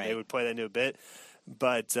Conan and they would play that into a bit.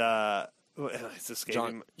 But it's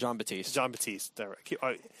escaping John Batiste. John Batiste.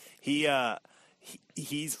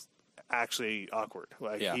 He's actually awkward.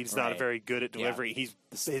 Like he's not very good at delivery. He's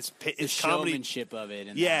his showmanship of it.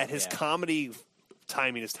 His comedy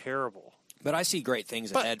timing is terrible. But I see great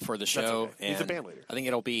things ahead for the show. Okay. He's a band leader. I think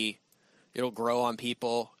it'll grow on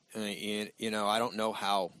people. I don't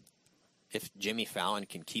know if Jimmy Fallon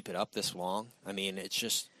can keep it up this long. I mean, it's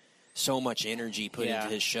just so much energy put into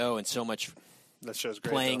his show and so much that show's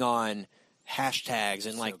great, playing on hashtags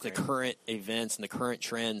and the current events and the current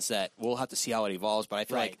trends that we'll have to see how it evolves. But I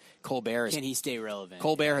feel like Colbert can he stay relevant?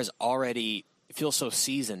 Colbert has already feels so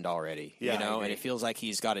seasoned already, and it feels like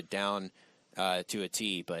he's got it down to a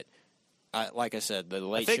T. But like I said, the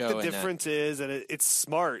Late Show. I think the difference is, and it's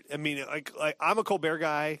smart. I mean, like I'm a Colbert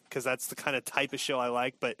guy because that's the kind of type of show I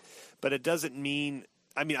like. But it doesn't mean.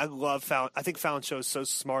 I mean, I love Fallon. I think Fallon Show is so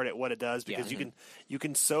smart at what it does because you can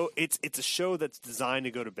it's a show that's designed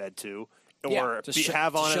to go to bed to. Or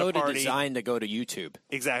have on a party. Designed to go to YouTube.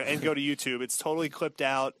 Exactly, and go to YouTube. It's totally clipped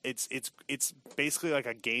out. It's basically like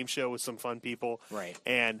a game show with some fun people. Right.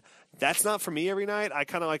 And that's not for me every night. I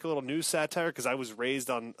kind of like a little news satire because I was raised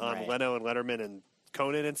on Leno and Letterman and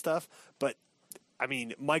Conan and stuff. But, I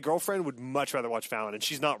mean, my girlfriend would much rather watch Fallon, and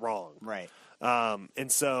she's not wrong. Right.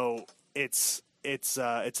 And so it's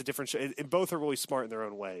a different show. And both are really smart in their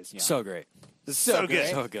own ways. Yeah. So great. It's so good.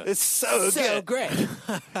 So good. It's so good. Great.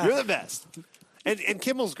 You're the best. And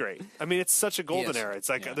Kimmel's great. I mean, it's such a golden era. It's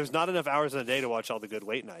like there's not enough hours in a day to watch all the good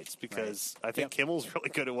late nights because I think Kimmel's really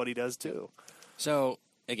good at what he does too. So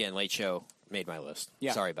again, Late Show made my list.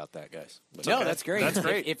 Yeah. Sorry about that, guys. No, that's great. That's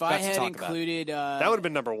great. If I had included that would have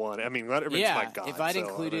been number one. I mean, Letterman's my god. If I'd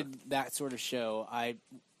included that sort of show,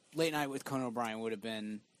 Late Night with Conan O'Brien would have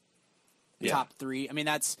been top 3. I mean,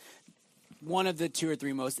 that's one of the 2 or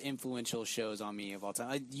 3 most influential shows on me of all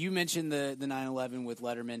time. You mentioned the 9/11 with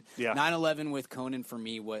Letterman. Yeah. 9/11 with Conan for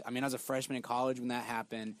me I was a freshman in college when that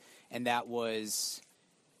happened, and that was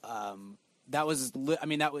him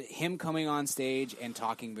coming on stage and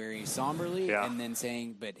talking very somberly, and then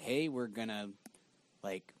saying, "But hey, we're gonna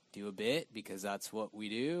do a bit because that's what we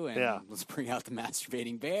do, and let's bring out the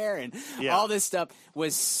masturbating bear," and all this stuff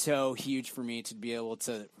was so huge for me to be able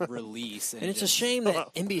to release. And it's a shame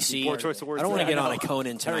that NBC. Poor choice of words. I don't want to get on a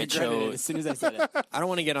Conan Tonight Show. As soon as I said it, I don't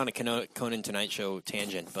want to get on a Conan Tonight Show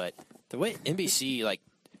tangent, but the way NBC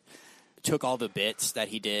took all the bits that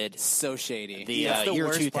he did, so shady. The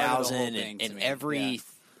year 2000 and every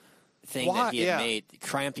thing that he had made,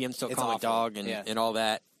 Triumph the Unstopped Comic Dog and all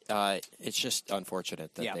that. It's just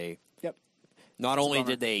unfortunate that they not only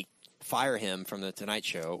did they fire him from the Tonight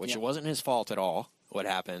Show, which it wasn't his fault at all what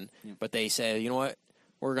happened, but they said, you know what,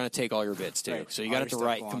 we're going to take all your bits too. So you got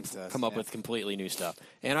to come up with completely new stuff.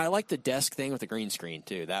 And I like the desk thing with the green screen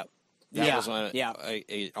too. That was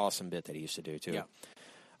an awesome bit that he used to do too.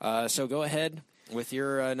 So go ahead with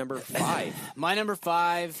your number 5. My number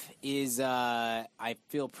 5 is, I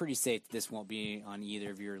feel pretty safe this won't be on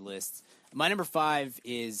either of your lists. My number 5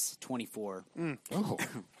 is 24. Oh.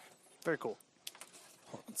 Very cool.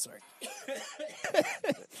 Hold on, sorry.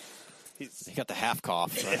 He got the half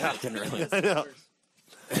cough. So Yeah. I didn't realize. I know.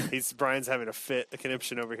 Brian's having a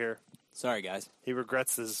conniption over here. Sorry, guys. He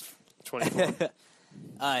regrets his 24.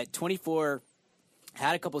 24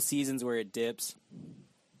 had a couple seasons where it dips,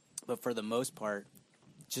 but for the most part,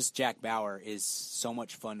 just Jack Bauer is so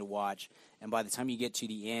much fun to watch. And by the time you get to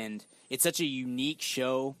the end, it's such a unique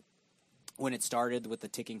show when it started with the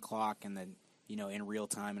ticking clock and then, in real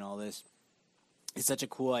time and all this. It's such a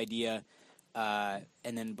cool idea. And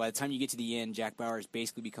then by the time you get to the end, Jack Bauer has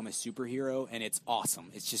basically become a superhero, and it's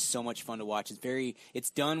awesome. It's just so much fun to watch. It's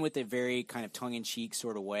done with a very kind of tongue-in-cheek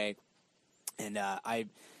sort of way. And I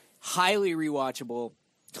highly rewatchable,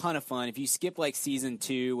 ton of fun. If you skip like season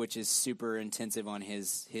 2, which is super intensive on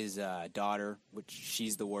his daughter, which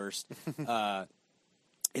she's the worst,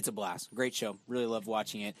 it's a blast. Great show. Really love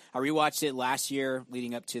watching it. I rewatched it last year,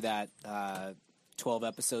 leading up to that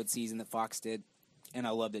 12-episode season that Fox did, and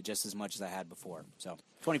I loved it just as much as I had before. So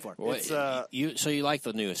 24. Well, so you like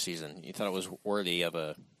the newest season? You thought it was worthy of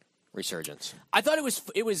a resurgence? I thought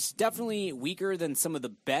it was definitely weaker than some of the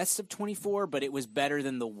best of 24, but it was better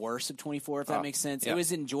than the worst of 24, if that makes sense. Yeah. It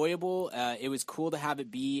was enjoyable. It was cool to have it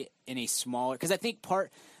be in a smaller, because I think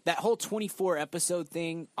that whole 24 episode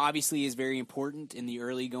thing obviously is very important in the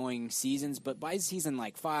early going seasons, but by season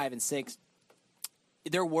like 5 and 6,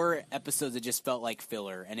 there were episodes that just felt like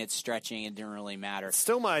filler, and it's stretching. It didn't really matter.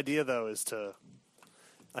 Still, my idea though is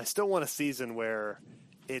I still want a season where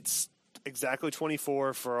it's exactly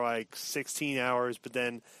 24 for like 16 hours, but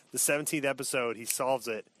then the 17th episode he solves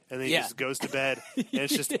it, and then he just goes to bed, and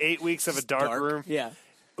it's just 8 weeks of a dark room. Yeah.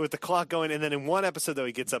 With the clock going, and then in one episode, though,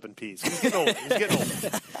 he gets up in peace. He's getting old.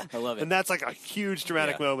 I love it. And that's like a huge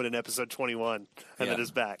dramatic moment in episode 21, and then it's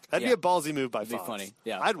back. That'd be a ballsy move by Fox. That'd be funny.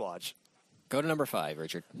 Yeah. I'd watch. Go to number 5,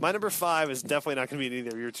 Richard. My number 5 is definitely not going to be in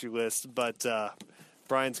either of your two lists, but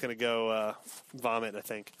Brian's going to go vomit, I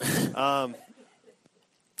think.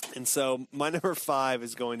 And so my number 5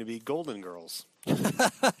 is going to be Golden Girls.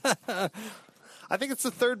 I think it's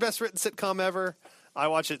the third best written sitcom ever. I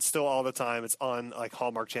watch it still all the time. It's on like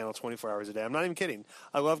Hallmark Channel 24 hours a day. I'm not even kidding.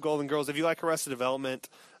 I love Golden Girls. If you like Arrested Development,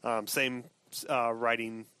 same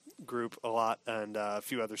writing group a lot, and a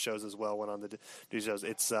few other shows as well went on the new shows.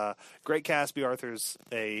 It's great cast. B. Arthur's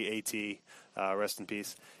AAT, rest in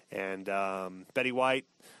peace, and Betty White,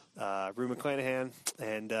 Rue McClanahan,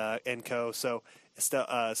 and co. So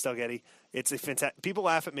Estelle Getty. It's a fantastic. People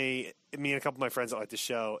laugh at me and a couple of my friends that like the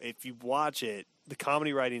show. If you watch it, the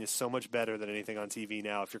comedy writing is so much better than anything on TV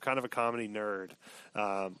now. If you're kind of a comedy nerd,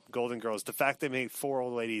 Golden Girls, the fact they make 4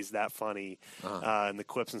 old ladies that funny, and the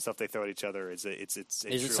clips and stuff they throw at each other is it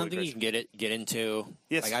something great. You can get into?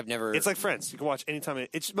 Yes, like I've never. It's like Friends. You can watch anytime.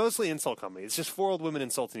 It's mostly insult comedy. It's just 4 old women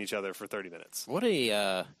insulting each other for 30 minutes. What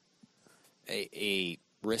a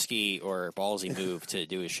risky or ballsy move to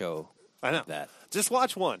do a show. I know that. Just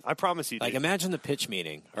watch one. I promise you. Like, imagine the pitch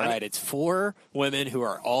meeting. All right, it's 4 women who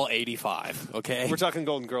are all 85. Okay, we're talking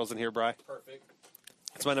Golden Girls in here, Bri. Perfect.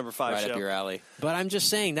 It's my number 5 right show. Right up your alley. But I'm just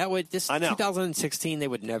saying that would 2016 they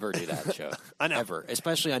would never do that show. I know, ever,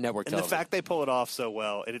 especially on network television. And the fact they pull it off so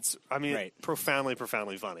well, profoundly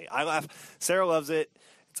funny. I laugh. Sarah loves it.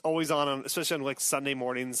 It's always on, especially on like Sunday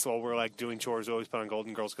mornings while we're like doing chores. We always put on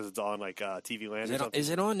Golden Girls because it's on like TV Land. Is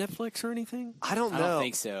it on Netflix or anything? I don't know. I don't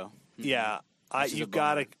think so. Yeah. You've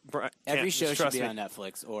got to. Every show should be on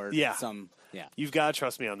Netflix or some. Yeah, you've got to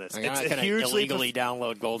trust me on this. I'm not going to illegally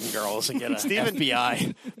download Golden Girls and get an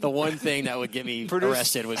FBI. The one thing that would get me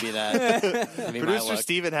arrested would be that. Producer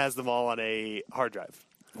Steven has them all on a hard drive.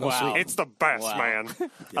 Wow, it's the best, man.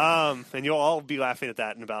 And you'll all be laughing at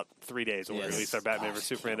that in about 3 days when we release our Batman vs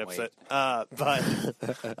Superman episode.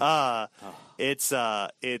 It's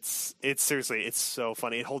seriously, it's so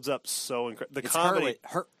funny. It holds up so incredible. The comedy.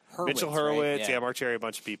 Hurwitz, Mitchell Hurwitz, right? Mark Cherry, a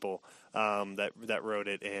bunch of people that wrote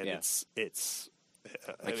it, and it's.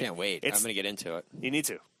 I can't wait. I'm going to get into it. You need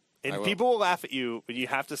to, and people will laugh at you, but you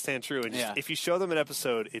have to stand true. And if you show them an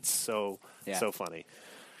episode, it's so funny.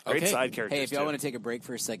 Great side characters. Hey, if y'all want to take a break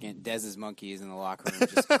for a second, Dez's monkey is in the locker room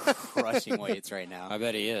just crushing weights right now. I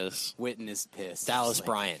bet he is. Witten is pissed. Dallas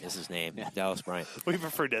Bryant is his name. Yeah. Dallas Bryant. We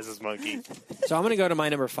prefer Dez's monkey. So I'm going to go to my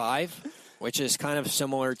number 5, which is kind of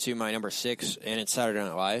similar to my number 6, and it's Saturday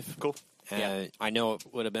Night Live. Cool. I know it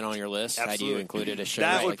would have been on your list had you included a show.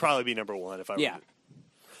 That would probably be number 1 if I were. Yeah.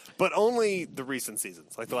 But only the recent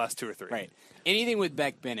seasons, like the last 2 or 3. Right. Anything with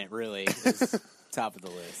Beck Bennett, really. top of the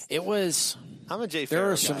list. It was. I'm a Jay There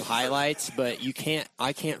Farrow are some guy. highlights, but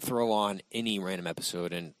I can't throw on any random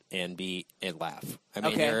episode and laugh. I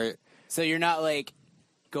mean, Okay. So you're not like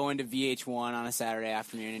going to VH1 on a Saturday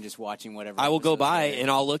afternoon and just watching whatever. I will go episode's by there.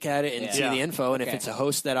 and I'll look at it and see the info, and if Okay. it's a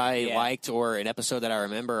host that I liked or an episode that I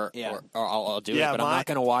remember, or I'll do it. But I'm not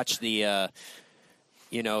going to watch the.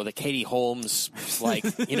 The Katie Holmes, just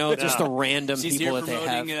the random She's people here that they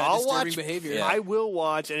have. promoting, I'll disturbing watch behavior. I will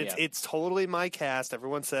watch, and it's totally my cast.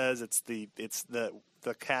 Everyone says it's the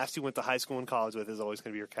cast you went to high school and college with is always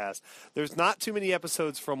going to be your cast. There's not too many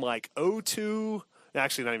episodes from like 02,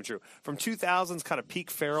 actually not even true, from 2000's kind of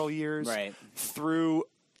peak Farrell years through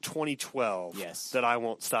 2012 that I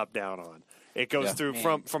won't stop down on. It goes through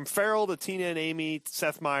from Farrell to Tina and Amy,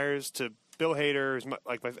 Seth Meyers to Bill Hader is my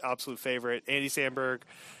absolute favorite. Andy Samberg,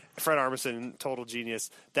 Fred Armisen, total genius.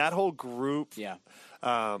 That whole group,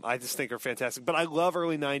 I just think are fantastic. But I love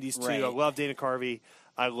early '90s too. I love Dana Carvey.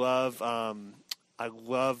 I love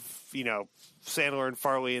Sandler and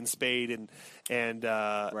Farley and Spade and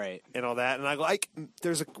all that. And I like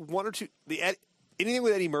there's one or two anything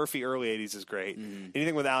with Eddie Murphy early '80s is great.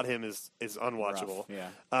 Anything without him is unwatchable.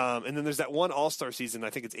 And then there's that one All-Star season. I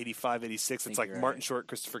think it's '85, '86. It's like Martin Short,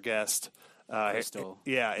 Christopher Guest. Crystal.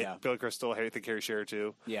 Billy Crystal, I think Harry Shearer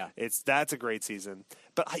too. Yeah. That's a great season.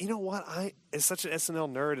 But you know what? I is such an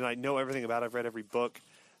SNL nerd, and I know everything about it. I've read every book.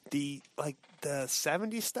 The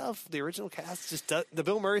 70s stuff, the original cast just does, the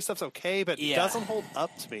Bill Murray stuff's okay, but it doesn't hold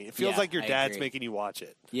up to me. It feels like your dad's making you watch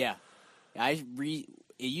it. Yeah. It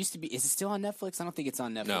used to be. Is it still on Netflix? I don't think it's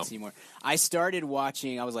on Netflix anymore. I started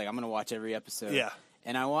watching. I was like, I'm going to watch every episode. Yeah.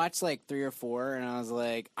 And I watched like 3 or 4, and I was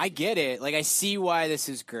like, I get it. Like, I see why this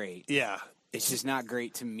is great. Yeah. It's just not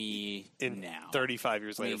great to me now. 35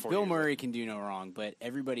 years later, Bill Murray can do no wrong, but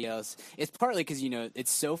everybody else, it's partly because,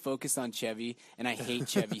 it's so focused on Chevy, and I hate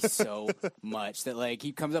Chevy so much that, like,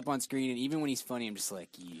 he comes up on screen, and even when he's funny, I'm just like,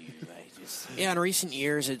 in recent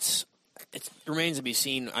years, it remains to be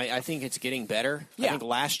seen. I think it's getting better. I think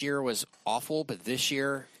last year was awful, but this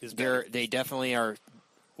year, they definitely are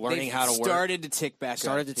learning how to work. Started to tick back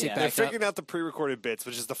up. They're figuring out the pre-recorded bits,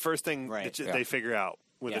 which is the first thing that they figure out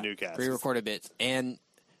with the new cast. Pre-recorded bits. And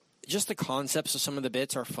just the concepts of some of the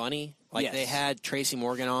bits are funny. Like they had Tracy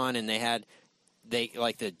Morgan on, and they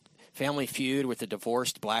the Family Feud with the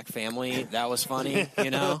divorced black family. That was funny,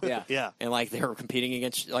 Yeah. And like they were competing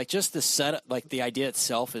against, like just the setup, like the idea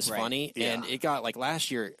itself is funny. Yeah. And it got like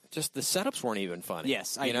last year, just the setups weren't even funny.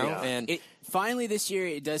 Yes, I agree. And finally this year,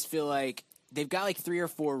 it does feel like they've got like 3 or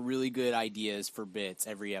 4 really good ideas for bits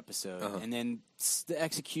every episode, and then the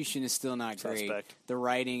execution is still not great. The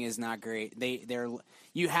writing is not great.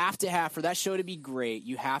 You have to have, for that show to be great,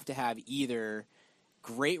 you have to have either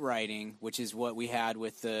great writing, which is what we had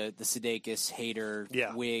with the Sudeikis,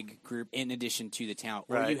 Hader, Wig group, in addition to the talent,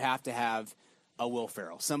 or you have to have a Will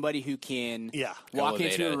Ferrell, somebody who can walk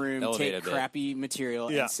into a room, take crappy material,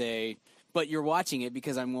 and say, but you're watching it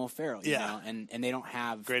because I'm Will Ferrell, you know? And they don't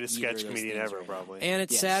have greatest sketch comedian ever, probably. And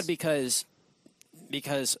it's sad because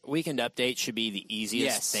Weekend Update should be the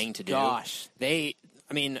easiest thing to do. Gosh.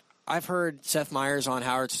 I've heard Seth Meyers on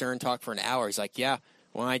Howard Stern talk for an hour. He's like,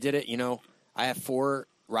 when I did it, I have 4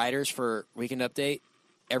 writers for Weekend Update.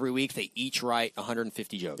 Every week, they each write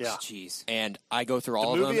 150 jokes. Yeah. Jeez. And I go through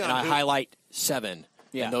all of them, and I highlight 7.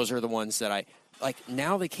 Yeah. And those are the ones that I... Like,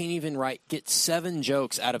 now they can't even get 7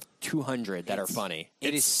 jokes out of 200 that are funny.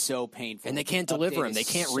 It is so painful. And they can't deliver them. They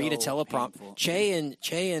can't read a teleprompter.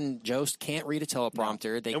 Che and Jost can't read a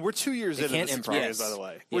teleprompter. And we're 2 years into this experience, by the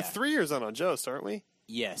way. We're 3 years on Jost, aren't we?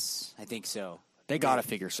 Yes, I think so. They got to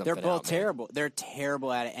figure something out. They're both terrible. They're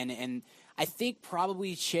terrible at it. And I think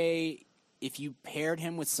probably Che, if you paired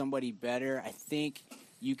him with somebody better, I think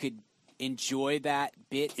you could enjoy that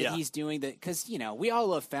bit that he's doing, because we all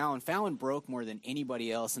love Fallon. Fallon broke more than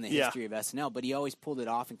anybody else in the history of SNL, but he always pulled it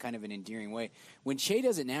off in kind of an endearing way. When Che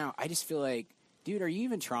does it now, I just feel like, dude, are you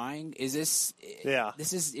even trying? Is this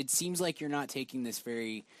it seems like you're not taking this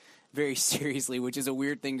very, very seriously, which is a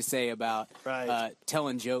weird thing to say about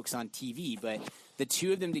telling jokes on TV, but the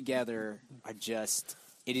two of them together are just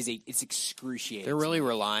it's excruciating. They're really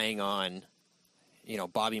relying on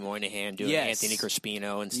Bobby Moynihan doing Anthony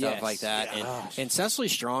Crispino and stuff like that. And Cecily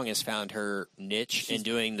Strong has found her niche in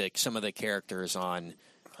doing some of the characters on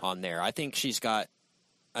there. I think she's got.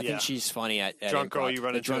 I think she's funny at drunk girl you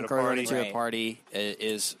run into at a party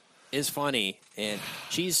is funny, and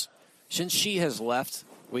since she has left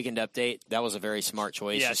Weekend Update. That was a very smart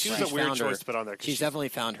choice. Yeah, she was a weird choice to put on there. She's definitely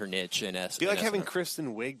found her niche in S. Be like having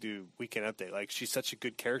Kristen Wiig do Weekend Update. Like, she's such a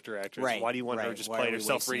good character actress. Right. Why do you want her to just play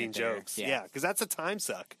herself reading jokes? Yeah, because that's a time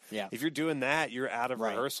suck. Yeah. If you're doing that, you're out of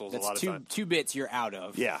rehearsals a lot of times. 2 bits you're out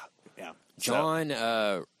of. Yeah. Yeah. John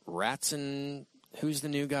Ratson, who's the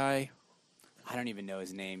new guy? I don't even know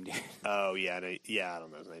his name, dude. Oh, yeah. I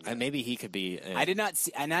don't know his name. And maybe he could be. I did not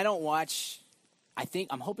see, and I don't watch.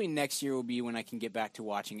 I'm hoping next year will be when I can get back to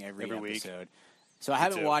watching every episode. Week. So I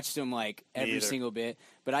haven't watched them like every single bit,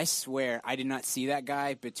 but I swear I did not see that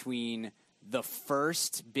guy between the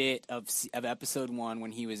first bit of episode 1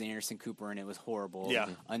 when he was Anderson Cooper and it was horrible.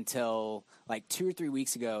 Until like 2 or 3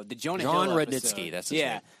 weeks ago, the Jonah Hill episode. John Rudnitsky, that's his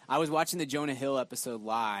name. I was watching the Jonah Hill episode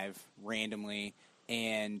live randomly,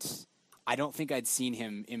 and I don't think I'd seen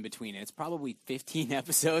him in between. It's probably 15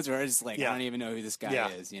 episodes where I was like, I don't even know who this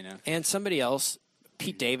guy is, you know. And somebody else,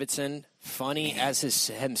 Pete Davidson, funny as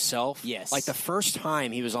himself. Yes. Like the first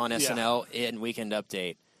time he was on SNL in Weekend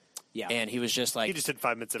Update. Yeah. And he was just like, he just did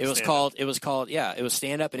 5 minutes of it was stand-up. it was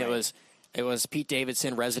stand up, and it was Pete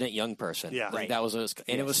Davidson, resident young person. Yeah. Like, that was and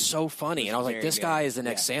it was so funny. And I was like, this guy is the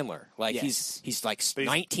next Sandler. Like he's like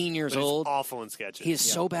 19 years old. He's awful in sketches. He is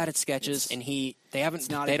so bad at sketches, and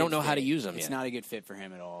they don't know how to use him. It's not a good fit for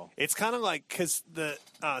him at all. It's kind of like, because the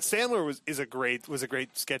Sandler was a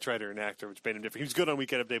great sketch writer and actor, which made him different. He was good on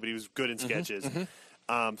Weekend Update, but he was good in sketches.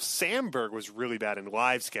 Sandberg was really bad in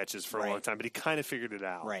live sketches for a long time, but he kind of figured it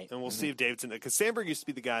out. Right. And we'll see if Davidson, because Sandberg used to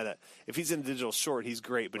be the guy that if he's in a digital short, he's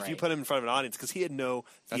great. But if you put him in front of an audience, because he had no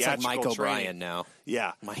theatrical like Mike O'Brien training. now.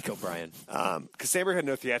 Yeah. Mike O'Brien. Because Sandberg had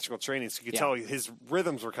no theatrical training, so you could tell his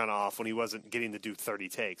rhythms were kind of off when he wasn't getting to do 30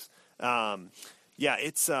 takes.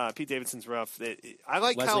 It's Pete Davidson's rough. I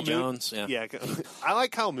like Leslie Kyle Jones. Mooney. Yeah, I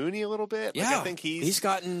like Kyle Mooney a little bit. Yeah, like, I think he's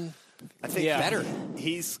gotten. I think better.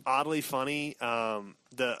 He's oddly funny.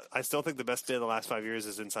 I still think the best bit of the last 5 years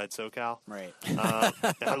is Inside SoCal. Right.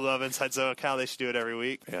 I love Inside SoCal. They should do it every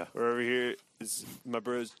week. Yeah. We're over here. My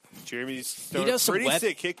bros, Jeremy's he does some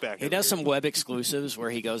sick kickback. He does some web exclusives where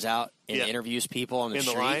he goes out and interviews people on the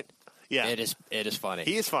street. Line. Yeah, it is funny.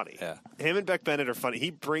 He is funny. Yeah, him and Beck Bennett are funny.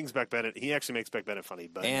 He brings Beck Bennett. He actually makes Beck Bennett funny.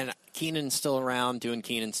 And Keenan's still around doing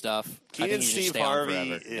Keenan stuff. Keenan Steve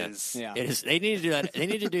Harvey is. Yeah. It is. They need to do that. They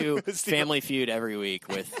need to do Family Feud every week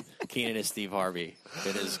with Keenan and Steve Harvey.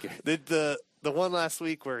 It is good. The one last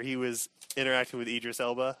week where he was interacting with Idris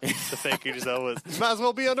Elba, the fake Idris Elba, was, might as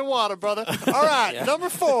well be underwater, brother. All right, number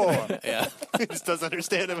 4. Yeah, he just doesn't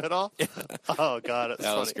understand him at all. Oh God,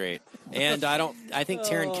 that was great. And I think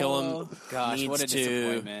Taron Killam needs what a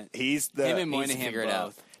disappointment. Him and Moynihan figure it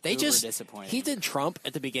out. They he did Trump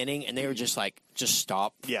at the beginning, and they were just like, just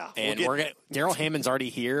stop. Yeah, and Daryl Hammond's already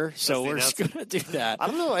here, so we're just gonna do that. I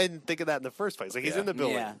don't know. I didn't think of that in the first place. Like he's in the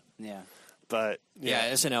building. Yeah. But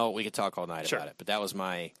SNL, we could talk all night about it. But that was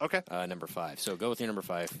my number 5. So go with your number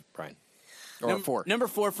 5, Brian. Or 4. Number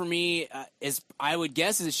 4 for me is, I would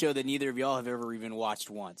guess, is a show that neither of y'all have ever even watched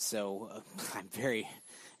once. So I'm very,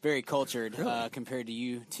 very cultured compared to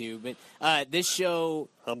you two. But this show,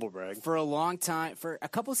 humble brag, for a long time, for a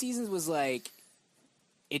couple seasons, was like,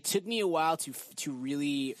 it took me a while to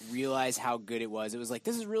really realize how good it was. It was like,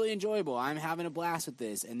 this is really enjoyable. I'm having a blast with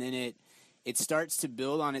this, and then it starts to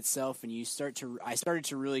build on itself, and I started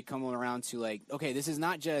to really come around to like, okay, this is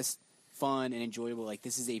not just fun and enjoyable. Like,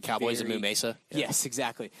 this is a Cowboys of Moo Mesa. Yes,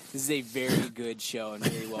 exactly. This is a very good show and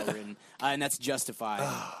very well written, and that's Justified.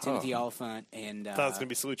 Timothy Olyphant and I thought it was going to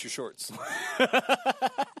be Salute Your Shorts.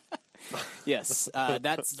 Yes,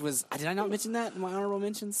 that was. Did I not mention that in my honorable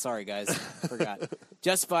mentions? Sorry, guys, forgot.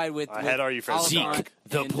 Justified with I had Are You Friends? Zeke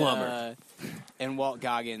the plumber and Walt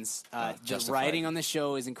Goggins. The writing on the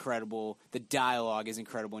show is incredible. The dialogue is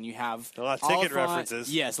incredible, and you have a lot of ticket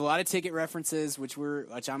references. Yes, a lot of ticket references, which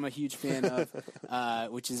I'm a huge fan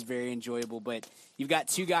of, which is very enjoyable. But you've got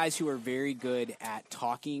two guys who are very good at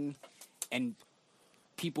talking and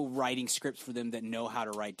people writing scripts for them that know how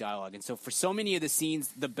to write dialogue. And so for so many of the scenes,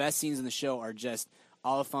 the best scenes in the show are just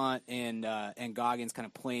Oliphant and Goggins kind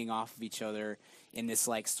of playing off of each other in this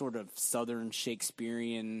like sort of Southern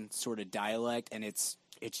Shakespearean sort of dialect, and it's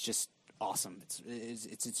just awesome.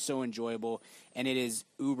 It's so enjoyable, and it is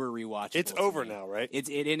uber rewatchable. It's over now, right? It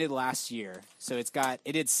ended last year, so it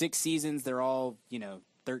did 6 seasons. They're all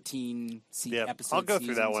 13 episodes. I'll go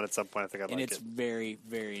through that one at some point. I think I like it. And it's very,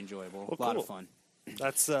 very enjoyable. Well, a lot of fun.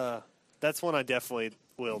 That's one I definitely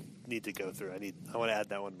will need to go through. I want to add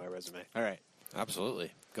that one to my resume. All right.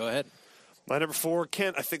 Absolutely. Go ahead. My number 4,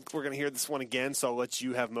 Kent, I think we're going to hear this one again, so I'll let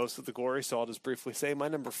you have most of the glory. So I'll just briefly say my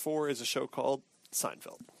number 4 is a show called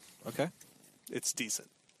Seinfeld. Okay. It's decent.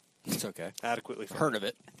 It's okay. Adequately funny. Heard of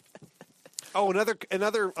it. Oh,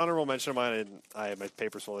 another honorable mention of mine, and I have my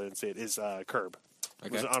papers full. I didn't see it. Is Curb? Okay.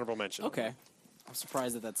 It was an honorable mention. Okay. I'm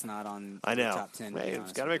surprised that that's not on the top 10. Hey,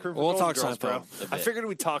 it's got to make room for we'll talk Girls, bro. I figured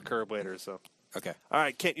we'd talk Curb later. So okay. All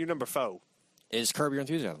right, Kent, you're number 4. Is Curb Your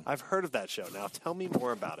Enthusiasm? I've heard of that show. Now tell me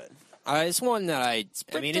more about it. It's one that I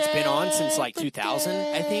mean, it's been on since like 2000,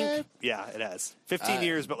 I think. Yeah, it has. 15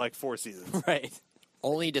 years, but like 4 seasons. Right.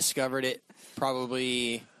 Only discovered it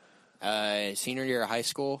probably senior year of high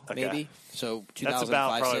school, maybe. So 2005, That's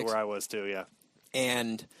about probably 6. where I was too. Yeah.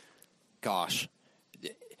 And gosh,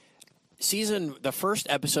 the first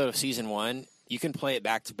episode of season 1, you can play it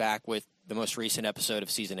back to back with the most recent episode of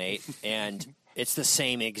season 8, and it's the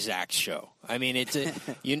same exact show. I mean,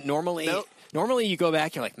 normally you go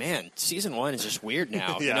back, you're like, man, season 1 is just weird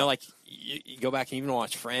now. Yeah. You know, like you go back and even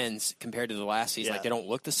watch Friends compared to the last season, like they don't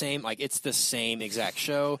look the same. Like it's the same exact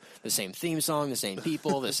show, the same theme song, the same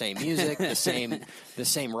people, the same music, the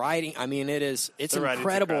same writing. I mean, it's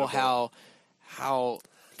incredible how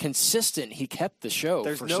consistent he kept the show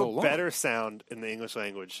for so long. There's no better sound in the English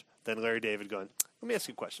language than Larry David going, let me ask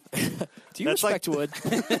you a question. Do you respect Wood?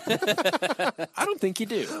 I don't think you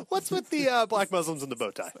do. What's with the black Muslims and the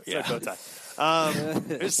bow tie? Yeah. Bow tie.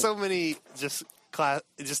 There's so many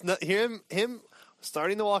him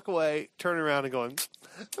starting to walk away, turning around and going,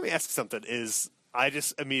 let me ask you something, I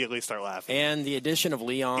just immediately start laughing. And the addition of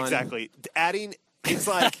Leon. Exactly. Adding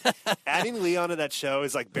Leon to that show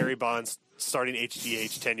is like Barry Bonds starting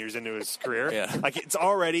HGH 10 years into his career. Yeah. Like it's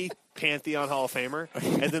already Pantheon Hall of Famer,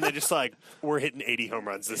 and then they just like, we're hitting 80 home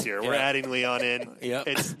runs this year. We're adding Leon in. Yep.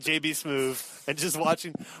 It's JB Smoove, and just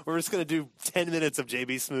watching. We're just going to do 10 minutes of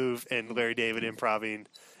JB Smoove and Larry David improving,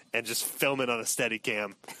 and just film it on a steady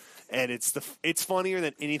cam. And it's funnier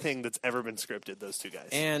than anything that's ever been scripted. Those two guys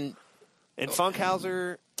and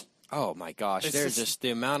Funkhauser. Oh my gosh! There's just the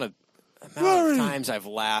amount of times I've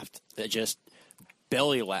laughed, that just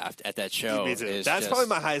belly laughed at that show. That's probably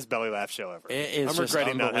my highest belly laugh show ever. I'm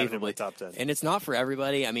regretting not having it in my top 10. And it's not for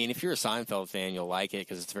everybody. I mean, if you're a Seinfeld fan, you'll like it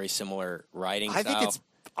because it's very similar writing style. I think it's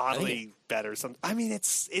oddly better. I mean,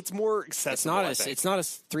 it's more accessible. It's not a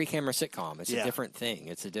 3-camera sitcom. It's a different thing.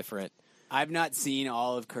 It's a different. I've not seen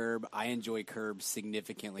all of Curb. I enjoy Curb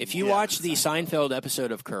significantly. If you watch the Seinfeld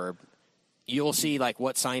episode of Curb, you'll see like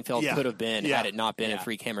what Seinfeld could have been had it not been a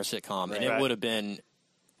 3-camera sitcom, and it would have been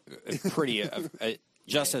pretty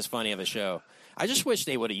just as funny of a show. I just wish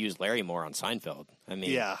they would have used Larry more on Seinfeld. I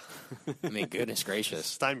mean, goodness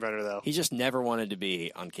gracious. Steinbrenner, though. He just never wanted to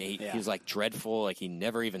be on. He was like dreadful. Like he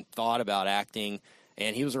never even thought about acting.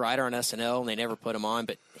 And he was a writer on SNL, and they never put him on.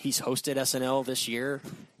 But he's hosted SNL this year,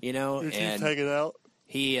 you know. And hanging out.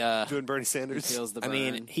 He doing Bernie Sanders. Feels the burn. I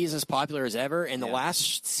mean, he's as popular as ever. And the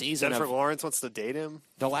last season Jennifer Lawrence wants to date him.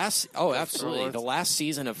 Absolutely. The last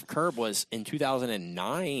season of Curb was in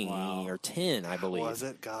 2009 or 10, I believe. Was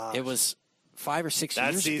it? Gosh. It was 5 or 6 years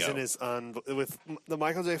ago. That season is with the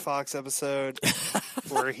Michael J. Fox episode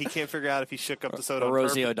where he can't figure out if he shook up the soda on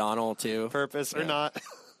Rosie O'Donnell too, purpose or not.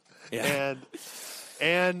 Yeah.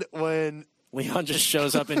 And when Leon just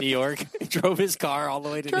shows up in New York, he drove his car all the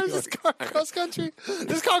way to New York. Drives his car cross country.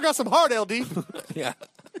 This car got some heart, LD. Yeah.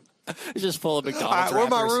 It's just full of McDonald's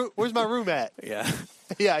wrappers. Where's my room at? Yeah.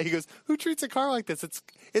 Yeah, he goes, who treats a car like this?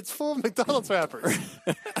 It's full of McDonald's wrappers.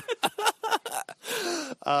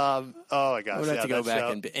 Oh my gosh! We'll have to go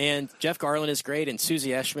back and Jeff Garlin is great, and Susie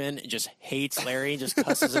Eshman just hates Larry, just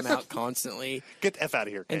cusses him out constantly. Get the F out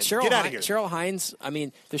of here! And get out of here! Cheryl Hines. I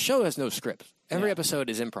mean, the show has no script. Every episode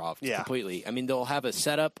is improv completely. I mean, they'll have a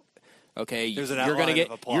setup. Okay, you're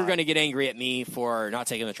gonna get angry at me for not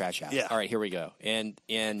taking the trash out. Yeah. All right, here we go. And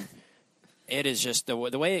it is just the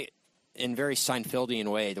way. In very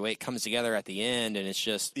Seinfeldian way, the way it comes together at the end, and it's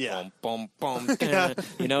just boom, boom, boom.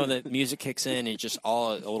 You know, the music kicks in, and it's just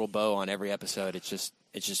all a little bow on every episode. It's just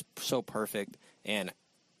so perfect, and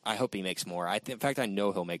I hope he makes more. In fact, I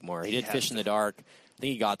know he'll make more. He did Fish in the Dark. I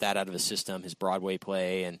think he got that out of his system, his Broadway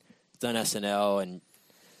play, and done SNL. And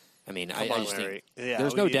I mean, I just think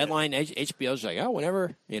there's no deadline. HBO's like, oh,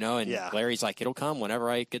 whenever, you know, and Larry's like, it'll come whenever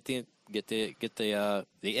I get the itch. Oh,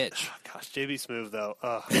 gosh, JB Smoove though.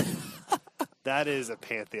 That is a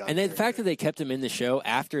pantheon. And then the fact that they kept him in the show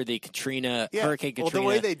after the Hurricane Katrina the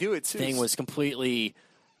way they do it too thing was completely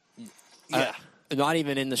not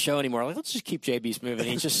even in the show anymore. Like, let's just keep JB Smoove, and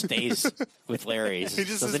he just stays with Larry. He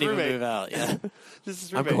just doesn't even move out. Yeah,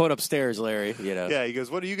 I'm going upstairs, Larry. You know. Yeah, he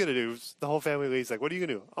goes, "What are you gonna do?" The whole family leaves. Like, "What are you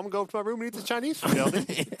gonna do?" "I'm gonna go up to my room and eat the Chinese food."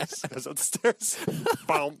 Goes up the stairs.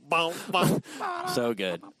 Boom, boom, boom. So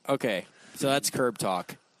good. Okay, so that's Curb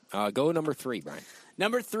talk. Go number 3, Brian.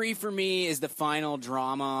 Number 3 for me is the final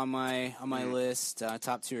drama on my list.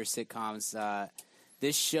 Top 2 are sitcoms.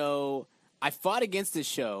 This show, I fought against this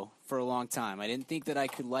show for a long time. I didn't think that I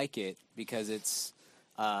could like it because it's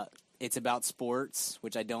about sports,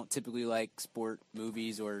 which I don't typically like sport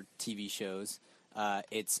movies or TV shows.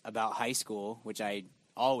 It's about high school, which I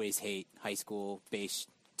always hate high school-based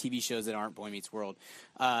TV shows that aren't Boy Meets World.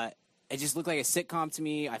 It just looked like a sitcom to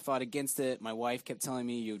me. I fought against it. My wife kept telling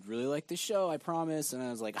me, you'd really like this show, I promise. And I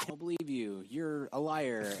was like, I don't believe you. You're a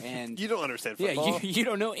liar. And you don't understand football. Yeah, you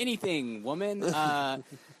don't know anything, woman. I'm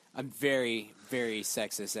very, very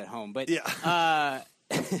sexist at home. But yeah.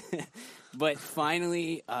 But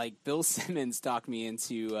finally, Bill Simmons talked me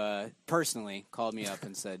into, personally, called me up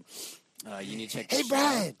and said, you need to check this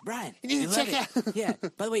Hey, Brian, you need to check out. Yeah,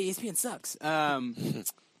 by the way, ESPN sucks.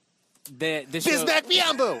 The Bismack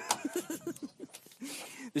Biombo.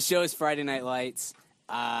 The show is Friday Night Lights.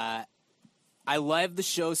 I love the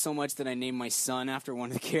show so much that I named my son after one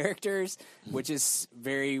of the characters, which is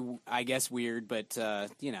very, I guess, weird, but,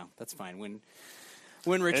 that's fine.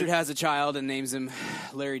 When Richard has a child and names him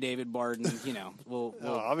Larry David Barden, we'll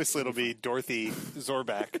obviously it'll be Dorothy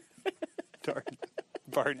Zorback.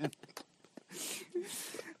 Barden.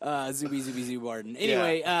 Zooby Zoo Barden.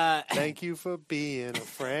 Anyway, thank you for being a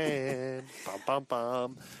friend. Bum bum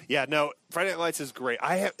bum. Yeah, no, Friday Night Lights is great.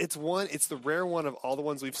 It's the rare one of all the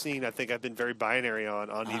ones we've seen. I think I've been very binary on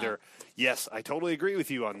either. Yes, I totally agree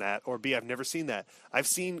with you on that, or B, I've never seen that. I've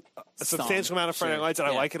seen a substantial amount of Friday Night Lights, and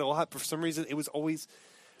I like it a lot. But for some reason, it was always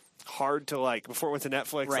hard to before it went to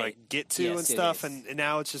Netflix, get to and stuff, and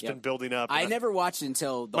now it's just been building up. I never watched it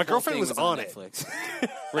until my girlfriend was on Netflix. It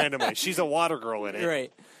randomly. She's a water girl in it,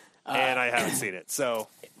 right? And I haven't seen it. So,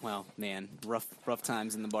 well, man, rough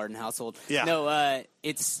times in the Barden household. Yeah. No,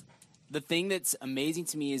 it's the thing that's amazing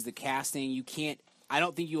to me is the casting. I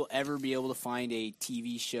don't think you'll ever be able to find a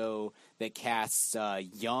TV show that casts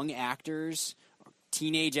young actors,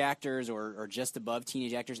 teenage actors, or just above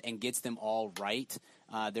teenage actors, and gets them all right.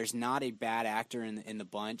 There's not a bad actor in the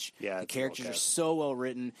bunch. Yeah, the characters are so well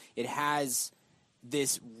written. It has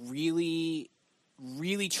this really,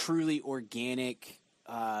 really, truly organic,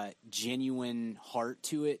 genuine heart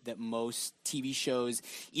to it that most TV shows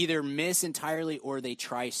either miss entirely or they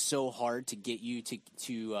try so hard to get you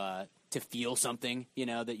to feel something,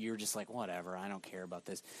 that you're just like, whatever, I don't care about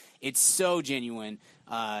this. It's so genuine.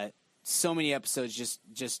 So many episodes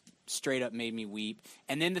just straight up made me weep.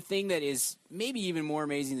 And then the thing that is maybe even more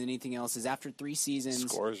amazing than anything else is after 3 seasons, the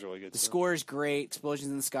score is really good. The score is great. Explosions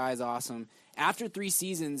in the Sky is awesome. After 3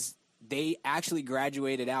 seasons, they actually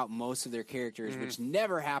graduated out most of their characters, which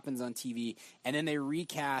never happens on TV. And then they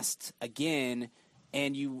recast again,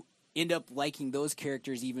 and you end up liking those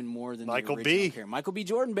characters even more than Michael the original B. character. Michael B.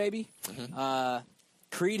 Jordan, baby.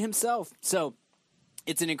 Creed himself. So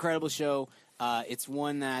it's an incredible show. It's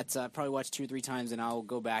one that I probably watched 2 or 3 times, and I'll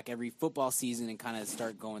go back every football season and kind of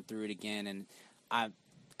start going through it again. And I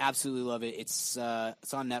absolutely love it. It's on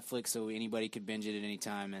Netflix, so anybody could binge it at any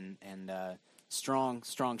time. And strong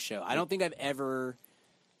show. I don't think I've ever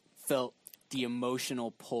felt the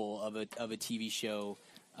emotional pull of a TV show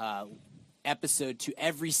episode to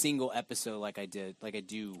every single episode like I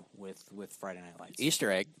do with Friday Night Lights.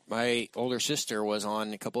 Easter egg. My older sister was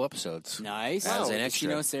on a couple episodes. Nice. As an Does extra. she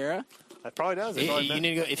know Sarah? That probably does. You need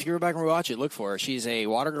to go, if you go back and rewatch it, look for her. She's a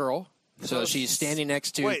water girl. So she's standing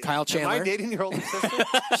next to Kyle Chandler. Am I dating your older sister?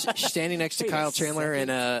 She's standing next to Kyle Chandler in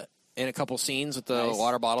a couple scenes with the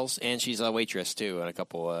water bottles, and she's a waitress too in a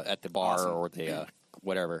couple at the bar or the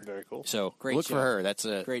whatever. Very cool. So Great look show. for her. That's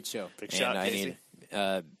a Great show. Big shot, Casey.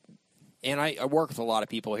 And I work with a lot of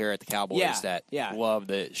people here at the Cowboys that love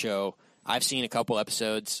the show. I've seen a couple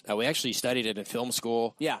episodes. We actually studied it in film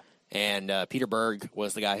school. Yeah. And Peter Berg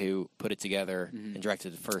was the guy who put it together and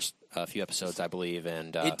directed the first few episodes, I believe.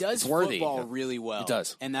 And it does football really well. It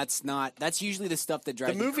does. And that's usually the stuff that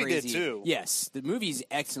drives me crazy. The movie did too. Yes, the movie's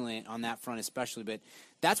excellent on that front especially, but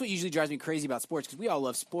that's what usually drives me crazy about sports because we all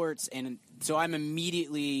love sports, and so I'm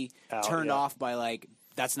immediately turned off by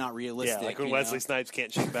that's not realistic. Yeah, like when Wesley Snipes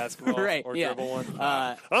can't shoot basketball or dribble one.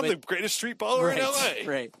 I'm the greatest street baller in L.A.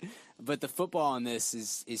 Right. But the football on this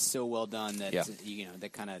is so well done that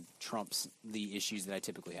that kind of trumps the issues that I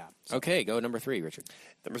typically have. So. Okay, go number 3, Richard.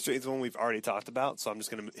 Number 3 is the one we've already talked about, so I'm just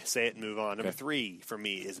going to say it and move on. Number 3 for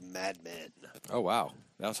me is Mad Men. Oh, wow.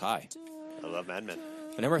 That was high. I love Mad Men.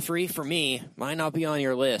 Number 3 for me might not be on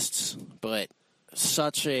your lists, but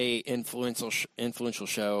such a influential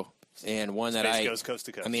show. And one that Space Ghost Coast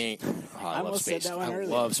to Coast. I mean, I love Space. I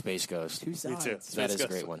love Space Ghost. Two sides. Me too. That is a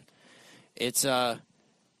great one. It's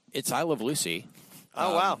I Love Lucy.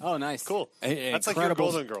 Oh wow! Oh nice, cool. That's incredible.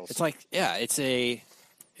 like your Golden Girls. It's like it's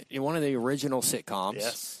one of the original sitcoms.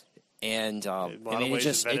 Yes. And in a lot of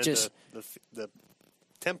ways it just the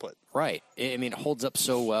template. Right. I mean, it holds up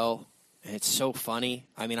so well. It's so funny.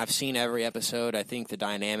 I mean, I've seen every episode. I think the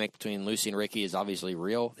dynamic between Lucy and Ricky is obviously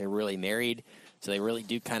real. They're really married, so they really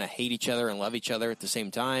do kind of hate each other and love each other at the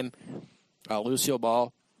same time. Lucille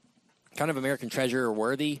Ball, kind of American Treasure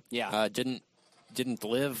worthy. Yeah. Didn't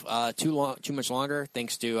live too much longer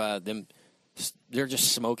thanks to them. They're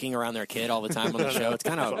just smoking around their kid all the time on the show. It's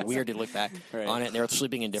kind of weird to look back on it. And they're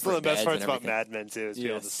sleeping in different beds. One of the best parts about Mad Men, too, is being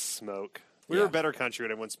able to smoke. We were a better country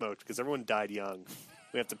when everyone smoked because everyone died young.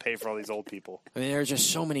 We have to pay for all these old people. I mean, there's just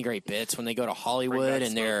so many great bits when they go to Hollywood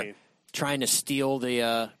and they're trying to steal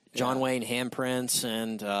the John Wayne handprints,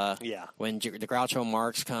 and when the Groucho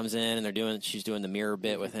Marx comes in and she's doing the mirror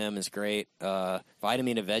bit with him is great.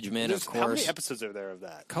 Vitamin of Vegemin, of course. How many episodes are there of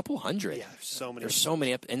that? A couple hundred. Yeah, there's so many. There's so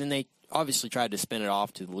many, and then they obviously tried to spin it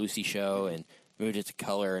off to the Lucy show and moved it to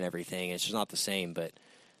color and everything. It's just not the same, but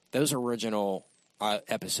those original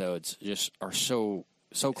episodes just are so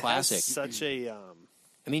classic. Such a.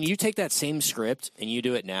 I mean, you take that same script and you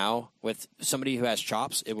do it now with somebody who has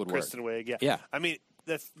chops, it would work. Kristen Wiig, yeah. I mean,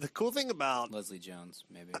 the cool thing about Leslie Jones,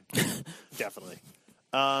 maybe. Definitely.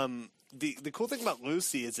 The cool thing about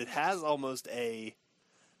Lucy is it has almost it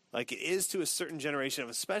is to a certain generation of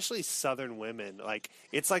especially Southern women. Like,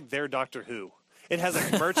 it's like their Doctor Who. It has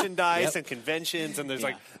like merchandise and conventions, and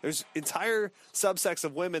there's entire subsects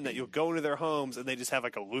of women that you'll go into their homes and they just have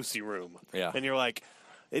like a Lucy room. Yeah. And you're like,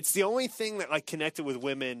 it's the only thing that like connected with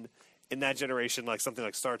women in that generation, like something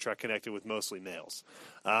like Star Trek connected with mostly males.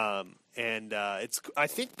 It's, I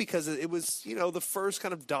think, because it was, the first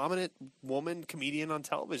kind of dominant woman comedian on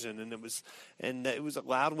television, and it was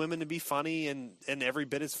allowed women to be funny and every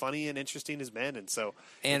bit as funny and interesting as men. And so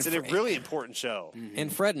it's a really important show.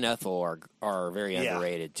 And Fred and Ethel are very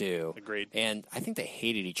underrated too. Agreed. And I think they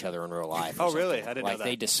hated each other in real life. Oh, really? I didn't know that.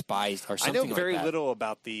 They despised or something I know like very that. little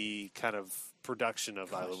about the kind of production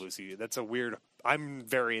of I Love Lucy. That's a weird. I'm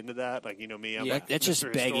very into that. Like, me. I'm it's just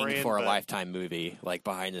begging for a Lifetime movie, like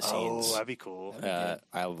behind the scenes. Oh, that'd be cool.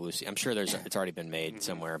 I Love Lucy. I'm sure it's already been made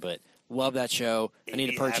somewhere, but love that show. I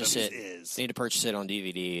need to purchase it. I need to purchase it on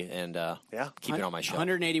DVD and keep it on my shelf.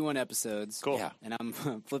 181 episodes. Cool. Yeah. And I'm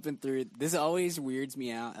flipping through. This always weirds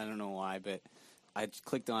me out. I don't know why, but I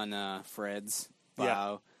clicked on Fred's bio.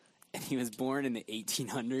 Yeah. And he was born in the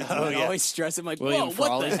 1800s. Oh, and I always stress him, like, William whoa, what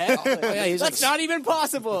Frawley? the heck? He's That's not even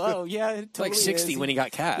possible. Oh, yeah, it totally like 60 is. when he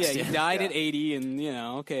got cast. Yeah, he died at 80, and,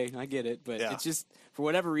 okay, I get it. But it's just, for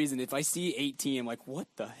whatever reason, if I see 18, I'm like, what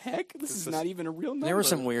the heck? This is not even a real number. There was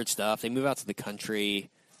some weird stuff. They move out to the country.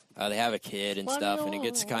 They have a kid and stuff, and it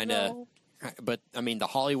gets kind of... But, I mean, the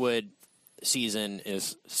Hollywood season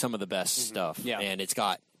is some of the best stuff. Yeah. And it's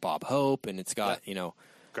got Bob Hope, and it's got,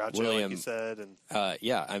 Groucho, William, like you said, and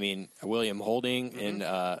I mean William Holding, and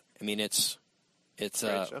I mean it's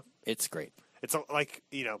great. It's like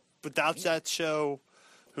without that show,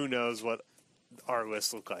 who knows what our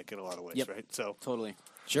lists look like in a lot of ways, right? So totally,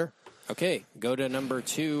 sure. Okay, go to number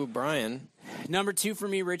 2, Brian. Number 2 for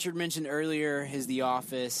me, Richard mentioned earlier, is The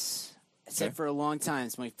Office. I said for a long time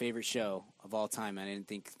it's my favorite show of all time. I didn't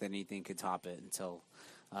think that anything could top it until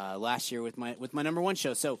last year with my number 1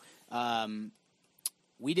 show. So.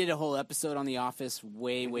 We did a whole episode on The Office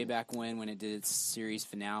way back when it did its series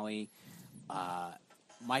finale.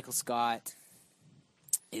 Michael Scott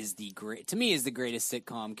is the greatest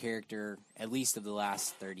sitcom character, at least of the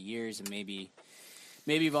last 30 years, and maybe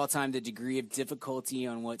of all time. The degree of difficulty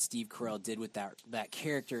on what Steve Carell did with that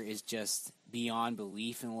character is just beyond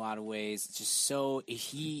belief in a lot of ways. It's just so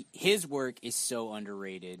his work is so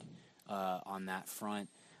underrated on that front.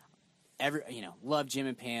 Love Jim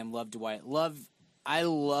and Pam, love Dwight, I'll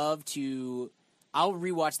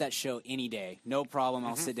rewatch that show any day. No problem.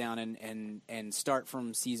 I'll sit down and start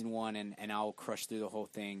from season 1 and I'll crush through the whole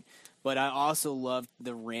thing. But I also love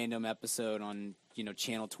the random episode on,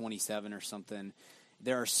 Channel 27 or something.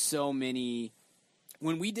 There are so many.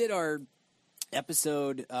 When we did our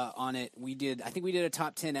episode on it, I think we did a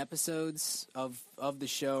top 10 episodes of the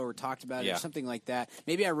show or talked about it or something like that.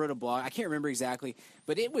 Maybe I wrote a blog. I can't remember exactly.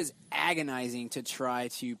 But it was agonizing to try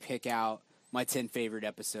to pick out my 10 favorite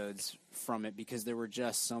episodes from it because there were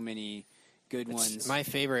just so many good ones. My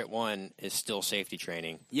favorite one is still Safety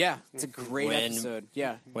Training. Yeah, it's a great episode.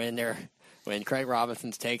 Yeah, when Craig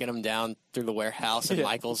Robinson's taking them down through the warehouse and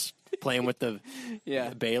Michael's playing with the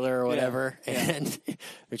baler or whatever, and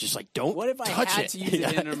they're just like, "Don't what if I touch had it. to use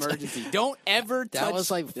it in an emergency? Don't ever touch." That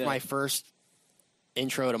was like my first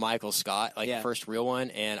intro to Michael Scott, first real one,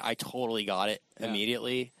 and I totally got it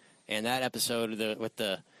immediately. And that episode with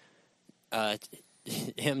the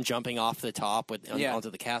him jumping off the top onto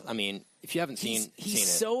the cast. I mean, if you haven't seen it,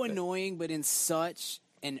 so annoying, but in such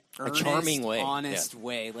an earnest, charming way, honest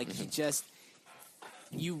way. Like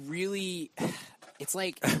you really, it's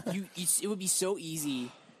like it would be so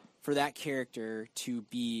easy for that character to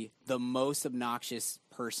be the most obnoxious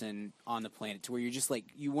person on the planet, to where you're just like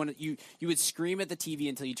you would scream at the TV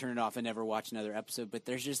until you turn it off and never watch another episode. But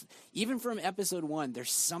there's just, even from episode 1,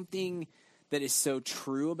 there's something that is so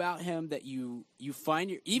true about him that you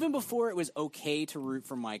find even before it was okay to root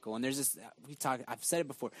for Michael. And there's this, I've said it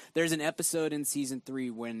before. There's an episode in season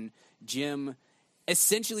 3 when Jim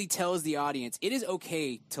essentially tells the audience it is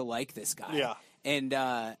okay to like this guy. Yeah.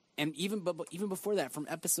 And even before that, from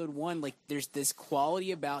episode 1, like there's this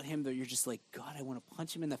quality about him that you're just like, God, I want to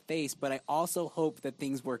punch him in the face, but I also hope that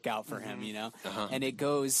things work out for him, you know. And it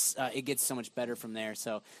gets so much better from there.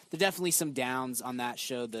 So there are definitely some downs on that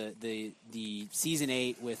show. The season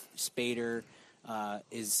 8 with Spader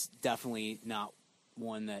is definitely not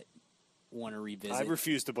one that want to revisit. I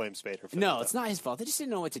refuse to blame Spader for that. No, it's not his fault. They just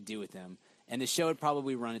didn't know what to do with him, and the show had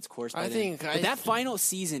probably run its course by then. But that final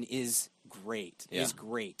season is great. Yeah. Is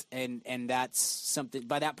great, and that's something.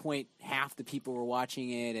 By that point, half the people were watching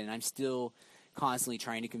it, and I'm still constantly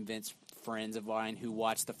trying to convince friends of mine who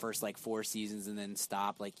watched the first 4 seasons and then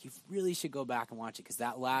stopped. Like, you really should go back and watch it, because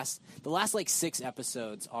the last 6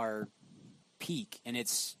 episodes are peak, and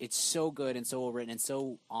it's so good and so well written and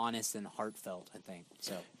so honest and heartfelt, I think.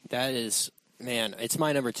 So that is, man, it's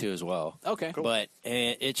my number 2 as well. Okay, cool. But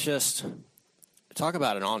it's just, talk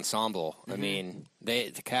about an ensemble. I mean,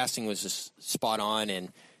 the casting was just spot on,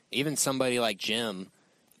 and even somebody like Jim,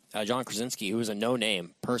 John Krasinski, who was a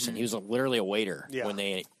no-name person, he was literally a waiter when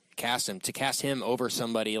they cast him. To cast him over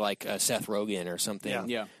somebody like Seth Rogen or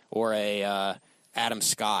something, or a Adam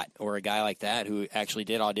Scott or a guy like that who actually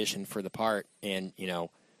did audition for the part, and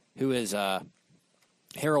who is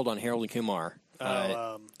Harold on Harold and Kumar.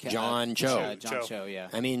 John Cho. John Cho, yeah.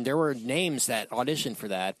 I mean, there were names that auditioned for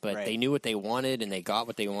that, but they knew what they wanted and they got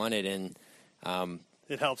what they wanted, and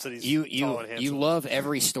it helps that he's tall and handsome. You love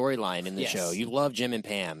every storyline in the show. You love Jim and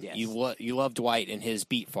Pam. Yes. You love Dwight and his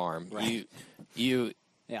beet farm. Right. You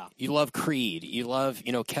love Creed. You love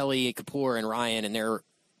Kelly Kapoor and Ryan and their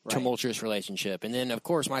tumultuous relationship, and then of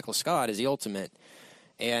course Michael Scott is the ultimate.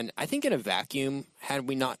 And I think in a vacuum, had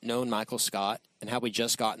we not known Michael Scott and had we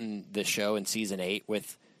just gotten the show in season 8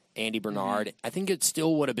 with Andy Bernard, I think it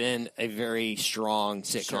still would have been a very strong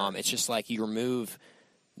sitcom. Sure. It's just like you remove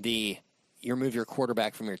your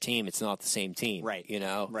quarterback from your team, it's not the same team, right?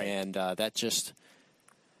 Right. And that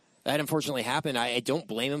unfortunately happened. I don't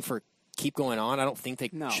blame him for keep going on. I don't think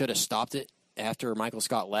they should have stopped it after Michael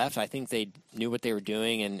Scott left. I think they knew what they were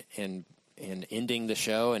doing and ending the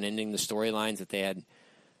show and ending the storylines that they had.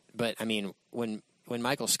 But I mean, when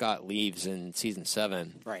Michael Scott leaves in season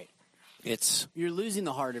 7, right, you're losing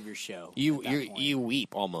the heart of your show. You weep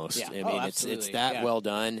almost. Yeah. I mean, it's that well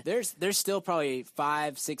done. There's still probably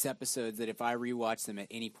 5-6 episodes that if I rewatch them at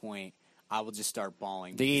any point, I will just start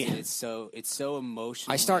bawling. It's so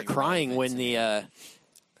emotional. I start crying when the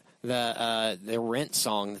Rent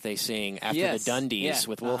song that they sing after the Dundies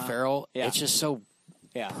with Will Ferrell. Yeah. It's just so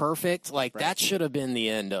perfect. Like that should have been the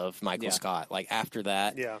end of Michael Scott. Like after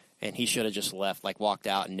that, and he should have just left, walked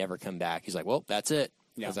out and never come back. He's like, well, that's it.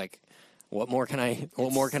 I was like, what more can I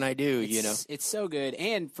do? It's so good.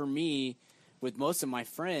 And for me, with most of my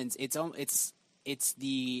friends, it's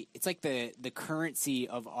like the currency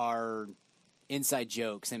of our inside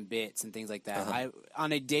jokes and bits and things like that.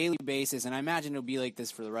 On a daily basis, and I imagine it'll be like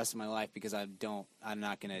this for the rest of my life because I'm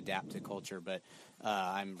not going to adapt to culture, but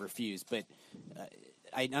I'm refused. But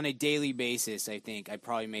on a daily basis, I think I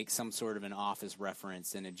probably make some sort of an Office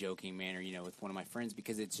reference in a joking manner, with one of my friends,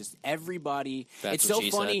 because it's just everybody. It's so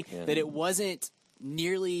funny that it wasn't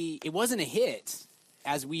a hit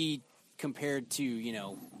as we compared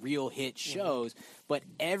to, real hit shows, but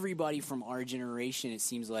everybody from our generation, it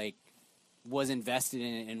seems like, was invested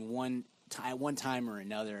in it in one time or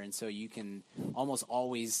another. And so you can almost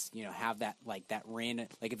always, have that, that random,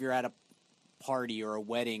 if you're at a party or a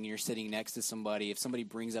wedding, you're sitting next to somebody, if somebody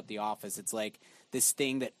brings up The Office, it's like this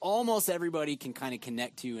thing that almost everybody can kind of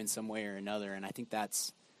connect to in some way or another. And I think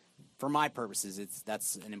that's, for my purposes,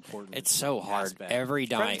 that's an important It's so hard aspect. Every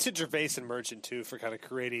night. Credit to Gervais and Merchant too for kind of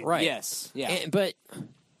creating Yes. Yeah. But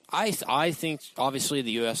I think obviously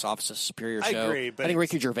the U.S. Office is a superior show. I agree, but I think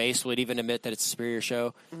Ricky Gervais would even admit that it's a superior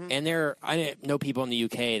show. And I know people in the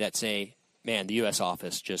UK that say, man, the U.S.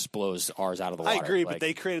 Office just blows ours out of the water. I agree, but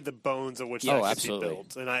they created the bones of which that could be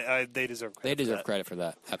built, and they deserve credit. They deserve credit for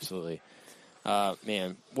that. Absolutely.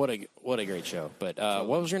 Man, what a great show. But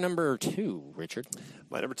what was your number 2, Richard?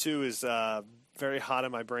 My number 2 is very hot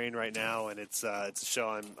in my brain right now, and it's a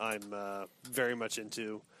show I'm very much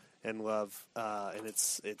into. and love, and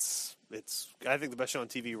it's I think the best show on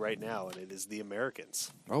TV right now, and it is The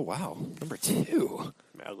Americans. Oh wow, number 2.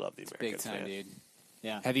 I love The Americans. Big time, man. dude.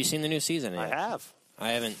 Yeah. Have you seen the new season yet? I have.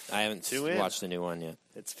 I haven't watched the new one yet.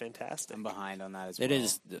 It's fantastic. I'm behind on that as well. It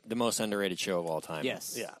is the most underrated show of all time.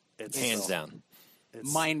 Yes. Yeah, it's hands down.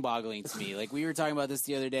 It's mind-boggling to me. Like we were talking about this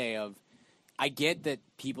the other day. I get that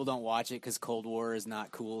people don't watch it because Cold War is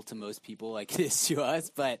not cool to most people like it is to us,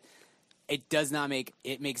 but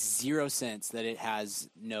it makes zero sense that it has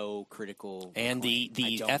no critical. And the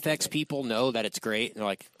acclaim. FX people know that it's great. And they're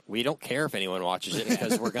like, we don't care if anyone watches it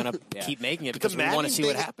because we're going to keep making it because we want to see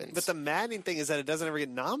what happens. But the maddening thing is that it doesn't ever get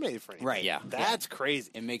nominated for anything. Right. Yeah. That's crazy.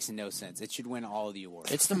 It makes no sense. It should win all of the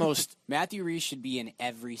awards. It's the most. Matthew Rhys should be in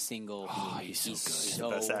every single movie. He's so good. He's the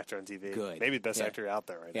best actor on TV. Good. Maybe the best actor out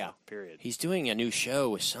there right now. Period. He's doing a new show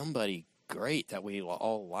with somebody great that we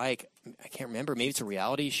all like. I can't remember. Maybe it's a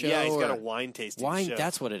reality show. Yeah, he's got a wine tasting show.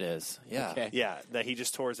 That's what it is. Yeah. Okay. Yeah, that he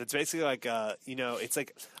just tours. It's basically like it's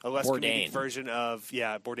like a less Bourdain. comedic version of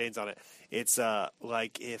Bourdain's on it. It's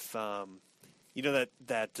like if that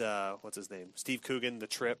what's his name? Steve Coogan, The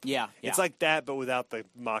Trip. Yeah. It's like that, but without the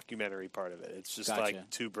mockumentary part of it. It's just Gotcha. like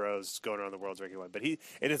two bros going around the world drinking wine. But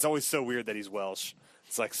and it's always so weird that he's Welsh.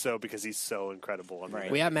 It's like because he's so incredible.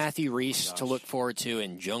 We have Matthew Rhys to look forward to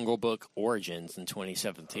in Jungle Book Origins in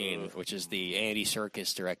 2017, which is the Andy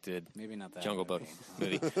Serkis directed Maybe not that Jungle Book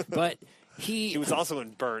movie. But he was also in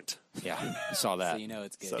Burnt. Yeah, I saw that. So you know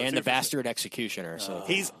it's good. And The Bastard Executioner. So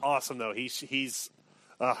he's awesome though. He's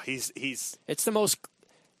it's the most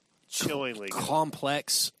chillingly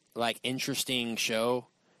complex, like interesting show.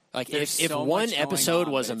 Like There's if so one much going episode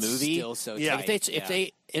on, was but a it's movie, still so if tight.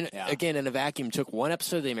 they again in a vacuum took one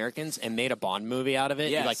episode of The Americans and made a Bond movie out of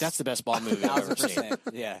it, you're like that's the best Bond movie I've ever seen.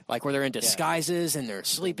 Yeah, like where they're in disguises and they're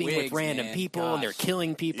sleeping with random people and they're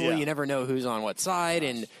killing people. Yeah. You never know who's on what side,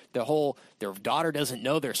 and their daughter doesn't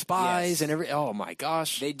know they're spies and oh my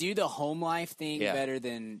gosh, they do the home life thing better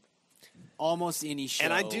than almost any show.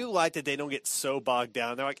 And I do like that they don't get so bogged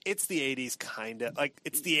down. They're like, it's the 80s, kind of. Like,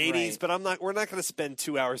 it's the 80s, but we're not going to spend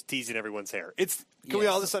 2 hours teasing everyone's hair. Can we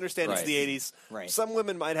all just understand it's the 80s? Right. Some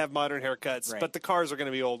women might have modern haircuts, but the cars are going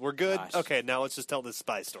to be old. We're good? Gosh. Okay, now let's just tell this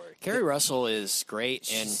spy story. Carrie Russell is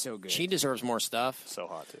great, and She's so good. She deserves more stuff. So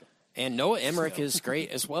hot, too. And Noah Emmerich is great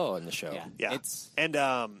as well in the show. Yeah. And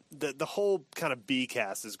the whole kind of B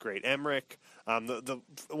cast is great. Emmerich, the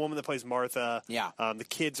woman that plays Martha. Yeah. The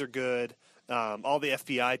kids are good. All the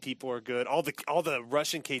FBI people are good. All the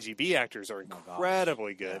Russian KGB actors are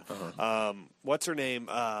incredibly good. Yeah. What's her name?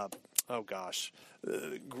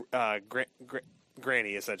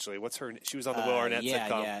 Granny, essentially. What's her? She was on the Will Arnett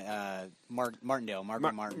sitcom. Yeah. Martindale.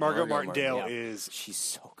 Margot Martindale is. She's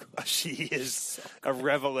so good. She is a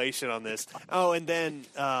revelation on this. Oh, and then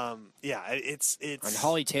it's. And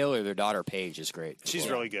Holly Taylor, their daughter Paige, is great. She's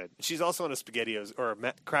really good. She's also on a SpaghettiOs or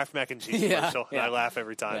a Kraft mac and cheese commercial, and I laugh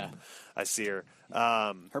every time I see her.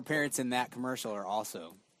 Her parents in that commercial are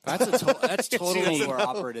also. That's totally more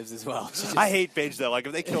operatives as well. I hate Paige though. Like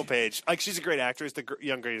if they kill Paige, like she's a great actress. The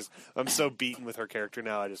young girl, I'm so beaten with her character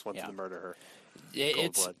now. I just want them to murder her.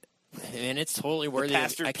 It's totally worthy.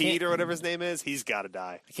 Pastor Pete or whatever his name is, he's got to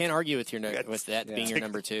die. I can't argue with that being your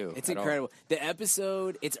number 2. It's incredible. The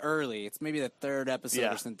episode, it's early. It's maybe the third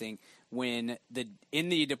episode or something. When in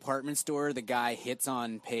the department store, the guy hits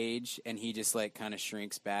on Paige and he just like kind of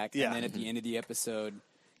shrinks back. And then at the end of the episode,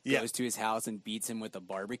 goes to his house and beats him with a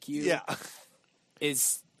barbecue. Yeah,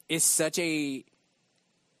 is such a.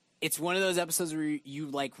 It's one of those episodes where you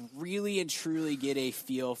like really and truly get a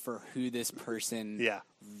feel for who this person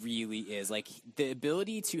really is. Like the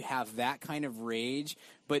ability to have that kind of rage,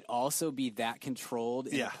 but also be that controlled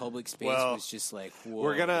in a public space was just like,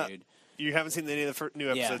 whoa, dude. You haven't seen any of the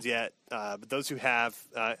new episodes yet, but those who have,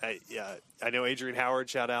 I know Adrian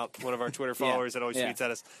Howard, shout out, one of our Twitter followers that always tweets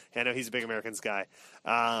at us. I know he's a big Americans guy.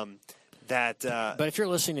 But if you're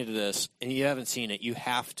listening to this and you haven't seen it, you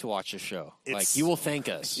have to watch the show. Like you will thank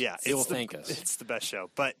us. Yeah, you will thank us. It's the best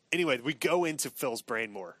show. But anyway, we go into Phil's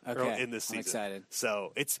brain more in this season. I'm excited.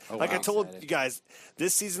 So it's I told you guys,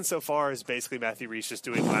 this season so far is basically Matthew Rhys just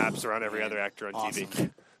doing laps around every other actor on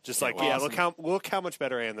TV. Just look how much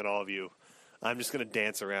better I am than all of you. I'm just going to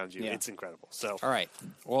dance around you. Yeah. It's incredible. So all right.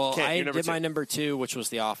 Well, I did my number 2, which was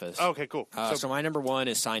The Office. Okay, cool. So my number 1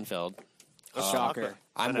 is Seinfeld. Shocker.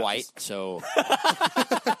 I'm white, so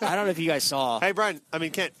I don't know if you guys saw. Hey,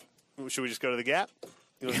 Kent, should we just go to the Gap?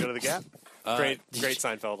 You want to go to the Gap? Great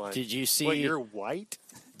Seinfeld line. Did you see? Wait, you're white?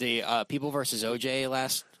 The People vs. OJ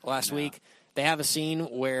last week. They have a scene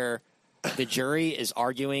where the jury is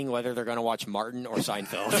arguing whether they're going to watch Martin or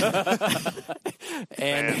Seinfeld.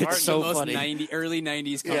 And Man, it's so funny. Early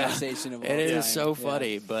 90s conversation of all and it time. is so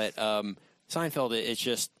funny. But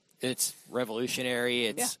Seinfeld, it's revolutionary.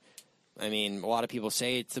 It's, I mean, a lot of people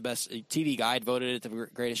say it's the best. TV Guide voted it the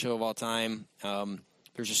greatest show of all time.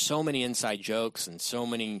 There's just so many inside jokes and so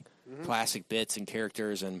many classic bits and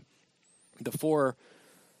characters. And the four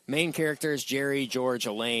main characters, Jerry, George,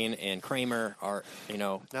 Elaine, and Kramer, are,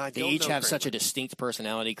 they each have such a distinct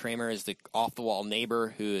personality. Kramer is the off-the-wall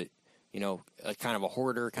neighbor who, kind of a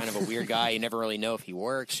hoarder, kind of a weird guy. You never really know if he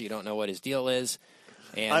works. You don't know what his deal is.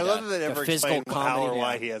 And I love that they never explain how or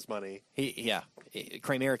why he has money.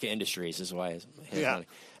 Kramerica Industries is why he has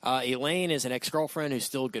money. Elaine is an ex-girlfriend who's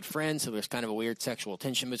still a good friend, so there's kind of a weird sexual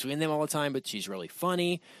tension between them all the time, but she's really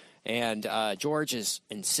funny. And George is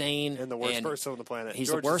insane. And the worst person on the planet. He's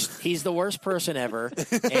the worst person ever.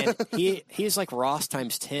 And he's like Ross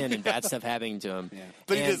times 10 and bad stuff happening to him. Yeah.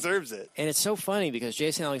 But he deserves it. And it's so funny because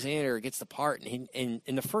Jason Alexander gets the part, and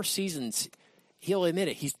in the first seasons, he'll admit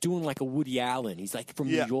it. He's doing like a Woody Allen. He's like from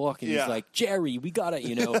New York, and he's like, Jerry, we got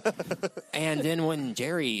to, And then when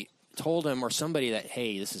Jerry told him or somebody that,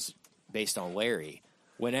 hey, this is based on Larry,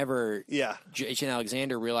 whenever Jason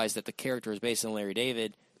Alexander realized that the character is based on Larry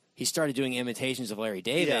David, he started doing imitations of Larry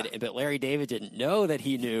David, but Larry David didn't know that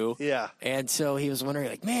he knew. Yeah. And so he was wondering,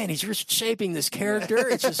 like, man, he's shaping this character.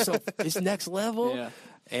 It's just so it's next level. Yeah.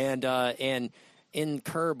 And in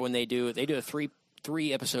Curb, when they do a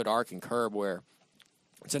three episode arc in Curb where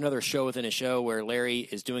it's another show within a show where Larry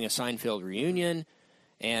is doing a Seinfeld reunion,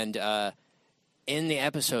 and in the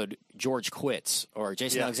episode, George quits, or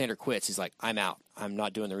Jason Alexander quits. He's like, I'm out. I'm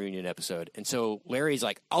not doing the reunion episode. And so Larry's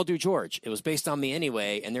like, I'll do George. It was based on me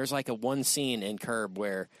anyway. And there's like one scene in Curb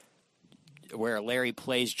where Larry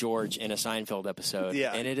plays George in a Seinfeld episode.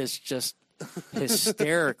 Yeah. And it is just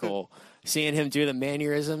hysterical seeing him do the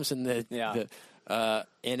mannerisms and and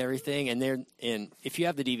everything. And if you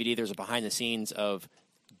have the DVD, there's a behind the scenes of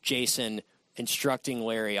Jason instructing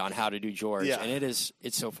Larry on how to do George, and it's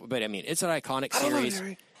so. But I mean, it's an iconic series.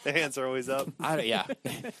 Know, the hands are always up.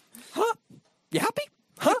 Huh? You happy?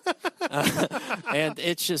 Huh? And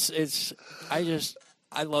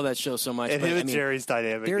I love that show so much. And him and Jerry's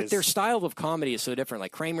dynamic. Their style of comedy is so different.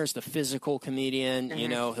 Like Kramer's the physical comedian.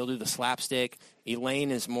 He'll do the slapstick.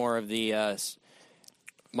 Elaine is more of the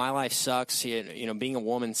my life sucks. Being a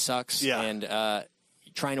woman sucks. Yeah. And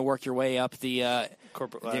trying to work your way up the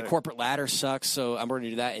corporate ladder sucks, so I'm going to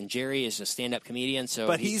do that. And Jerry is a stand-up comedian,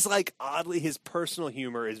 but he's like oddly, his personal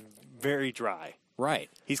humor is very dry. Right.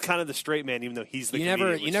 He's kind of the straight man, even though he's the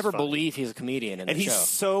comedian. You never believe he's a comedian in the show. And he's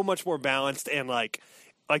so much more balanced and like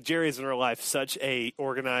Jerry is in real life, such a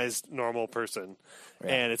organized, normal person.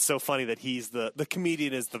 Right. And it's so funny that he's the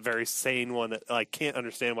comedian is the very sane one that can't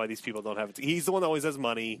understand why these people don't have it. He's the one that always has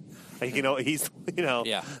money. They can always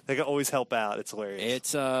help out. It's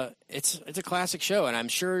hilarious. It's a classic show, and I'm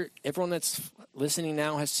sure everyone that's listening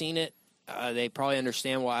now has seen it. They probably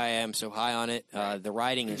understand why I am so high on it. The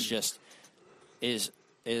writing is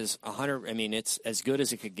 100. I mean, it's as good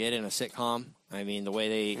as it could get in a sitcom. I mean, the way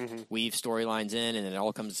they weave storylines in and it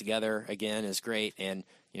all comes together again is great. And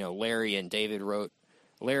Larry,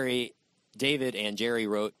 David, and Jerry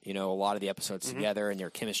wrote a lot of the episodes together, and their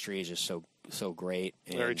chemistry is just so great.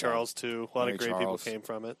 And, Larry Charles too. A lot of great people came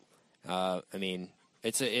from it. I mean,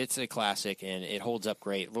 it's a classic, and it holds up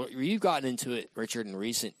great. You've gotten into it, Richard, in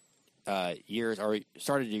recent years, or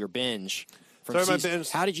started your binge.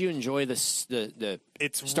 How did you enjoy this?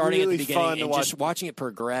 It's starting really at the beginning fun to and watch. just watching it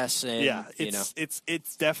progress. And,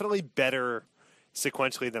 it's definitely better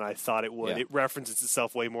sequentially than I thought it would. Yeah. It references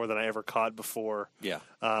itself way more than I ever caught before. Yeah.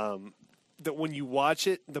 That when you watch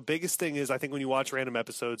it, the biggest thing is I think when you watch random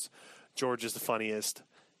episodes, George is the funniest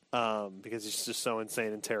because he's just so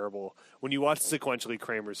insane and terrible. When you watch sequentially,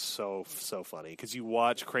 Kramer's so funny because you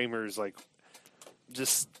watch Kramer's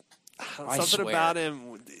just. Something about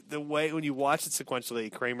him, the way when you watch it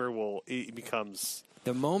sequentially, Kramer becomes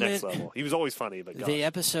the moment next level. He was always funny, but the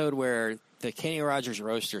episode where the Kenny Rogers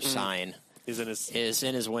Roaster sign is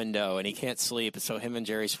in his window and he can't sleep, so him and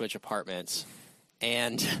Jerry switch apartments.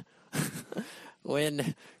 And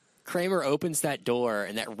when Kramer opens that door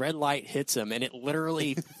and that red light hits him and it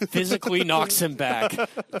literally physically knocks him back,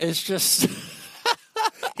 it's just.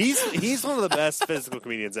 He's one of the best physical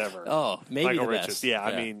comedians ever. Oh, maybe Michael the Richards. best. Yeah,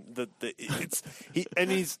 I mean,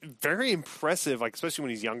 he's very impressive. Especially when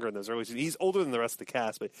he's younger in those early seasons. He's older than the rest of the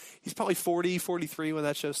cast, but he's probably 40, 43 when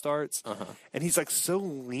that show starts. And he's so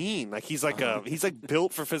lean. He's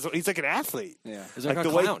built for physical. He's like an athlete. Yeah, he's like a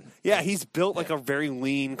clown. He's built like a very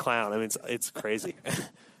lean clown. I mean, it's crazy.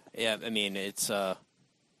 Yeah, I mean, it's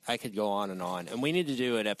I could go on, and we need to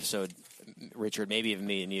do an episode, Richard, maybe even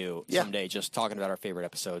me and you someday, just talking about our favorite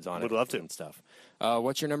episodes on it. Would love to. And stuff.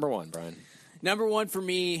 What's your number one, Brian? Number one for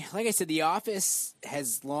me, like I said, The Office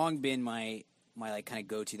has long been my like kind of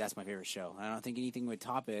go-to. That's my favorite show. I don't think anything would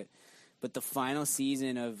top it. But the final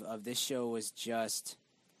season of this show was just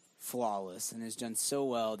flawless and has done so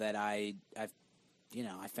well that I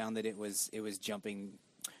found that it was jumping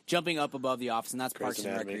up above The Office, and that's Parks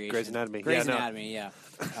and Recreation. Grey's Anatomy. Grey's Anatomy, yeah.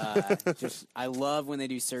 I love when they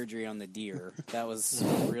do surgery on the deer. That was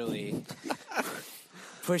really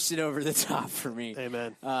pushed it over the top for me.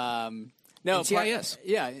 Amen. No, NCIS.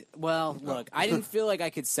 Yeah. Well, look, I didn't feel like I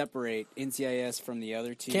could separate NCIS from the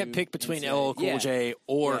other two. Can't pick between LL Cool J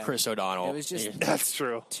or Chris O'Donnell. It was just that's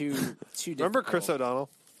true. Too difficult. Remember Chris O'Donnell?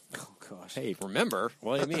 Oh gosh. Hey, remember?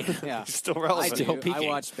 What do you mean? Yeah, He's still relevant. I do. I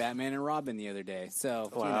watched Batman and Robin the other day. So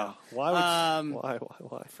wow. Why? Why?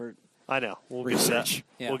 I know. We'll get to that.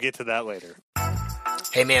 Yeah. We'll get to that later.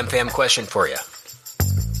 Hey, man, fam, question for you.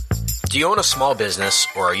 Do you own a small business,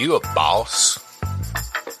 or are you a boss?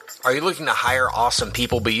 Are you looking to hire awesome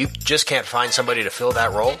people, but you just can't find somebody to fill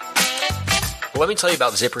that role? Well, let me tell you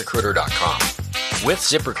about ZipRecruiter.com. With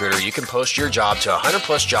ZipRecruiter, you can post your job to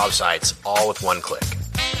 100-plus job sites, all with one click.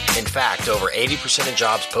 In fact, over 80% of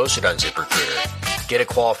jobs posted on ZipRecruiter get a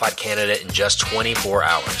qualified candidate in just 24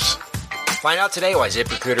 hours. Find out today why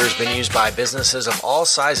ZipRecruiter has been used by businesses of all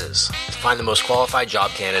sizes to find the most qualified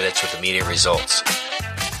job candidates with immediate results.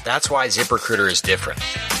 That's why ZipRecruiter is different.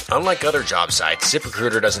 Unlike other job sites,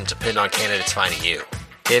 ZipRecruiter doesn't depend on candidates finding you.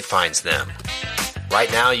 It finds them.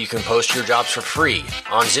 Right now, you can post your jobs for free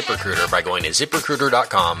on ZipRecruiter by going to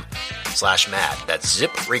ZipRecruiter.com/mad. That's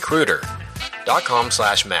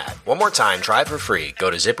ZipRecruiter.com/mad. One more time, try it for free.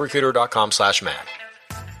 Go to ZipRecruiter.com/mad.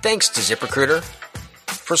 Thanks to ZipRecruiter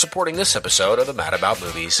for supporting this episode of the Mad About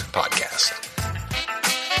Movies podcast.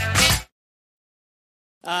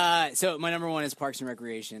 So my number one is Parks and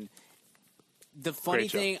Recreation. The funny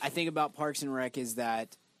thing I think about Parks and Rec is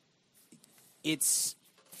that it's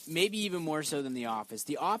maybe even more so than The Office.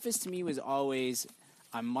 The Office to me was always,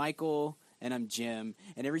 I'm Michael and I'm Jim,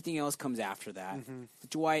 and everything else comes after that. Mm-hmm.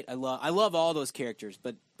 Dwight, I love all those characters,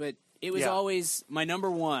 but it was always my number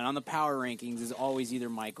one on the power rankings is always either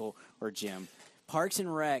Michael or Jim. Parks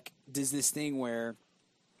and Rec does this thing where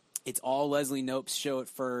it's all Leslie Knope's show at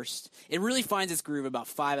first. It really finds its groove about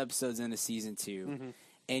 5 episodes into season 2. Mm-hmm.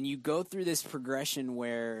 And you go through this progression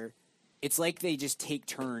where it's like they just take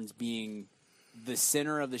turns being the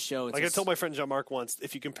center of the show. Like I told my friend Jean-Marc once,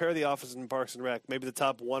 if you compare The Office and Parks and Rec, maybe the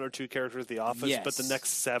top 1 or 2 characters of The Office, but the next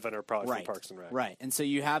 7 are probably from Parks and Rec. Right. And so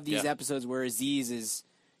you have these episodes where Aziz is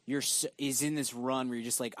in this run where you're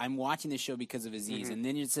just like, I'm watching this show because of Aziz, and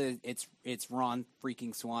then it's Ron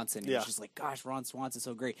freaking Swanson. And it's just like, gosh, Ron Swanson's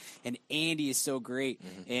so great, and Andy is so great,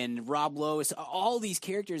 and Rob Lowe is all these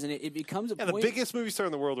characters, and it becomes a point. The biggest movie star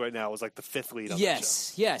in the world right now was like the 5th lead on the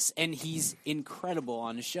show. Yes, and he's incredible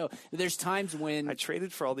on the show. There's times when I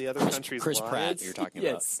traded for all the other countries. Chris Pratt, you're talking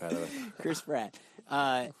about. By the way. Chris Pratt.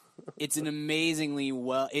 It's an amazingly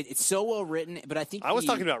it's so well written, but I think I was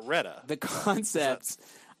talking about Retta. The concepts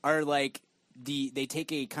are like they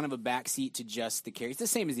take a kind of a backseat to just the characters.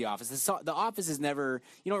 It's the same as The Office. The Office is never,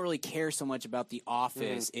 you don't really care so much about The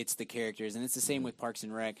Office. It's the characters, and it's the same with Parks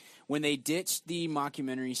and Rec. When they ditched the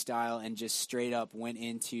mockumentary style and just straight up went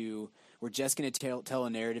into, we're just going to tell a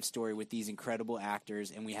narrative story with these incredible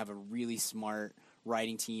actors, and we have a really smart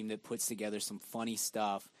writing team that puts together some funny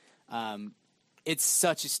stuff. It's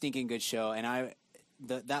such a stinking good show, and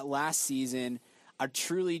that last season, I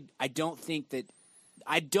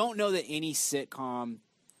don't know that any sitcom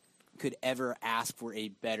could ever ask for a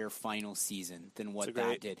better final season than what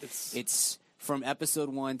that did. It's from episode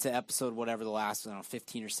 1 to episode whatever the last,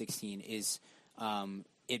 15 or 16 is.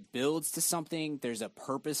 It builds to something. There's a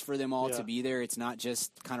purpose for them all to be there. It's not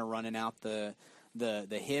just kind of running out the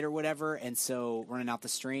hit or whatever, and so running out the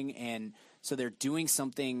string, and so they're doing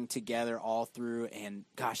something together all through. And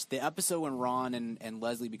gosh, the episode when Ron and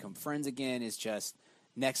Leslie become friends again is just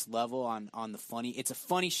next level on the funny. It's a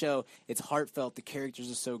funny show. It's heartfelt. The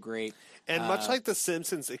characters are so great. And much like The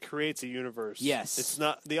Simpsons, it creates a universe. Yes. It's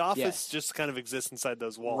not The Office just kind of exists inside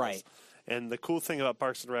those walls. Right. And the cool thing about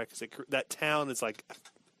Parks and Rec is that town is like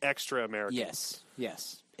extra American. Yes.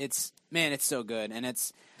 It's so good. And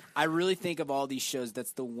I really think of all these shows,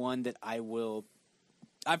 that's the one that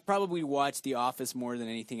I've probably watched The Office more than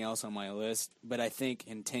anything else on my list, but I think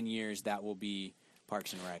in 10 years that will be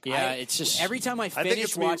Parks and Rec. Yeah, it's just every time I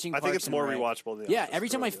finish watching Parks and Rec. I think it's more rewatchable than Yeah, every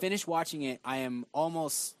time I finish watching it, I'm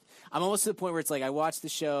almost to the point where it's like I watch the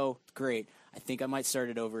show, great. I think I might start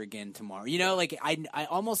it over again tomorrow. You know, like I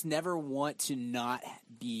almost never want to not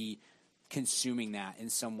be consuming that in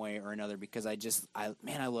some way or another because I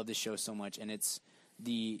love this show so much, and it's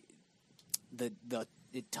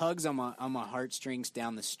it tugs on my heartstrings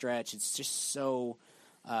down the stretch. It's just so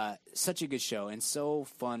such a good show and so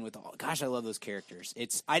fun with all. Gosh, I love those characters.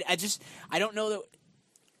 I don't know that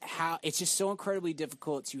how it's just so incredibly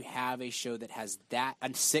difficult to have a show that has that, a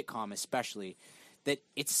sitcom especially, that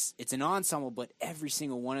it's an ensemble, but every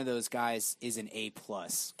single one of those guys is an A+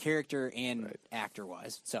 character and actor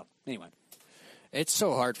wise. So anyway. It's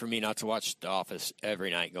so hard for me not to watch The Office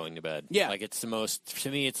every night going to bed. Yeah. Like, it's the most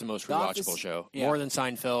rewatchable show. Yeah. More than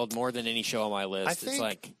Seinfeld, more than any show on my list.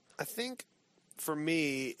 I think for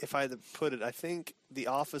me, if I had to put it, I think The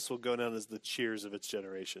Office will go down as the Cheers of its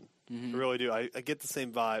generation. I really do. I get the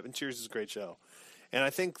same vibe, and Cheers is a great show. And I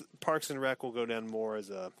think Parks and Rec will go down more as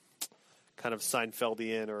a kind of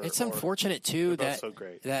Seinfeldian It's unfortunate, too,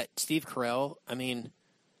 that Steve Carell, I mean,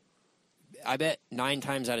 I bet 9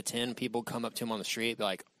 times out of 10 people come up to him on the street and be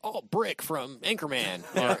like, "Oh, Brick from Anchorman,"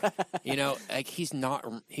 or you know, like he's not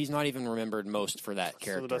even remembered most for that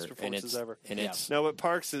character. Some of the best performances ever. And it's no, but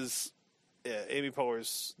Parks is Amy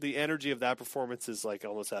Poehler's. The energy of that performance is like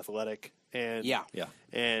almost athletic, and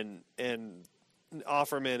and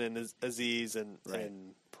Offerman and Aziz and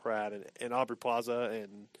Pratt and Aubrey Plaza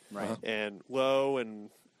and Lowe and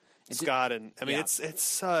Scott, and I mean it's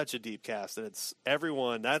such a deep cast, and it's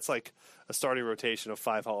everyone. That's like a starting rotation of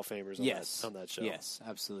 5 Hall of Famers on that show. Yes,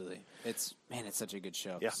 absolutely. It's such a good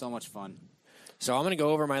show. Yeah. So much fun. So I'm going to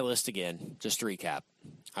go over my list again, just to recap.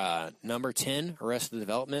 Number 10, Arrested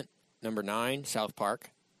Development. Number 9, South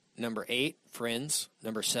Park. Number 8, Friends.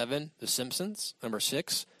 Number 7, The Simpsons. Number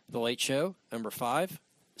 6, The Late Show. Number 5,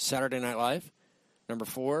 Saturday Night Live. Number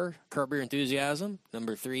 4, Curb Your Enthusiasm.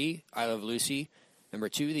 Number 3, I Love Lucy. Number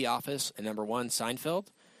 2, The Office. And number 1, Seinfeld.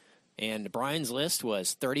 And Brian's list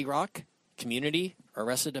was 30 Rock, Community,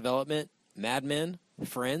 Arrested Development, Mad Men,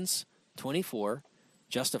 Friends, 24,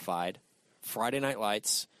 Justified, Friday Night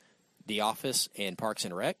Lights, The Office, and Parks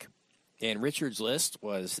and Rec. And Richard's list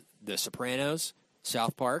was The Sopranos,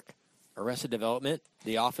 South Park, Arrested Development,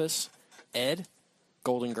 The Office, Ed,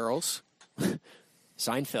 Golden Girls,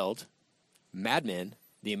 Seinfeld, Mad Men,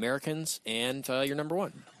 The Americans, and your number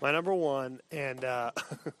 1. My number 1, and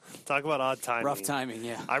talk about odd timing. Rough timing,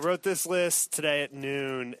 yeah. I wrote this list today at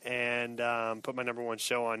noon and put my number 1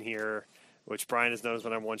 show on here, which Brian has known is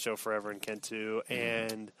my number 1 show forever, and Ken too.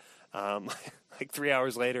 And like 3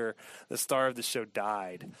 hours later, the star of the show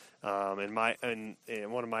died, and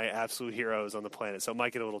one of my absolute heroes on the planet. So it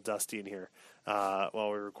might get a little dusty in here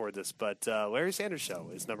while we record this, but Larry Sanders Show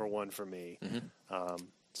is number 1 for me.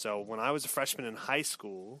 So when I was a freshman in high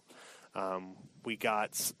school, we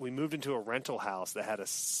moved into a rental house that had a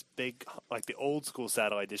big, like the old school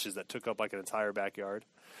satellite dishes that took up like an entire backyard.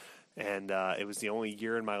 And it was the only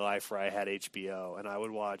year in my life where I had HBO, and I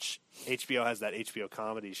would watch. HBO has that HBO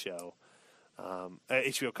comedy show,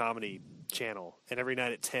 HBO comedy channel, and every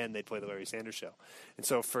night at 10 they'd play the Larry Sanders Show. And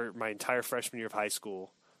so for my entire freshman year of high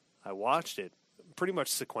school, I watched it pretty much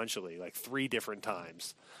sequentially, like 3 different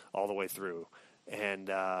times all the way through. And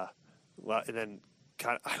then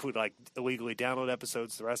I would like illegally download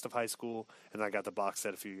episodes the rest of high school, and I got the box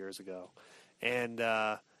set a few years ago. And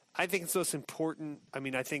I think it's most important. I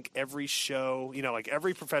mean, I think every show, like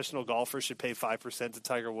every professional golfer should pay 5% to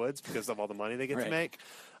Tiger Woods because of all the money they get to make.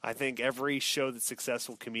 I think every show that's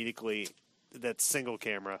successful comedically, that's single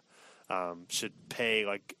camera, should pay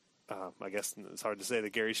like. I guess it's hard to say, the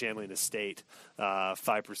Gary Shandling estate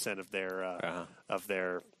 5% of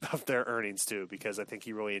their earnings too, because I think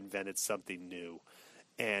he really invented something new,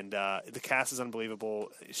 and the cast is unbelievable.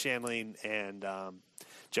 Shandling and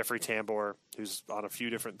Jeffrey Tambor, who's on a few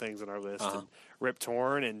different things on our list, and Rip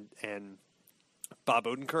Torn and Bob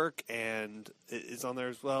Odenkirk, and is on there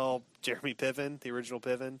as well. Jeremy Piven, the original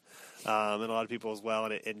Piven, and a lot of people as well,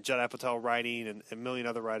 and Judd Apatow writing, and a million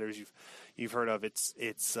other writers you've heard of. It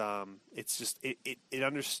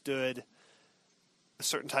understood a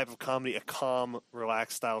certain type of comedy, a calm,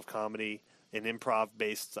 relaxed style of comedy, an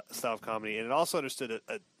improv-based style of comedy, and it also understood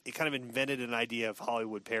it kind of invented an idea of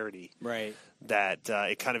Hollywood parody, right? That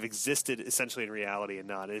it kind of existed essentially in reality and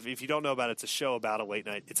not. If you don't know about it, it's a show about a late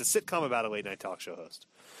night. It's a sitcom about a late night talk show host,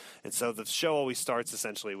 and so the show always starts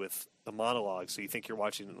essentially with a monologue. So you think you're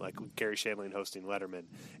watching like Gary Shandling hosting Letterman,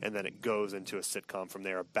 and then it goes into a sitcom from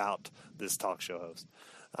there about this talk show host.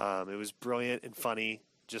 It was brilliant and funny.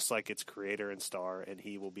 just like its creator and star, and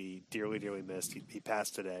he will be dearly, dearly missed. He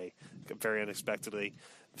passed today, very unexpectedly,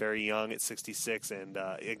 very young at 66, and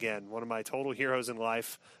again, one of my total heroes in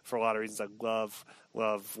life for a lot of reasons. I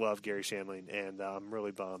love Garry Shandling, and I'm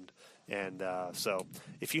really bummed. And so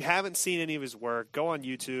if you haven't seen any of his work, go on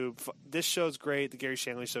YouTube. This show's great. The Garry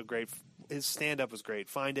Shandling show, great. His stand-up was great.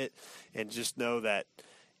 Find it, and just know that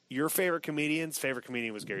your favorite comedian's favorite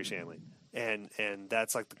comedian was Garry Shandling. And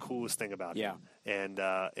that's like the coolest thing about him. And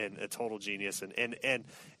a total genius. And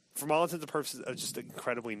from all intents and purposes, just an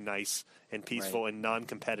incredibly nice and peaceful and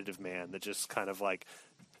non-competitive man that just kind of like,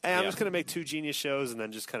 hey, I'm just going to make 2 genius shows and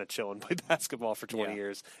then just kind of chill and play basketball for 20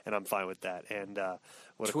 years, and I'm fine with that. And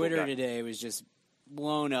what a Twitter cool guy. today was just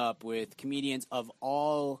blown up with comedians of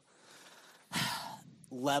all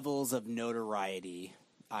levels of notoriety,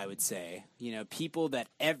 I would say. You know, people that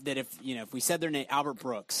if we said their name, Albert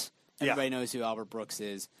Brooks, everybody knows who Albert Brooks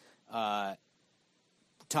is, talking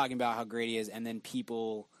about how great he is, and then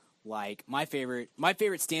people like my favorite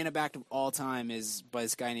stand-up act of all time is by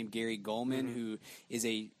this guy named Gary Goldman, who is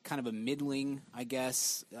a kind of a middling, I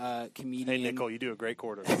guess, comedian. Hey, Nicole, you do a great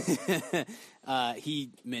quarter.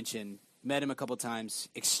 He met him a couple times,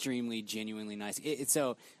 extremely, genuinely nice.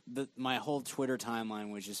 So my whole Twitter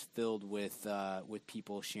timeline was just filled with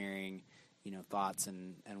people sharing, thoughts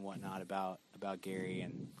and whatnot about Gary,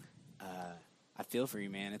 and I feel for you,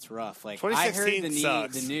 man. It's rough. Like, I heard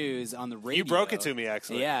the news on the radio. You broke it to me,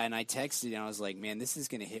 actually. Yeah, and I texted and I was like, man, this is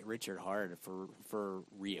going to hit Richard hard for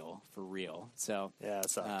real. So yeah, it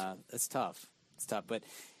sucked. It's tough. But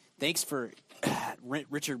thanks for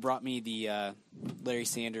Richard brought me the Larry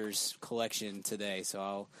Sanders collection today,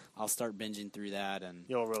 so I'll start binging through that, and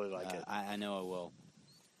you'll really like it. I know I will.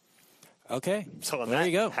 Okay, so there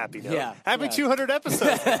you go. Happy note. Yeah, happy 200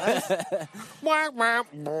 episodes.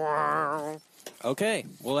 Okay,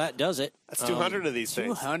 well that does it. That's 200 of these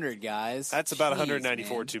things. 200 guys. That's about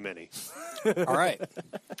 194 too many. All right.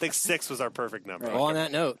 I think 6 was our perfect number. Well, on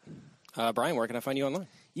that note, Brian, where can I find you online?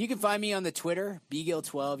 You can find me on the Twitter,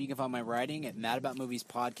 bgill12. You can find my writing at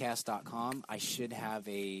madaboutmoviespodcast.com. I should have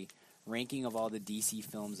a ranking of all the DC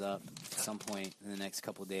films up at some point in the next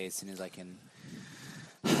couple of days, as soon as I can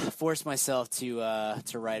force myself to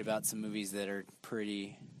write about some movies that are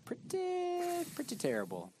pretty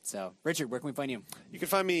terrible. So, Richard, where can we find you? You can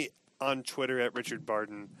find me on Twitter at Richard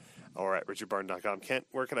Barden or at richardbarden.com. Kent,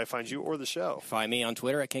 where can I find you or the show? Find me on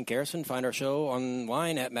Twitter at Kent Garrison. Find our show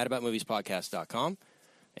online at madaboutmoviespodcast.com.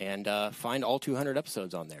 And find all 200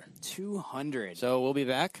 episodes on there. 200. So we'll be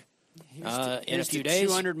back in a few days.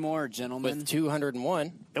 200 more, gentlemen. With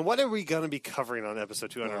 201. And what are we going to be covering on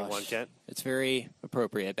episode 201, Kent? It's very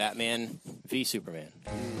appropriate. Batman v Superman.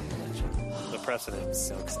 The precedent. I'm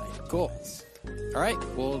so excited. Cool. All right.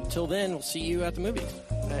 Well, until then, we'll see you at the movies.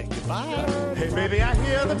 Hey, goodbye. Hey, baby, I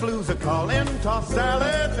hear the blues are calling. Tossed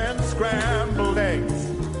salads and scrambled eggs.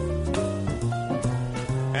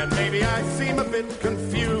 And maybe I seem a bit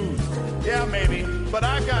confused. Yeah, maybe, but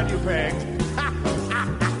I got you pegged.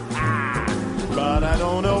 But I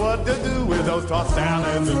don't know what to do with those tossed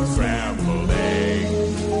salads and scrambled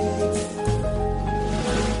eggs.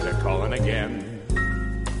 They're calling again.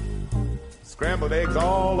 Scrambled eggs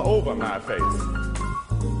all over my face.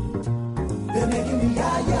 They're making me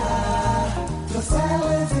yah-yah. The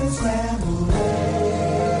salads and scrambled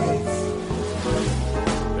eggs.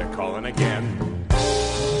 They're calling again.